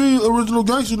 it don't mean original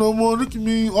gangster no more. It can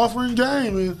mean offering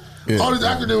game. And all these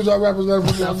acronyms our rappers got to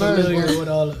put down names. With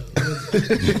all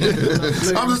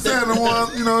I'm just saying the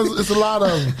ones, it's a lot of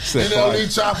them.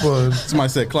 NLE Chopper. Somebody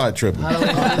said Clyde tripping.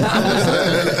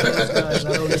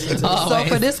 So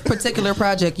for this particular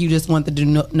project, you just want to do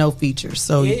no features.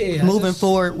 So moving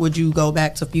forward, would you go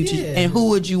back to features? Yeah. And who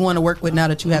would you want to work with now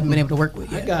that you haven't been able to work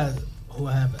with yet? I got who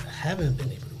I haven't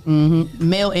been able to.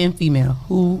 Male and female.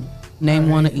 Who? Name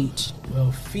one of each.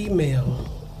 Well, female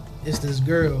is this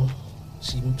girl.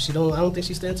 I don't think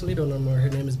she stands Toledo no more. Her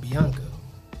name is Bianca,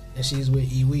 and she's with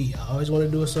Iwi. I always want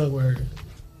to do a song where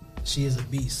she is a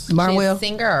beast. Barnwell, she's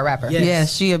a singer or a rapper? Yes. Yeah,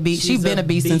 she a beast. She's been a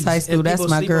beast since high school. That's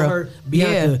my girl.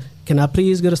 Bianca, can I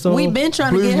please get a song? We've been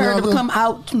trying to get her to come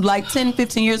out like 10,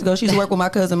 15 years ago. She's worked with my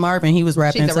cousin Marvin. He was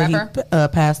rapping until he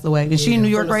passed away. Is she in New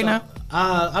York right now?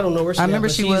 I don't know where she is. I remember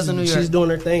she was in New York. She's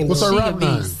doing her thing. What's her rap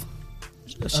name?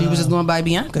 She was just going by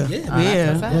Bianca.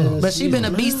 Yeah. But she been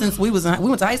a beast since we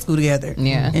went to high school together.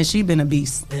 Yeah. And she been a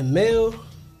beast. And Mel,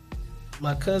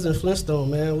 my cousin Flintstone,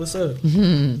 man, what's up?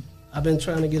 I've been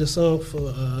trying to get a song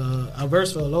for a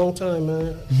verse for a long time,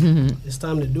 man. It's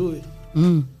time to do it.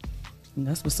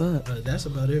 That's what's up. That's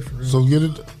about it for real. So get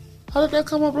it. How did that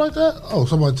come up like that? Oh,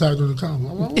 somebody tagged her in the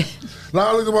comment. I'm like, now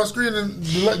I look at my screen and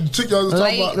the chick y'all was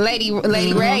talking about. Lady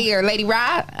Ray or Lady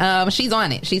Rod, she's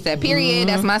on it. She said, period.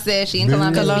 That's my sis. She in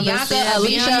Columbus. Bianca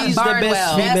Alicia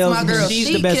Barnwell. That's my girl.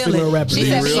 She's the best female rapper. She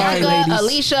said Bianca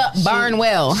Alicia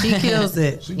Barnwell. She kills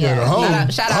it. She got a whole,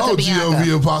 shout out to Bianca.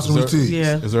 GOV apostrophe T.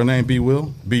 Yeah. Is her name Be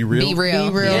Real? Be Real? Be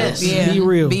Real. Yes. Yeah. Be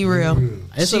real. Be real.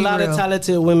 It's a lot of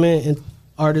talented women and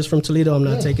artists from Toledo. I'm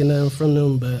not taking them from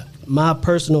them, but my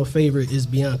personal favorite is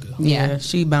Bianca. Yeah,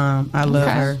 she bomb. I love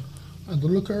her. I have to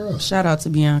look her up. Shout out to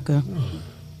Bianca.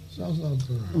 Shout out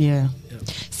to her. Yeah.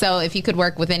 So if you could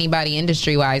work with anybody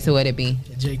industry wise, who would it be?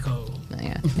 J. Cole.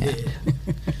 Yeah.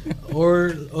 or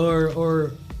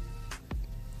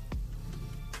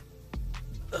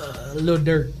Lil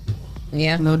Durk.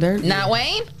 Yeah. Lil Durk. Not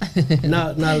Wayne?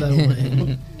 not Lil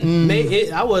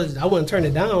Wayne. I wouldn't turn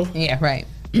it down. Yeah, right.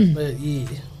 But yeah.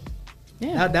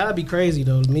 That'd be crazy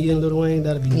though. Me and Lil Wayne,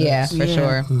 that'd be nuts. Yeah, for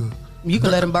sure. You can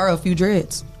let him borrow a few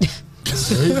dreads.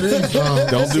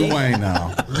 Don't do Wayne now.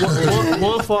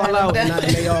 One fall out and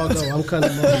they all go. I'm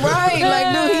cutting them off. Right,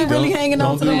 like dude, he really hanging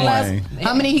on to the last.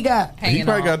 How many he got? He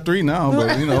probably got 3 now,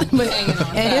 but you know.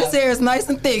 And his hair is nice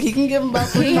and thick. He can give him about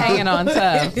 3. He hanging on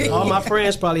tough. All my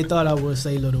friends probably thought I would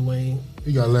say Lil Wayne.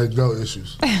 He got let go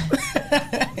issues.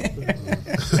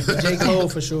 J. Cole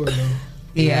for sure though.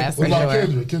 Yeah, for what about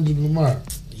sure. Kendrick Lamar?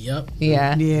 Yep.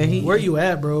 Yeah. Where you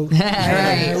at, bro?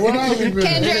 Right. What else you been?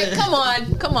 Kendrick, come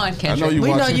on, Kendrick. I know you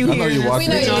watching. you I know you hear. watching.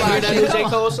 Did y'all hear that new J.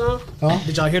 Come Cole song? Huh?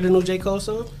 Did y'all hear the new J. Cole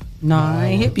song? No, I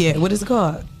ain't hip yet. What is it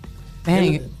called?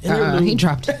 Dang. He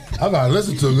dropped it. I gotta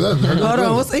listen to that. Hold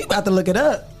on, what's he about to look it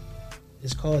up?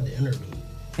 It's called The Interlude.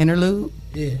 Interlude?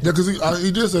 Yeah. Yeah, because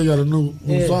he did say he got a new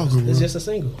song coming. It's just a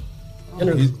single.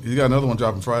 Interlude. He's got another one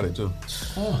dropping Friday too.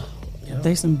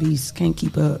 They some beasts. Can't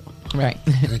keep up. Right.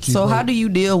 So how do you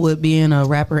deal with being a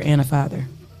rapper and a father?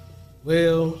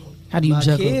 Well, how do you my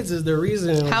juggle? kids is the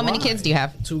reason. How many kids do you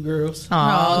have? 2 girls.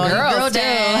 Oh, girl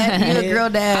dad. You a girl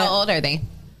dad. How old are they?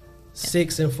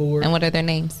 6 and 4. And what are their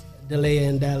names? Delia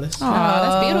and Dallas. Oh,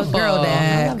 that's beautiful. Girl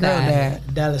dad. I love Girl that.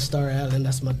 dad. Dallas Star Allen,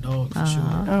 that's my dog for sure.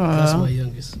 That's my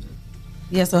youngest.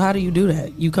 Yeah, so how do you do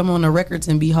that? You come on the records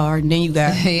and be hard, and then you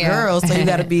got girls, so you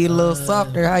got to be a little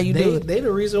softer. How you do it? They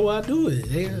the reason why I do it.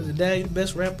 Daddy the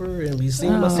best rapper, and we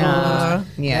sing my songs.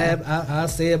 Yeah. I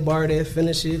say a bar there,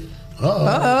 finish it.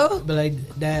 Uh-oh. But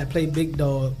like, Dad, play Big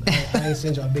Dog. I ain't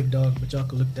send y'all Big Dog, but y'all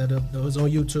can look that up. Though it's on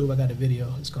YouTube. I got a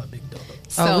video. It's called Big Dog.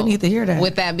 So we need to hear that.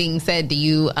 With that being said, do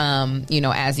you,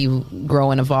 as you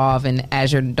grow and evolve, and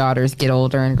as your daughters get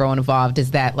older and grow and evolve,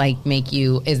 does that like make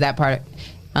you? Is that part?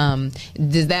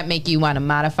 Does that make you want to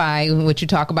modify what you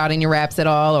talk about in your raps at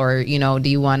all, or do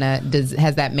you want to?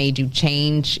 Has that made you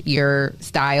change your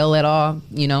style at all?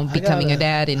 Becoming a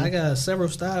dad. And I got several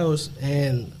styles,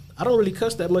 and I don't really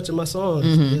cuss that much in my songs.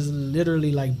 It's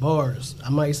literally like bars. I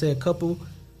might say a couple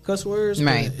cuss words,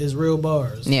 right? But it's real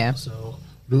bars. Yeah. So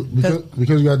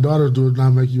because you got daughters, do it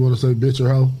not make you want to say bitch or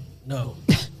hoe? No.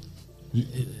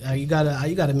 you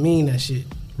gotta mean that shit.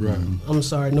 Right. I'm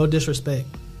sorry, no disrespect,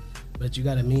 but you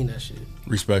gotta mean that shit.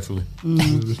 Respectfully.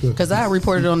 Because I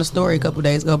reported on the story a couple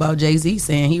days ago about Jay-Z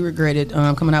saying he regretted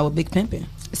coming out with Big Pimpin'.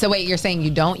 So wait, you're saying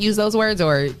you don't use those words,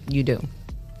 or you do?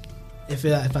 If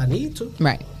I need to,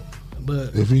 right.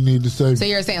 But if you need to say, so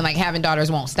you're saying like having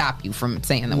daughters won't stop you from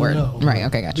saying the word, no, right?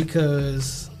 Okay, gotcha.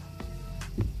 Because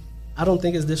I don't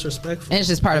think it's disrespectful. And it's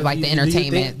just part of like the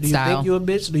entertainment do you style. think you a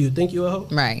bitch? Do you think you a hoe?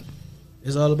 Right.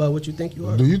 It's all about what you think you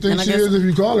are. Do you think she is if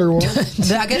you call her one? I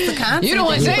guess the content. You don't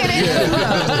want to say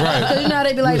it. Because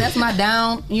they be like, that's my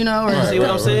down, or right. See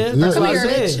what I'm saying? That's what I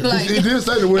said. Like, he did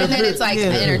say the word. And then it's like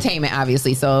entertainment,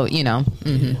 obviously. So Yeah,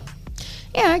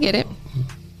 I get it.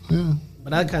 Yeah.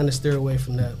 But I kind of steer away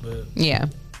from that. But yeah,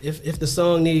 if the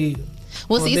song need.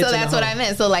 Well, see, so that's what I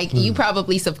meant. So, like, you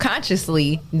probably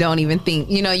subconsciously don't even think,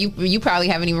 you probably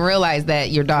haven't even realized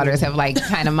that your daughters have, like,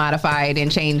 kind of modified and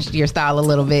changed your style a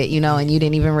little bit, and you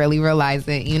didn't even really realize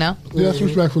it, Yes,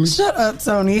 respectfully. Shut up,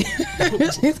 Tony.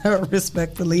 She said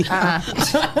respectfully. But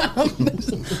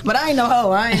I ain't no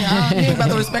hoe. I ain't about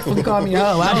to respectfully call me a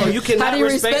hoe. How do you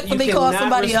respectfully call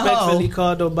somebody a hoe? Respectfully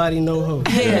call nobody no hoe.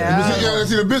 Yeah.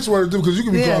 See the bitch word too, because you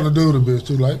can be calling a dude a bitch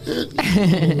too. Like,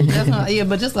 that's not,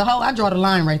 but just a hoe, I draw the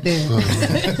line right there.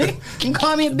 Can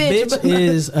call me a bitch. Bitch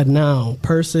is a noun,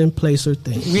 person, place, or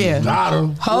thing. Yeah. Got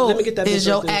him. Hoe Let me get that is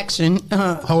your right action.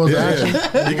 Hoe is action.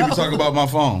 You can be talking about my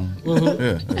phone. Mm-hmm.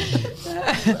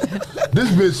 Yeah. This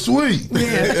bitch sweet.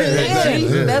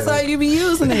 Yeah. That's how you be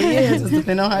using it. Yeah, just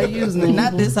depending on how you using it.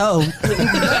 Not this hoe.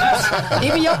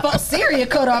 Even your phone Siri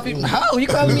cut off. Hoe, you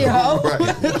calling me a hoe?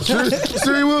 Right.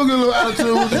 Siri will get a little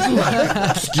attitude with you.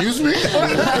 Like, excuse me?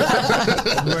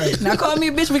 Right. Now call me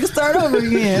a bitch, we can start over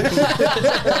again.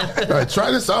 All right,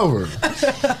 try this over.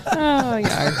 Oh,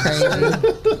 y'all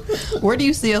crazy. Where do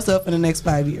you see yourself in the next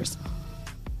 5 years?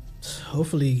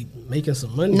 Hopefully making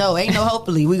some money. No, ain't no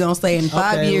hopefully. We gonna say in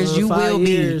 5 years you will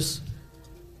be.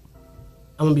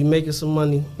 I'm gonna be making some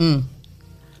money. Me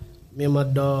and my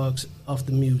dogs off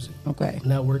the music. Okay.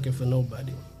 Not working for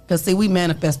nobody. Because, see, we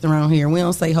manifest around here. We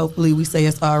don't say hopefully, we say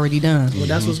it's already done. Well,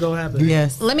 that's what's going to happen.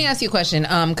 Yes. Let me ask you a question,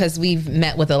 because we've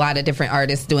met with a lot of different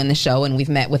artists doing the show, and we've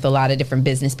met with a lot of different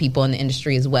business people in the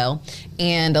industry as well.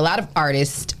 And a lot of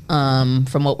artists, from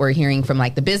what we're hearing from,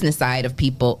 like, the business side of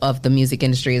people of the music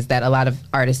industry, is that a lot of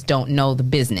artists don't know the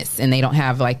business, and they don't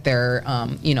have, like, their,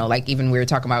 like, even we were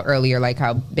talking about earlier, like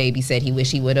how Baby said he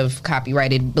wish he would have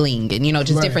copyrighted Bling, and,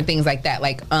 just different things like that.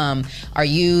 Like, are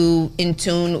you in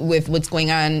tune with what's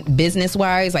going on business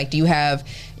wise? Like, do you have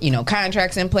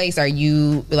contracts in place? Are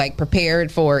you like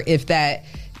prepared for if that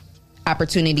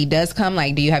opportunity does come?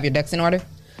 Like, do you have your ducks in order?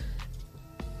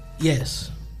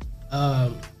 Yes.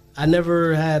 I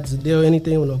never had to deal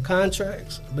anything with no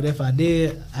contracts, but if I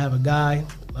did, I have a guy,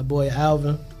 my boy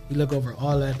Alvin. He look over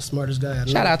all that, the smartest guy I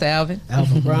know. Shout out to Alvin.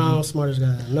 Alvin Brown, smartest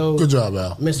guy I know. Good job,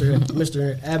 Al.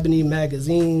 Mr. Ebony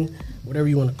Magazine, whatever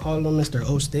you want to call him, Mr.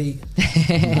 O State.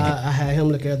 I had him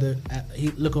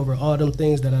look over all them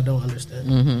things that I don't understand.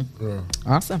 Mm-hmm. Yeah.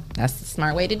 Awesome. That's the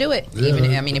smart way to do it. Yeah. Even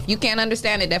if you can't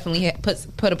understand it, definitely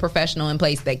put a professional in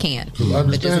place that can.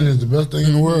 Understanding is the best thing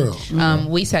in the world.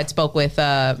 We had spoke with,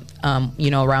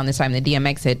 around this time that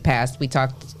DMX had passed. We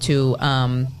talked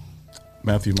to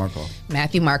Matthew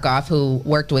Markoff, who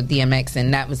worked with DMX,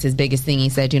 and that was his biggest thing. He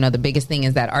said, the biggest thing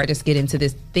is that artists get into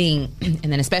this thing,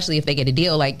 and then especially if they get a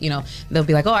deal, like, they'll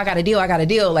be like, oh, I got a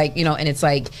deal, like, and it's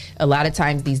like a lot of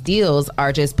times these deals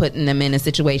are just putting them in a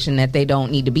situation that they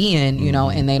don't need to be in,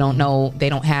 and they don't know, they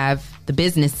don't have the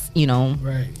business,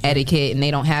 etiquette, and they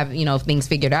don't have, things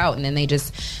figured out, and then they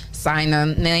just sign the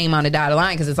name on the dotted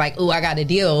line because it's like, oh, I got a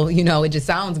deal, it just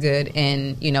sounds good,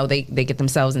 and they get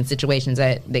themselves in situations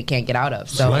that they can't get out of.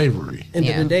 So slavery. End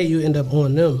of the day, you end up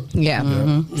on them. Yeah.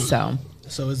 Mm-hmm.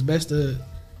 So it's best to,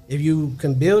 if you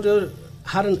can build a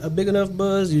big enough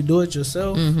buzz, you do it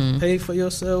yourself, pay for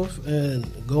yourself,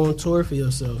 and go on tour for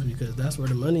yourself, because that's where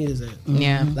the money is at.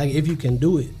 Yeah. Like, if you can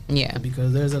do it. Yeah.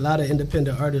 Because there's a lot of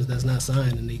independent artists that's not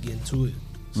signed and they get into it.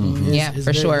 So it's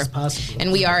for sure. It's possible.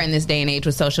 And we are in this day and age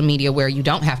with social media where you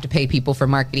don't have to pay people for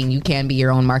marketing. You can be your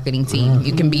own marketing team.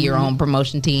 You can be your own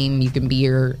promotion team. You can be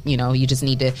your, you just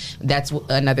need to. That's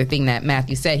another thing that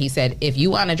Matthew said. He said, if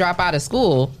you want to drop out of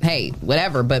school, hey,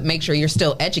 whatever, but make sure you're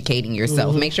still educating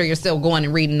yourself. Make sure you're still going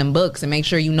and reading them books, and make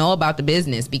sure you know about the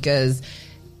business, because,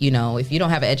 if you don't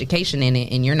have an education in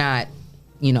it and you're not,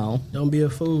 don't be a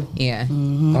fool. Yeah.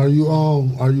 Are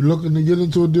you looking to get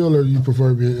into a deal, or do you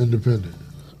prefer being independent?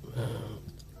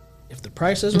 If the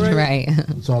price is right,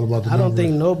 it's all about the I don't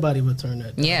think nobody would turn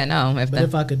that down. Yeah, no.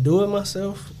 If I could do it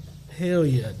myself, hell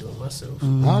yeah, I'd do it myself. I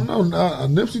don't know.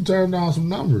 Nipsey turned down some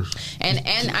numbers. And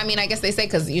I mean, I guess they say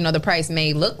because, the price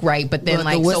may look right, but then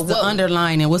what's the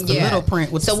underline and what's the little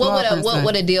print? So what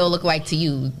would a deal look like to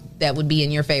you that would be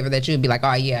in your favor, that you would be like,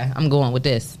 oh yeah, I'm going with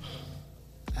this?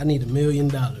 I need $1 million.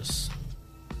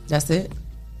 That's it?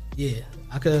 Yeah,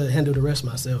 I could handle the rest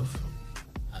myself.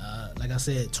 Like I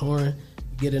said, touring,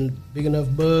 getting big enough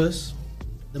buzz,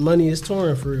 the money is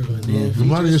touring for real. And then the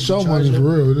money is show money for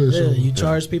real. It is. Yeah, you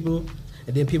charge people,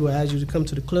 and then people ask you to come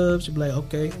to the clubs. You be like,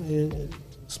 okay,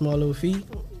 small little fee,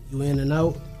 you in and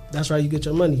out. That's right, you get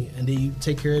your money, and then you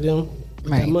take care of them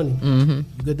with that money. You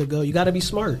good to go. You got to be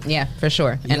smart. Yeah, for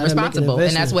sure, and responsible,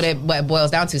 and that's what it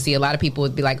boils down to. See, a lot of people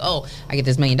would be like, oh, I get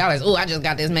this $1 million. Oh, I just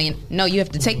got this $1 million. No, you have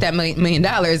to take that $1 million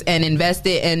and invest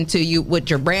it into you with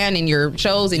your brand and your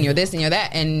shows and your this and your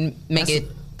that, and make it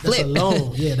flip. That's a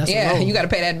loan. Yeah, that's a loan. You got to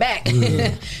pay that back.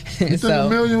 Yeah. You think $1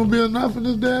 million would be enough in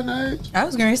this day and age? I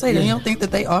was going to say, you don't think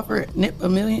that they offered Nip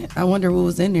 $1 million? I wonder what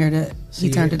was in there that he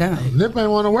turned it down. Nip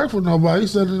ain't want to work for nobody. He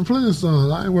said it in plenty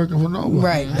songs, I ain't working for nobody.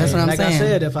 Right, that's what I'm saying. Like I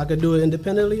said, if I could do it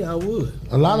independently, I would.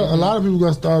 A lot of people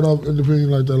got started off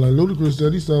independent like that. Like Ludacris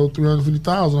said, he sold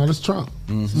 350,000 on his trunk.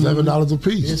 $7 a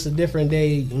piece. It's a different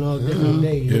day, different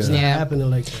day. It's not happening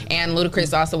like that. And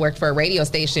Ludacris also worked for a radio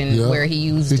station where he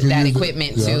used that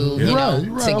equipment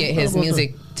to get his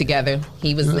music together.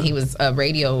 He was a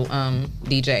radio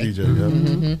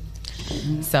DJ.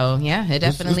 So yeah, it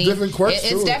definitely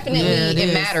it's definitely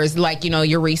it matters. Like,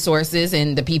 your resources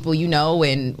and the people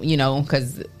and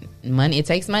because money, it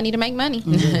takes money to make money.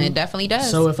 It definitely does.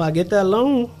 So if I get that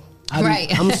loan,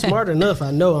 I'm smart enough.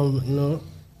 I know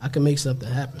I can make something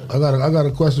happen. I got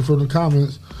a question from the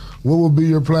comments. What would be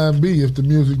your plan B if the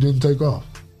music didn't take off?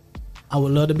 I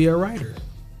would love to be a writer.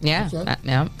 Yeah. Okay.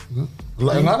 Yeah. A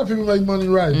lot of people make money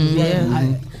writing.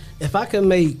 If I could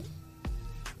make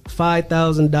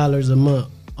 $5,000 a month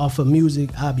off of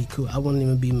music, I'd be cool. I wouldn't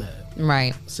even be mad.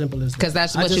 Right. Simple as that. Because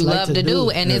that's what you love to do,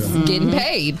 and it's getting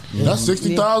paid. That's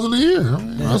 $60,000 a year.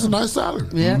 That's a nice salary.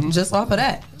 Yeah, just off of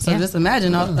that. So just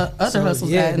imagine all other hustles.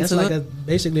 Yeah, that's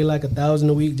basically like $1,000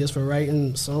 a week just for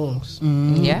writing songs.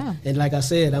 Yeah. And like I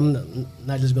said, I'm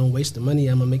not just gonna waste the money.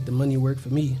 I'm gonna make the money work for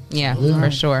me. Yeah,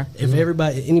 for sure. If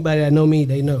anybody that know me,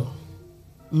 they know.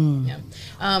 Yeah.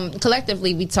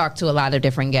 Collectively, we talk to a lot of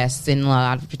different guests in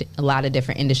a lot of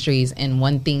different industries, and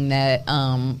one thing that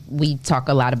we talk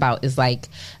a lot about is like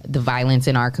the violence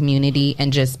in our community,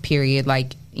 and just period,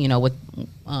 like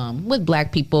with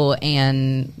Black people,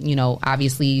 and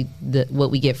obviously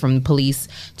what we get from the police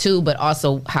too, but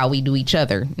also how we do each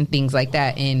other and things like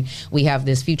that. And we have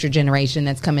this future generation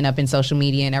that's coming up in social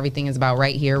media, and everything is about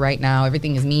right here, right now.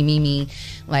 Everything is me.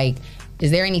 Like, is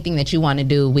there anything that you want to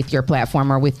do with your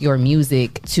platform or with your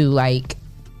music to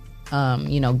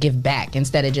give back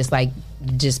instead of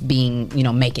just being,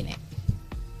 making it?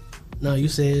 No, you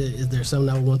said, is there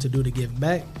something I want to do to give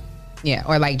back? Yeah,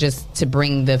 or like just to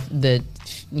bring our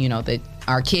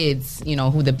kids,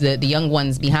 who the young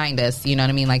ones behind us, you know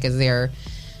what I mean? Like, do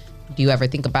you ever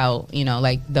think about,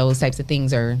 like those types of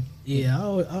things? Or yeah,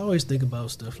 I always think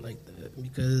about stuff like that,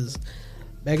 because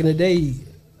back in the day,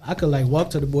 I could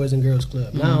walk to the Boys and Girls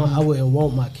Club. Now I wouldn't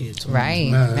want my kids to.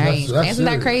 Right. Isn't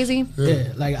that crazy?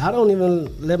 Yeah. I don't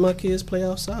even let my kids play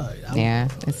outside.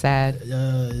 It's sad.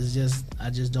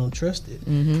 I just don't trust it.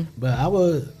 But I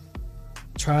would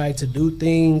try to do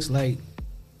things like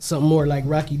something more like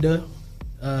Rocky Duh.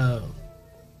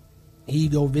 He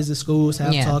go visit schools,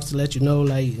 have talks to let you know,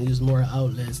 there's more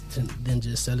outlets than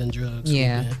just selling drugs.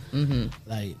 Yeah.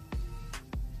 Like,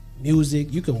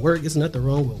 music, you can work. It's nothing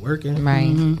wrong with working.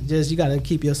 Right. Just you got to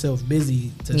keep yourself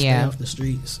busy to stay off the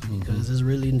streets, because it's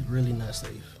really, really not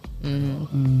safe.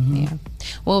 Yeah.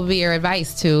 What would be your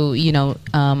advice to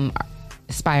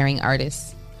aspiring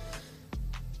artists?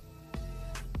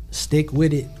 Stick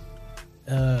with it.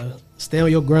 Stay on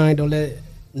your grind. Don't let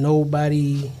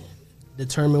nobody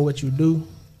determine what you do.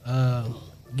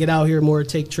 Get out here more.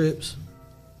 Take trips,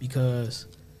 because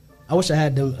I wish I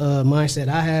had the mindset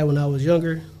I had when I was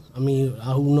younger. I mean,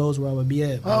 who knows where I would be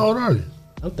at. How old are you?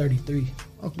 I'm 33.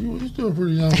 Okay, you're still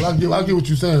pretty young. But I get what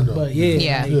you're saying, though. But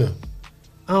yeah.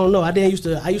 I don't know. I used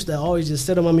to always just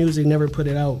sit on my music, never put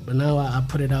it out. But now I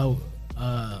put it out.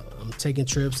 I'm taking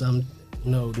trips. I'm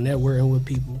networking with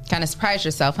people. Kind of surprise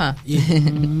yourself, huh? Yeah.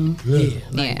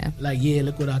 Yeah.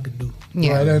 Look what I could do.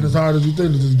 Yeah. Right, ain't as hard as you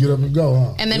think to just get up and go,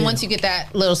 huh? And then once you get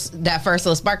that first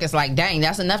little spark, it's like, dang,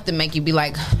 that's enough to make you be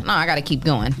like, no, I got to keep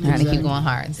going. I got to keep going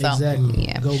hard. So,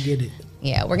 yeah. Go get it.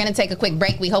 Yeah, we're going to take a quick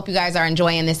break. We hope you guys are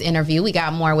enjoying this interview. We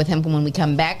got more with him when we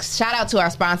come back. Shout out to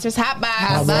our sponsors,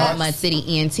 Hotbox, Mud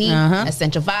City ENT,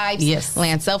 Essential Vibes, yes,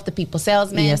 Land Self, The People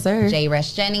Salesman, yes, sir, J.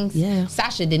 Rush Jennings,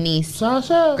 Sasha Denise,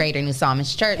 Greater New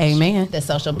Psalmist Church, Amen, The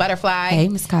Social Butterfly, hey,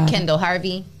 Miss Kyle, Kendall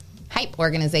Harvey, Hype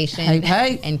Organization,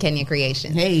 and Kenya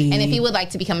Creation. Hey. And if you would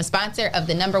like to become a sponsor of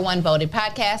the #1 voted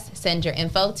podcast, send your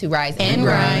info to Rise and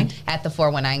Grind at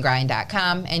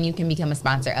the419grind.com, and you can become a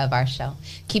sponsor of our show.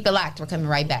 Keep it locked. We're coming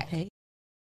right back. Hey.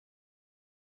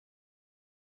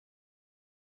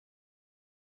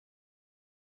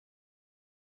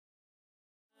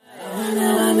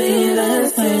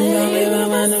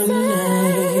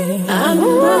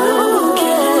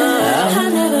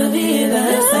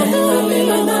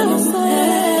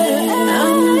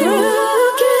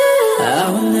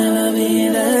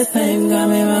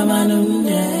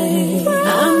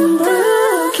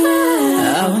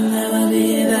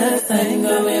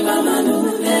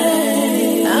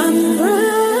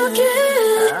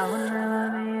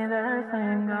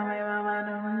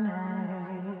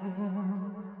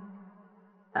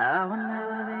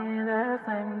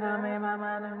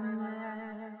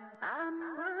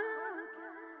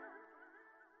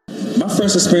 My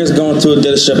first experience going to a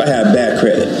dealership, I had bad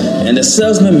credit, and the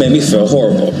salesman made me feel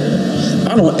horrible.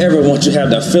 I don't ever want you to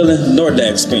have that feeling nor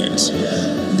that experience.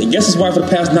 I guess that's why for the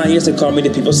past 9 years they call me the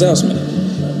people salesman.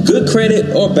 Good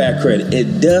credit or bad credit,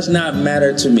 it does not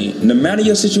matter to me. No matter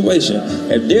your situation,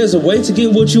 if there's a way to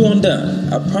get what you want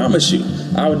done, I promise you,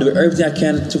 I will do everything I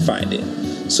can to find it.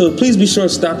 So please be sure to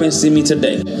stop and see me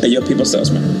today at Your People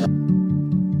Salesman.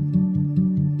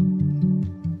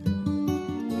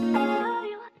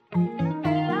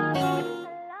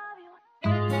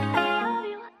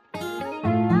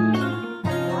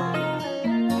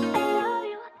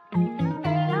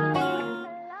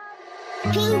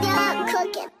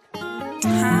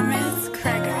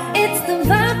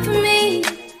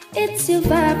 you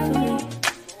vibe for me?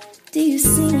 Do you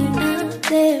see me out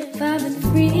there vibing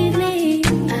freely?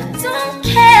 I don't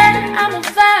care, I'm a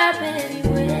vibe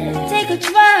anywhere. Take a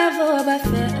drive or by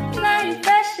fair. Apply your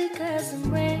pressure cause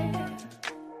I'm rare.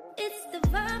 It's the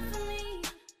vibe for me.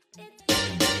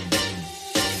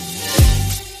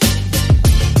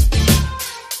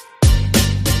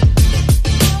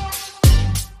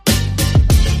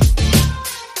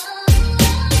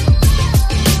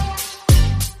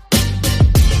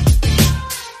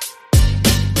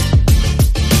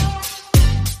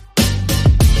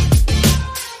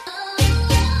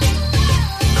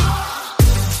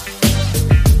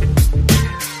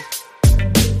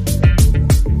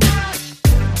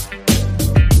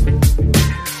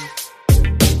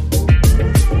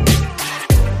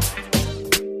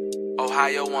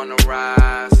 Ohio wanna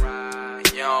rise, and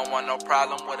you don't want no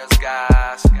problem with us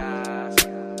guys.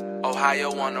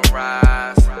 Ohio wanna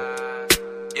rise,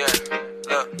 yeah,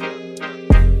 look.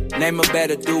 Name a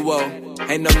better duo,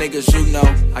 ain't no niggas you know.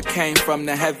 I came from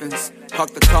the heavens,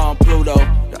 parked the car on Pluto,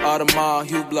 the Audemars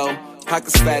Hublot,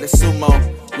 pockets fat as sumo.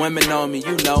 Women on me,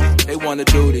 you know, they wanna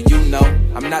do the you know.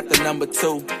 I'm not the number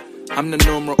 2, I'm the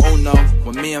numero uno.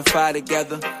 When me and Fi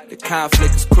together, the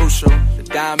conflict is crucial. The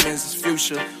diamonds is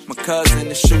future. My cousin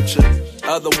is shooter.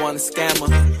 Other one a scammer.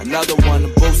 Another one a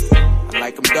booster. I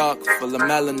like them dark, full of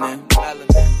melanin.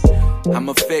 I'm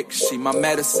a fix, she my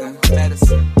medicine.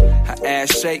 Her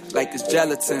ass shake like it's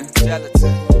gelatin.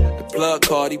 The plug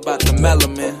card, he bout the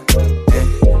melanin.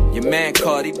 Your man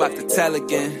called, he bout to tell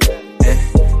again.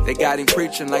 They got him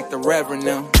preaching like the reverend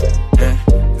now.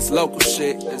 This local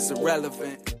shit is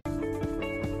irrelevant.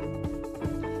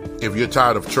 If you're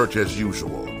tired of church as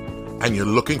usual and you're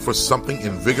looking for something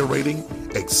invigorating,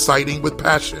 exciting with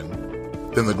passion,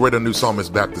 then the Greater New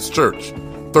Psalmist Baptist Church,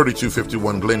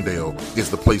 3251 Glendale, is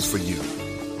the place for you.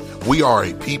 We are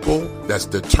a people that's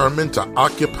determined to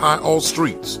occupy all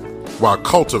streets while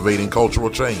cultivating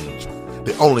cultural change.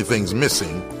 The only thing's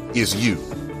missing is you.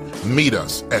 Meet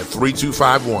us at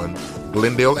 3251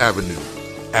 Glendale Avenue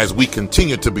as we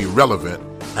continue to be relevant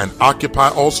and occupy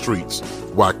all streets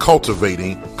while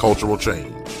cultivating cultural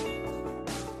change.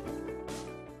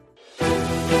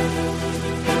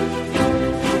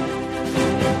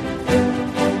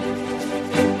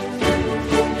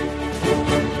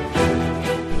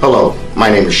 Hello, my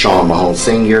name is Sean Mahone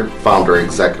Sr., Founder and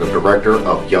Executive Director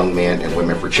of Young Men and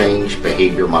Women for Change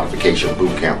Behavior Modification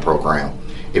Bootcamp Program.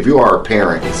 If you are a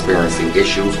parent experiencing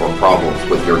issues or problems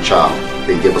with your child,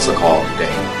 then give us a call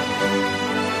today.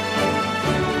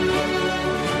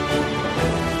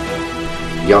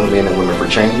 Young Men and Women for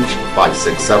Change,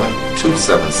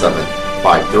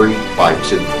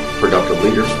 567-277-5352. Productive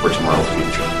leaders for tomorrow's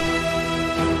future.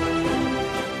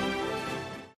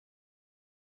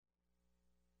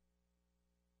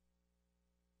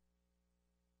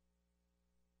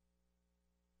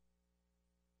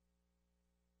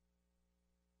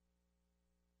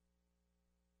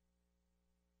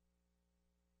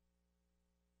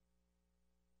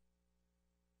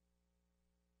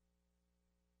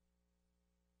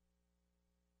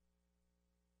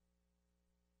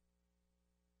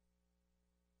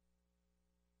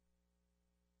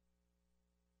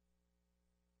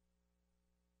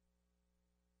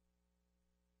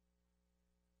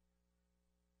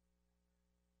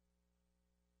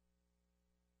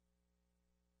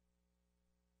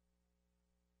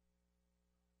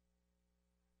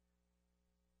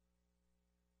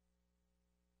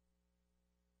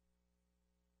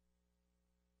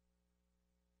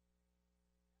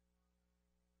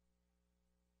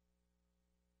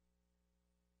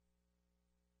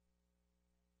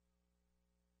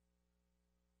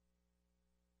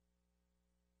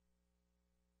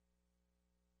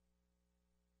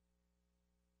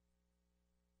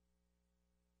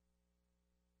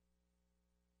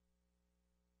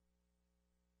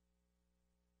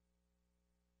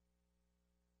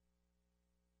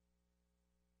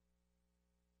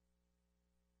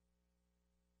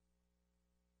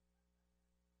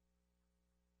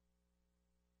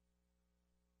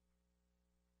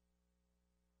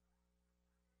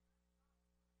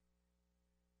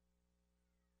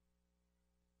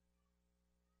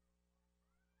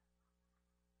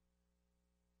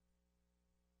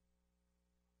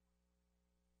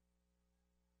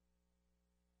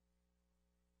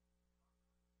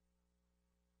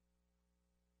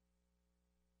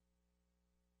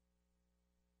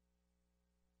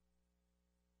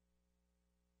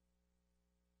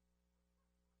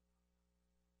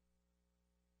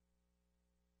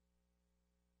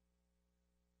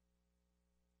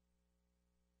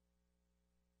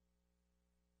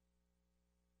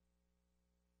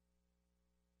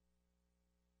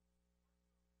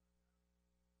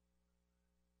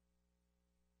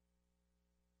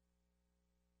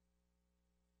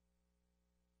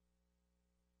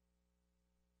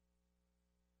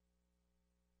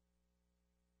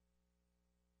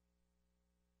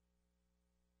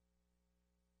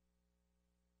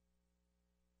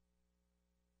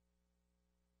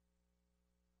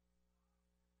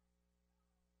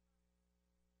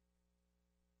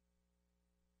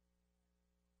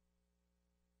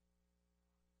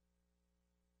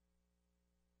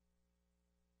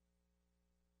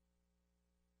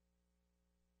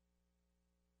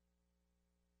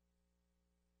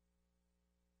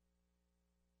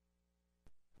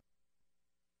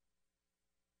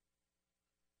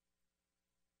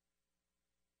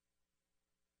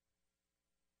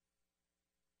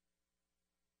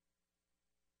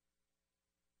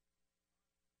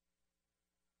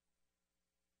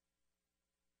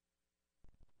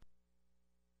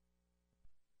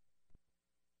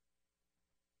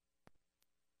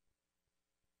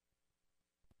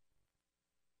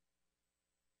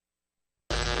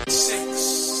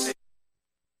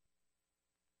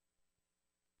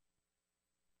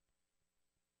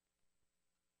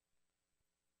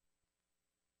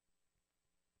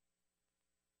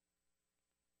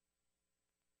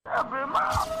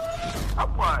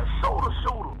 I'm a shoulder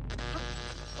shooter.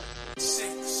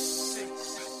 6.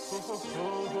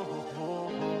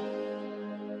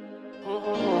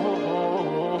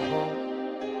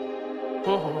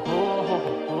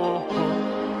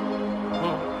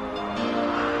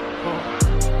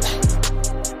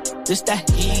 This that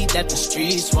heat that the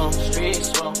streets want.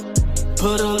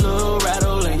 Put a little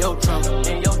rattle in your trunk.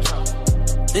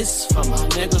 This for my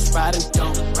niggas riding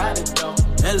dumb.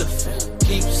 Elephant,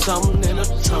 keep something in the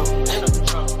trunk.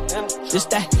 This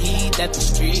that heat that the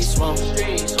streets want.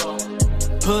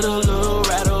 Put a little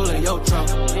rattle in your trunk.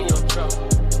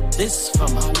 This for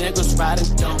my niggas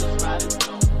riding dumb.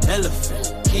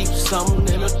 Elephant, keep something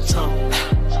in the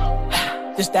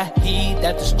trunk. This that heat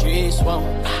that the streets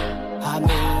want. I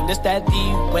mean, this that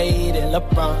D-Wade and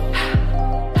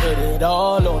LeBron. Put it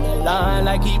all on the line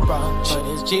like he brought. Put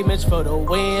his G-Mitch for the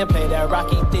win, play that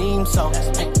Rocky theme song.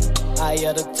 Eye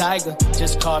of the tiger,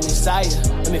 just call me sire.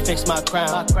 Let me fix my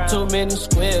crown. Too many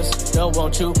squares, don't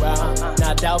want you round.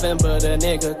 Not Dalvin, but a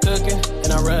nigga cooking,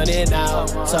 and I'm running out.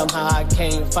 Somehow I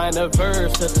can't find a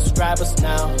verse to describe us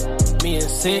now. Me and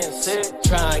Sis,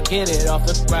 try and get it off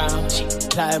the ground.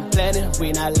 Plotting, planning,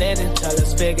 we not letting till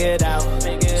it's figured out.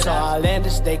 So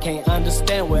outlandish, they can't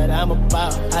understand what I'm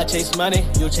about. I chase money,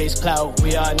 you chase clout.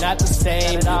 We are not the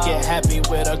same. You get happy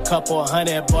with a couple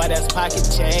hundred, boy, that's pocket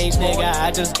change. Nigga, I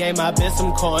just gave my bitch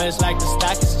some coins like the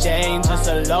stock exchange. It's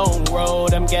a long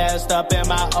road, I'm gassed up in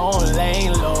my own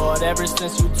lane, Lord. Ever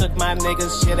since you took my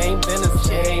niggas, shit ain't been the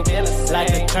same. Like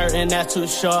the curtain that's too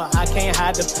short, I can't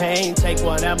hide the pain. Take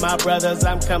one of my brothers,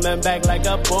 I'm coming back like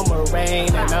a boomerang.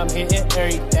 And I'm hitting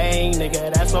everything,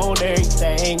 nigga, that's on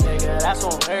everything. Nigga, that's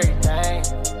on everything.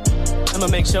 I'ma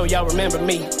make sure y'all remember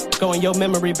me. Go in your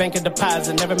memory bank and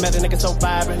deposit. Never met a nigga so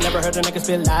vibrant. Never heard a nigga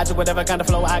spit logic. Whatever kind of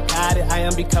flow, I got it. I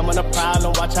am becoming a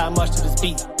problem. Watch how much to this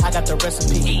beat. I got the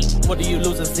recipe. What do you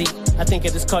lose a Z? I think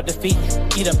it is called defeat.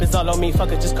 Eat up is all on me.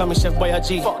 Fuck it, just call me Chef Boy or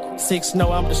G. 6,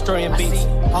 no, I'm destroying beats.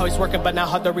 Always working, but now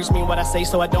hard to reach me what I say,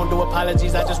 so I don't do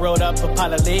apologies. I just rolled up a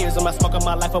pile of leaves. Am I smoking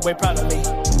my life away proudly?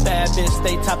 Bad bitch,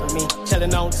 stay top of me.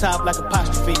 Chilling on top like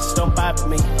apostrophes. Don't bother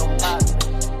me.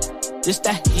 This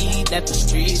that heat that the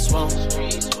streets want.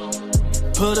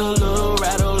 Put a little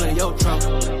rattle in your trunk.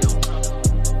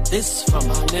 This for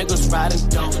my niggas riding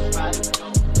dumb.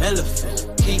 Elephant,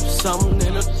 keep something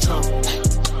in the trunk.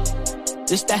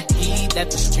 This that heat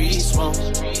that the streets want.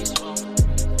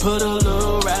 Put a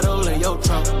little rattle in your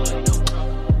trunk.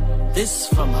 This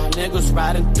for my niggas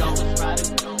riding dumb.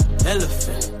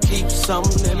 Elephant, keep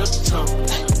something in the trunk.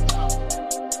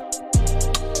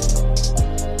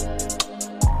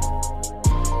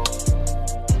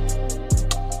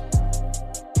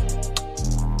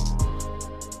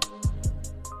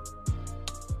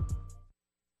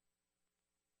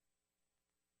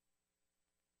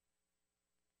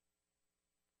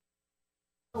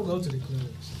 Go to the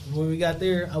clubs. When we got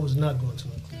there, I was not going to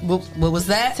the clubs. What was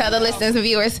that? Tell the listeners and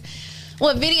viewers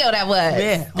what video that was.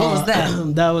 Yeah, what was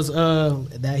that? That was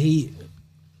that Heat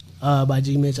by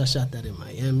G Mitch. I shot that in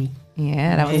Miami.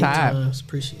 Yeah, that was hot.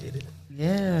 Appreciate it.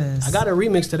 Yes. I got a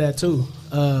remix to that too.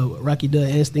 Rocky Dud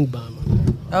and Stink Bomb.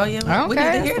 Oh yeah, okay. We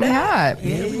need to hear that. Hot.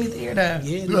 Yeah, we need to hear that.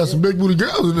 Yeah, you got some big booty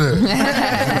girls in there.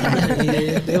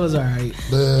 Yeah, it was all right.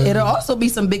 It'll also be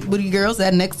some big booty girls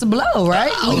at Next to Blow,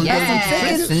 right? Oh,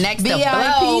 yes. Next to Blow.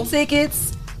 VIP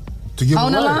tickets to give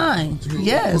on the away. line.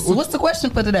 Yes. What's the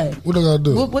question for today? What they gotta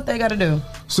do? What they gotta do?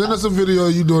 Send us a video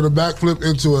of you doing a backflip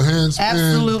into a handspin,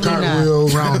 Absolutely cartwheel,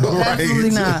 not. roundoff. Absolutely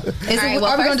not.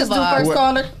 Are we gonna just do first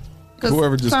caller?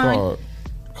 Whoever just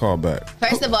call back.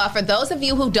 First of all, for those of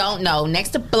you who don't know, Next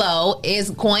to Blow is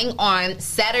going on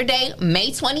Saturday, May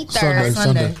 23rd.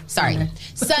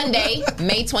 Sunday,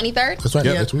 May 23rd. That's right.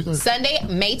 Yeah, 23rd. Sunday,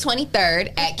 May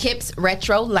 23rd at Kip's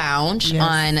Retro Lounge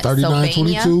on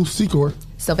 3922 Secor.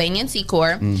 Sylvania and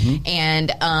Secor. Mm-hmm.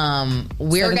 And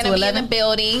we're going to be in the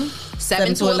building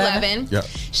 7 to 11. Yep.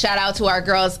 Shout out to our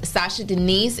girls Sasha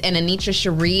Denise and Anitra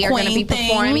Cherie are going to be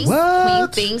performing.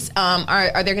 What? Queen Things.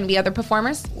 Are there going to be other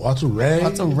performers? Walter Ray.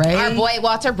 Our boy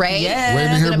Walter Ray. Yeah.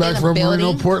 Waiting to hear back from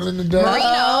Marino, Portland today.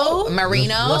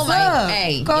 Marino. What's up?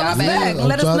 Hey, call us back.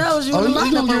 Let us know if you want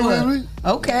to line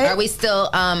up. Okay. Are we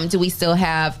still? Do we still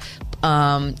have?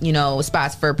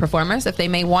 Spots for performers if they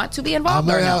may want to be involved?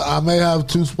 I may have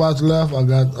 2 spots left. I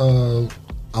got.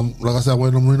 I'm like I said, I'm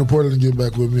waiting on Marino Portland to get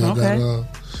back with me. I got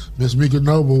Miss Mika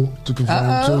Noble to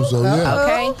confirm too. So yeah,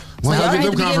 okay. Once So I y'all get need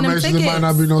them to get them confirmations, there might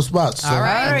not be no spots. So. All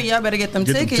right. Y'all better get them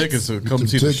Get them tickets. tickets to come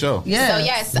see the show. Yeah. So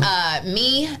yes,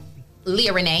 me,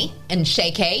 Leah Renee, and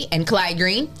Shay K, and Clyde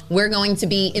Green, we're going to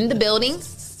be in the building.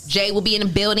 Jay will be in the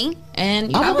building,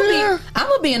 and I'm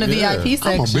gonna be in the VIP section.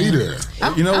 I'm gonna be there.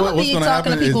 You know what? I'm What's be going to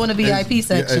talking happen? to people in the VIP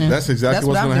section. That's exactly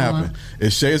what's going to I'm happen.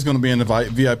 Is Shay is going to be in the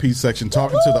VIP section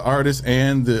talking to the artists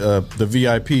and the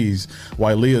VIPs,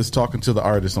 while Leah's talking to the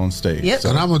artists on stage. Yep.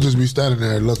 And I'm gonna just be standing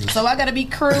there looking. So I gotta be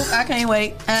crew. I can't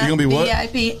wait. So you gonna be what?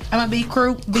 VIP. I'm gonna be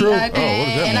crew VIP, Oh, what does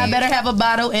that and I mean? better have a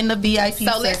bottle in the VIP.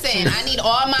 So listen, I need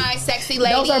all my sexy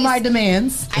ladies. Those are my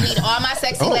demands. I need all my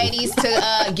sexy ladies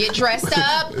to get dressed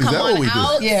up. Is Come that what on we do?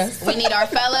 out. Yes. We need our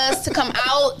fellas to come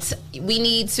out. We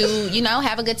need to,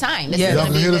 have a good time. This Yes. is Y'all gonna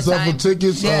can be a hit good us up time. for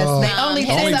tickets. Yes, they only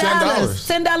Only $10.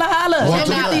 $10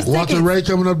 holla. Walter Ray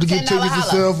coming up to get $10 tickets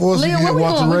holla. himself. Or so you Leah, get where we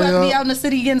Walter going? We Ray about to be up. out in the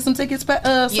city getting some tickets.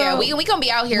 Yeah, we gonna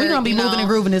be out here. We're gonna be moving and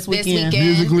grooving this weekend.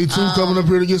 Musically too coming up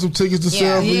here to get some tickets to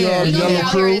sell for y'all. we gonna be Yellow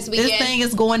out Crew. here this weekend. This thing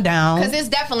is going down. Because it's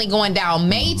definitely going down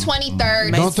May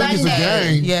 23rd. Don't think it's a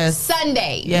Sunday. game. Yes.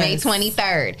 Sunday, Yes. May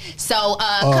 23rd. So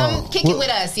come kick it with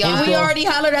us, y'all. We already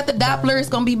hollered at the Doppler. It's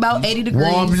gonna be about 80 degrees.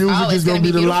 Warm music it's is gonna gonna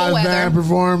be the be beautiful live weather. band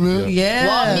performing. Yeah.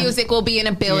 Wall music will be in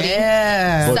a building.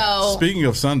 Yeah. But So speaking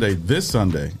of Sunday, this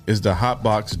Sunday is the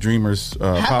Hotbox Dreamers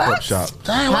pop-up shop.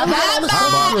 Damn,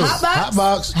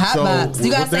 Hotbox. Hotbox.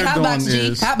 You gotta what say they're Hotbox, doing G.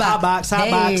 is-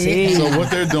 Hotbox. Hey. So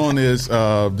what they're doing is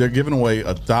they're giving away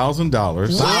 $1,000.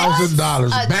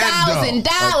 $1,000. $1,000.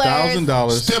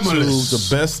 $1,000 Stimulus. to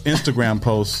the best Instagram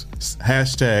post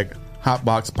hashtag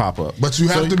Hotbox Pop-Up. But you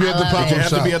have to be at the But pop-up you have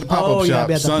to shop. be at the pop-up you gotta shop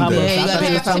be at the pop-up Sunday. shop. Yeah, I thought you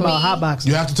you were have talking to about be- hot box.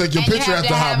 You have to take your And picture at the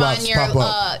Hotbox your,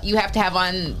 pop-up. you have to have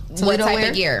on what Toledo type wear?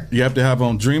 of gear? You have to have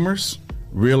on Dreamers,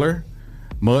 Reeler,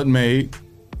 Mud Made,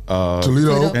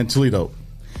 Toledo. and Toledo.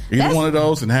 Either That's- one of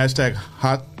those and hashtag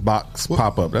Hotbox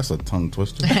Pop-Up. That's a tongue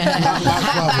twister.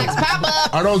 Pop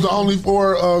up. Are those the only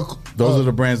four? Those are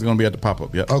the brands that are going to be at the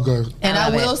pop-up. Yep. Okay. And I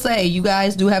will say, you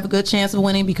guys do have a good chance of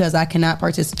winning because I cannot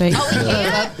participate.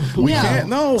 We can't.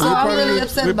 No. So I'm really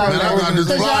upset about Man, I got this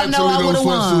that. fly Because y'all know I Toledo would have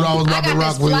sweatsuit I won. was I about to got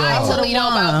rock this with fly y'all. Toledo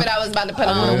outfit I was about to put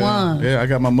on. Won. Yeah, I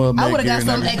got my Mud Made I would gear have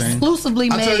got and something everything. exclusively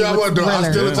made. I tell y'all what, though, I'll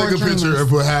with still Thriller take a or picture Dreamers. and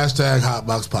put hashtag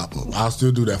Hotbox Pop-Up. I'll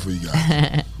still do that for you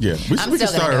guys. Yeah, we I'm can still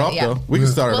start it gonna off do it, yeah. though. We can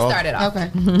start it We'll off. start it off.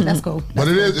 Okay, that's cool. But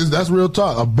that's real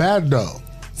talk. A bad dough.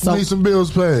 So- Need some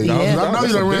bills paid. Yeah. I know That's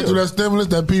you done a ran bill. through that stimulus,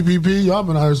 that PPP. Y'all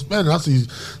been out here spending. I see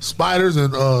spiders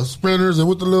and sprinters and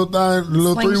with the little thing, the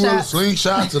little three-wheel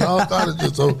slingshots and all kinds of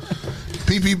shit. So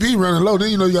PPP running low. Then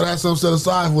you know you got to have something set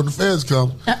aside when the feds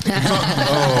come. So you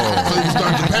can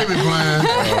start your payment plan.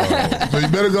 So you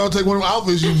better go take one of the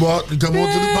outfits you bought and come on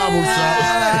to the pop-up shop.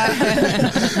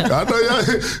 I know y'all.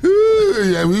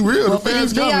 Yeah, we real. Well, the for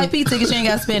these feds coming. VIP tickets, you ain't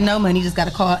got to spend no money. You just got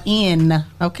to call in.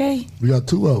 Okay. We got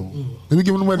two of them. Did we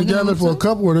give them away together for a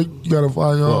couple, or you got to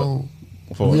find your own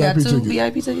For You got VIP two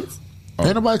ticket? VIP tickets?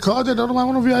 Ain't nobody called yet? Don't nobody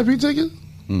want a VIP ticket?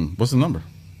 What's the number?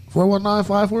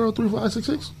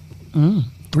 419-540-3566.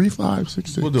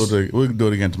 3566. We'll do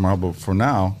it again tomorrow. But for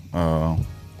now,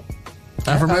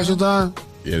 Affirmation time?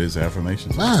 it is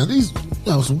affirmations. Man, these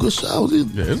some good shows.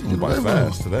 Yeah, it's going by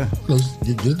fast today. Let's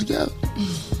get it together.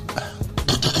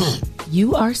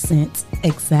 You are sent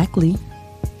exactly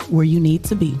where you need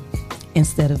to be.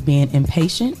 Instead of being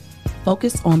impatient,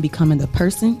 focus on becoming the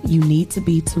person you need to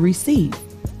be to receive.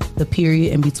 The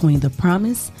period in between the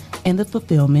promise and the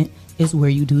fulfillment is where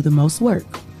you do the most work.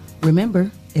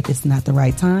 Remember, if it's not the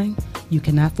right time, you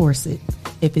cannot force it.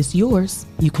 If it's yours,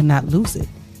 you cannot lose it.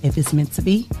 If it's meant to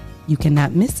be, you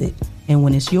cannot miss it. And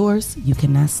when it's yours, you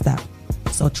cannot stop.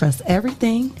 So trust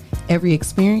everything, every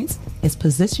experience is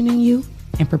positioning you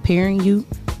and preparing you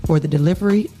for the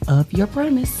delivery of your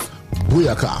promise.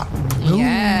 Booyaka.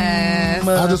 Yes.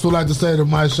 I just would like to say to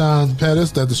my Sean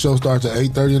Pettis that the show starts at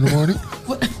 8:30 in the morning.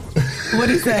 What'd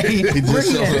he say?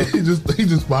 he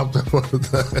just popped up all the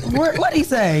time. What'd he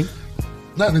say?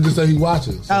 Nothing, just say he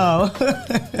watches. Oh.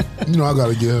 You know I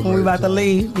gotta get him. When we about to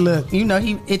leave, look, you know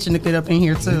he itching to get up in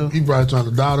here too. He probably trying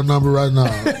to dial the number right now.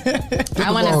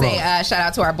 I want to say shout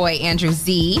out to our boy Andrew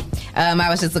Z. I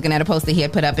was just looking at a post that he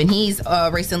had put up, and he's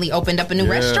recently opened up a new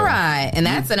restaurant, and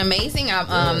that's an amazing,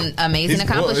 amazing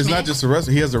accomplishment. Well, it's not just a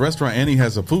restaurant. He has a restaurant and he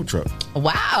has a food truck.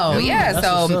 Wow, yeah.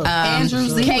 So Andrew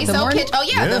Z. Queso Kitchen. Oh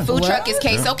yeah, Yeah. the food truck is What?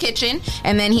 Queso Kitchen,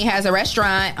 and then he has a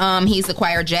restaurant. He's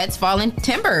acquired Jed's Fallen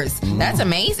Timbers. That's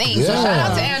amazing. So Yeah.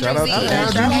 shout out to Andrew Shout out Z. to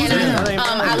Andrew And, Z.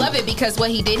 I love it because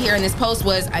what he did here in this post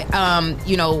was,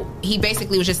 you know, he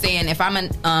basically was just saying if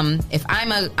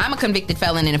I'm a convicted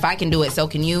felon, and if I can do it, so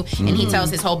can you. And he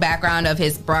tells his whole background of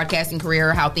his broadcasting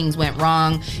career, how things went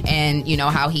wrong, and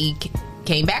how he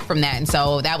came back from that. And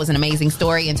so that was an amazing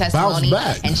story and testimony.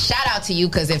 And shout out to you,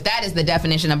 because if that ain't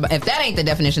the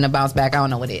definition of bounce back, I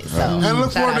don't know what is. So, and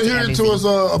look forward to hearing to us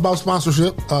about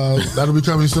sponsorship. That'll be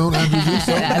coming soon. Andrew Z,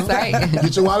 so, that's right.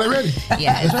 Get your wallet ready.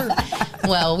 Yes.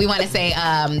 Well, we want to say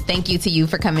thank you to you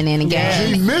for coming in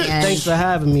again. Thanks for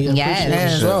having me.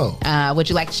 Yes. Would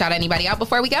you like to shout anybody out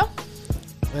before we go?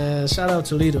 Shout out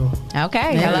to Toledo.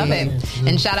 Okay, I love it.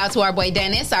 And shout out to our boy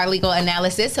Dennis, our legal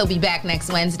analysis. He'll be back next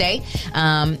Wednesday.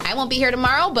 I won't be here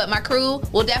tomorrow, but my crew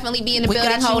will definitely be in the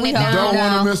building holding it down. Don't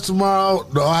want to miss tomorrow.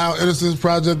 The Ohio Innocence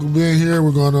Project will be in here.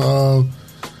 We're going to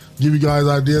give you guys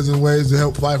ideas and ways to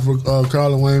help fight for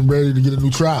Carl and Wayne Brady to get a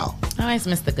new trial. I always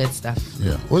miss the good stuff.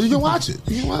 Yeah. Well, you can watch it.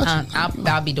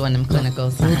 I'll be doing them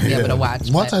clinicals, so I'll be able to watch.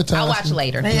 I'll watch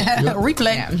later.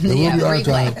 Replay. Yeah,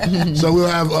 replay. So we'll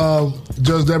have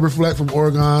Judge Deborah Fleck from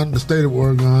Oregon, the state of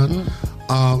Oregon.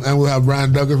 And we'll have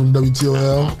Brian Duggar from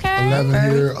WTOL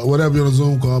 11 here. Whatever you're on a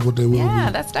Zoom call, but they will be.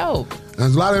 Yeah, that's dope. And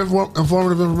there's a lot of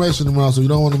informative information tomorrow, so you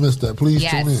don't want to miss that. Please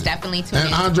tune in. Yes, definitely tune in.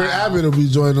 And Andre Abbott will be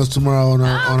joining us tomorrow on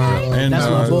our. That's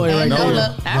my boy right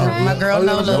there. My girl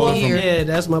Nola here. Yeah,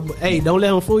 that's my boy. Hey, don't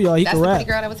let him fool y'all. He can rap.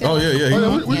 Oh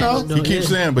yeah. We know. He keeps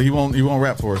saying, but he won't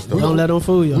rap for us though. Don't let him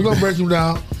fool you. We're gonna break him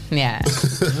down. Yeah.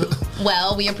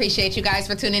 Well, we appreciate you guys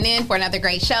for tuning in for another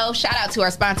great show. Shout out to our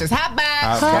sponsors,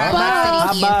 Hotbox,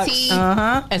 City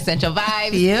ENT, Essential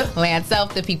Vibes, Land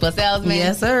Self, The People Salesman,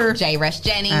 yes sir, J. Rush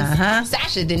Jennings,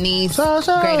 Sasha Denise,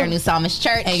 Greater New Psalmist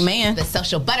Church, Amen, The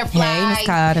Social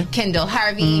Butterfly, Kendall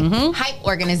Harvey, Hype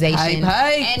Organization,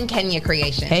 and Kenya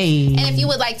Creation. And if you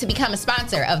would like to become a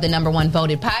sponsor of the #1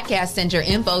 voted podcast, send your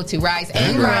info to Rise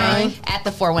and Grind at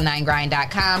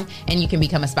the419grind.com, and you can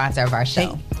become a sponsor of our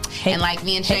show. And like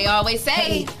me and Shay always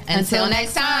say, until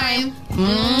next time.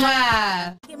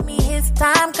 Mwah. Give me his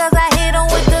time, cause I hit him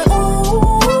with the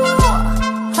ooh.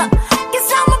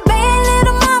 Guess I'm a bad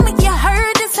little mama, you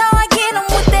heard this how I get him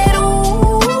with that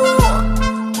ooh.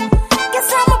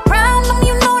 Guess I'm a problem,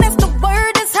 you know that's the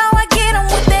word, that's how I get him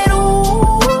with that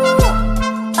ooh.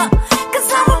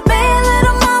 Cause I'm a bad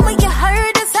little mama, you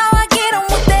heard this how I get him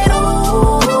with that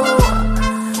ooh.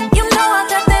 You know I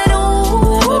got that ooh.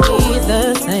 Never be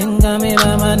the same, got me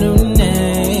by my new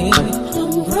name.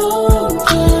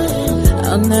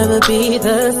 I'll never be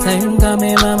the same, got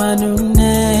me by my new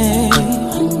name.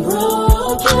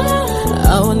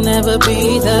 I will never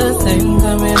be the same,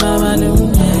 got me by my new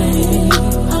name.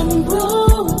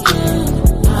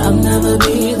 I'll never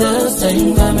be the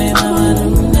same, got me by my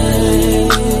new name.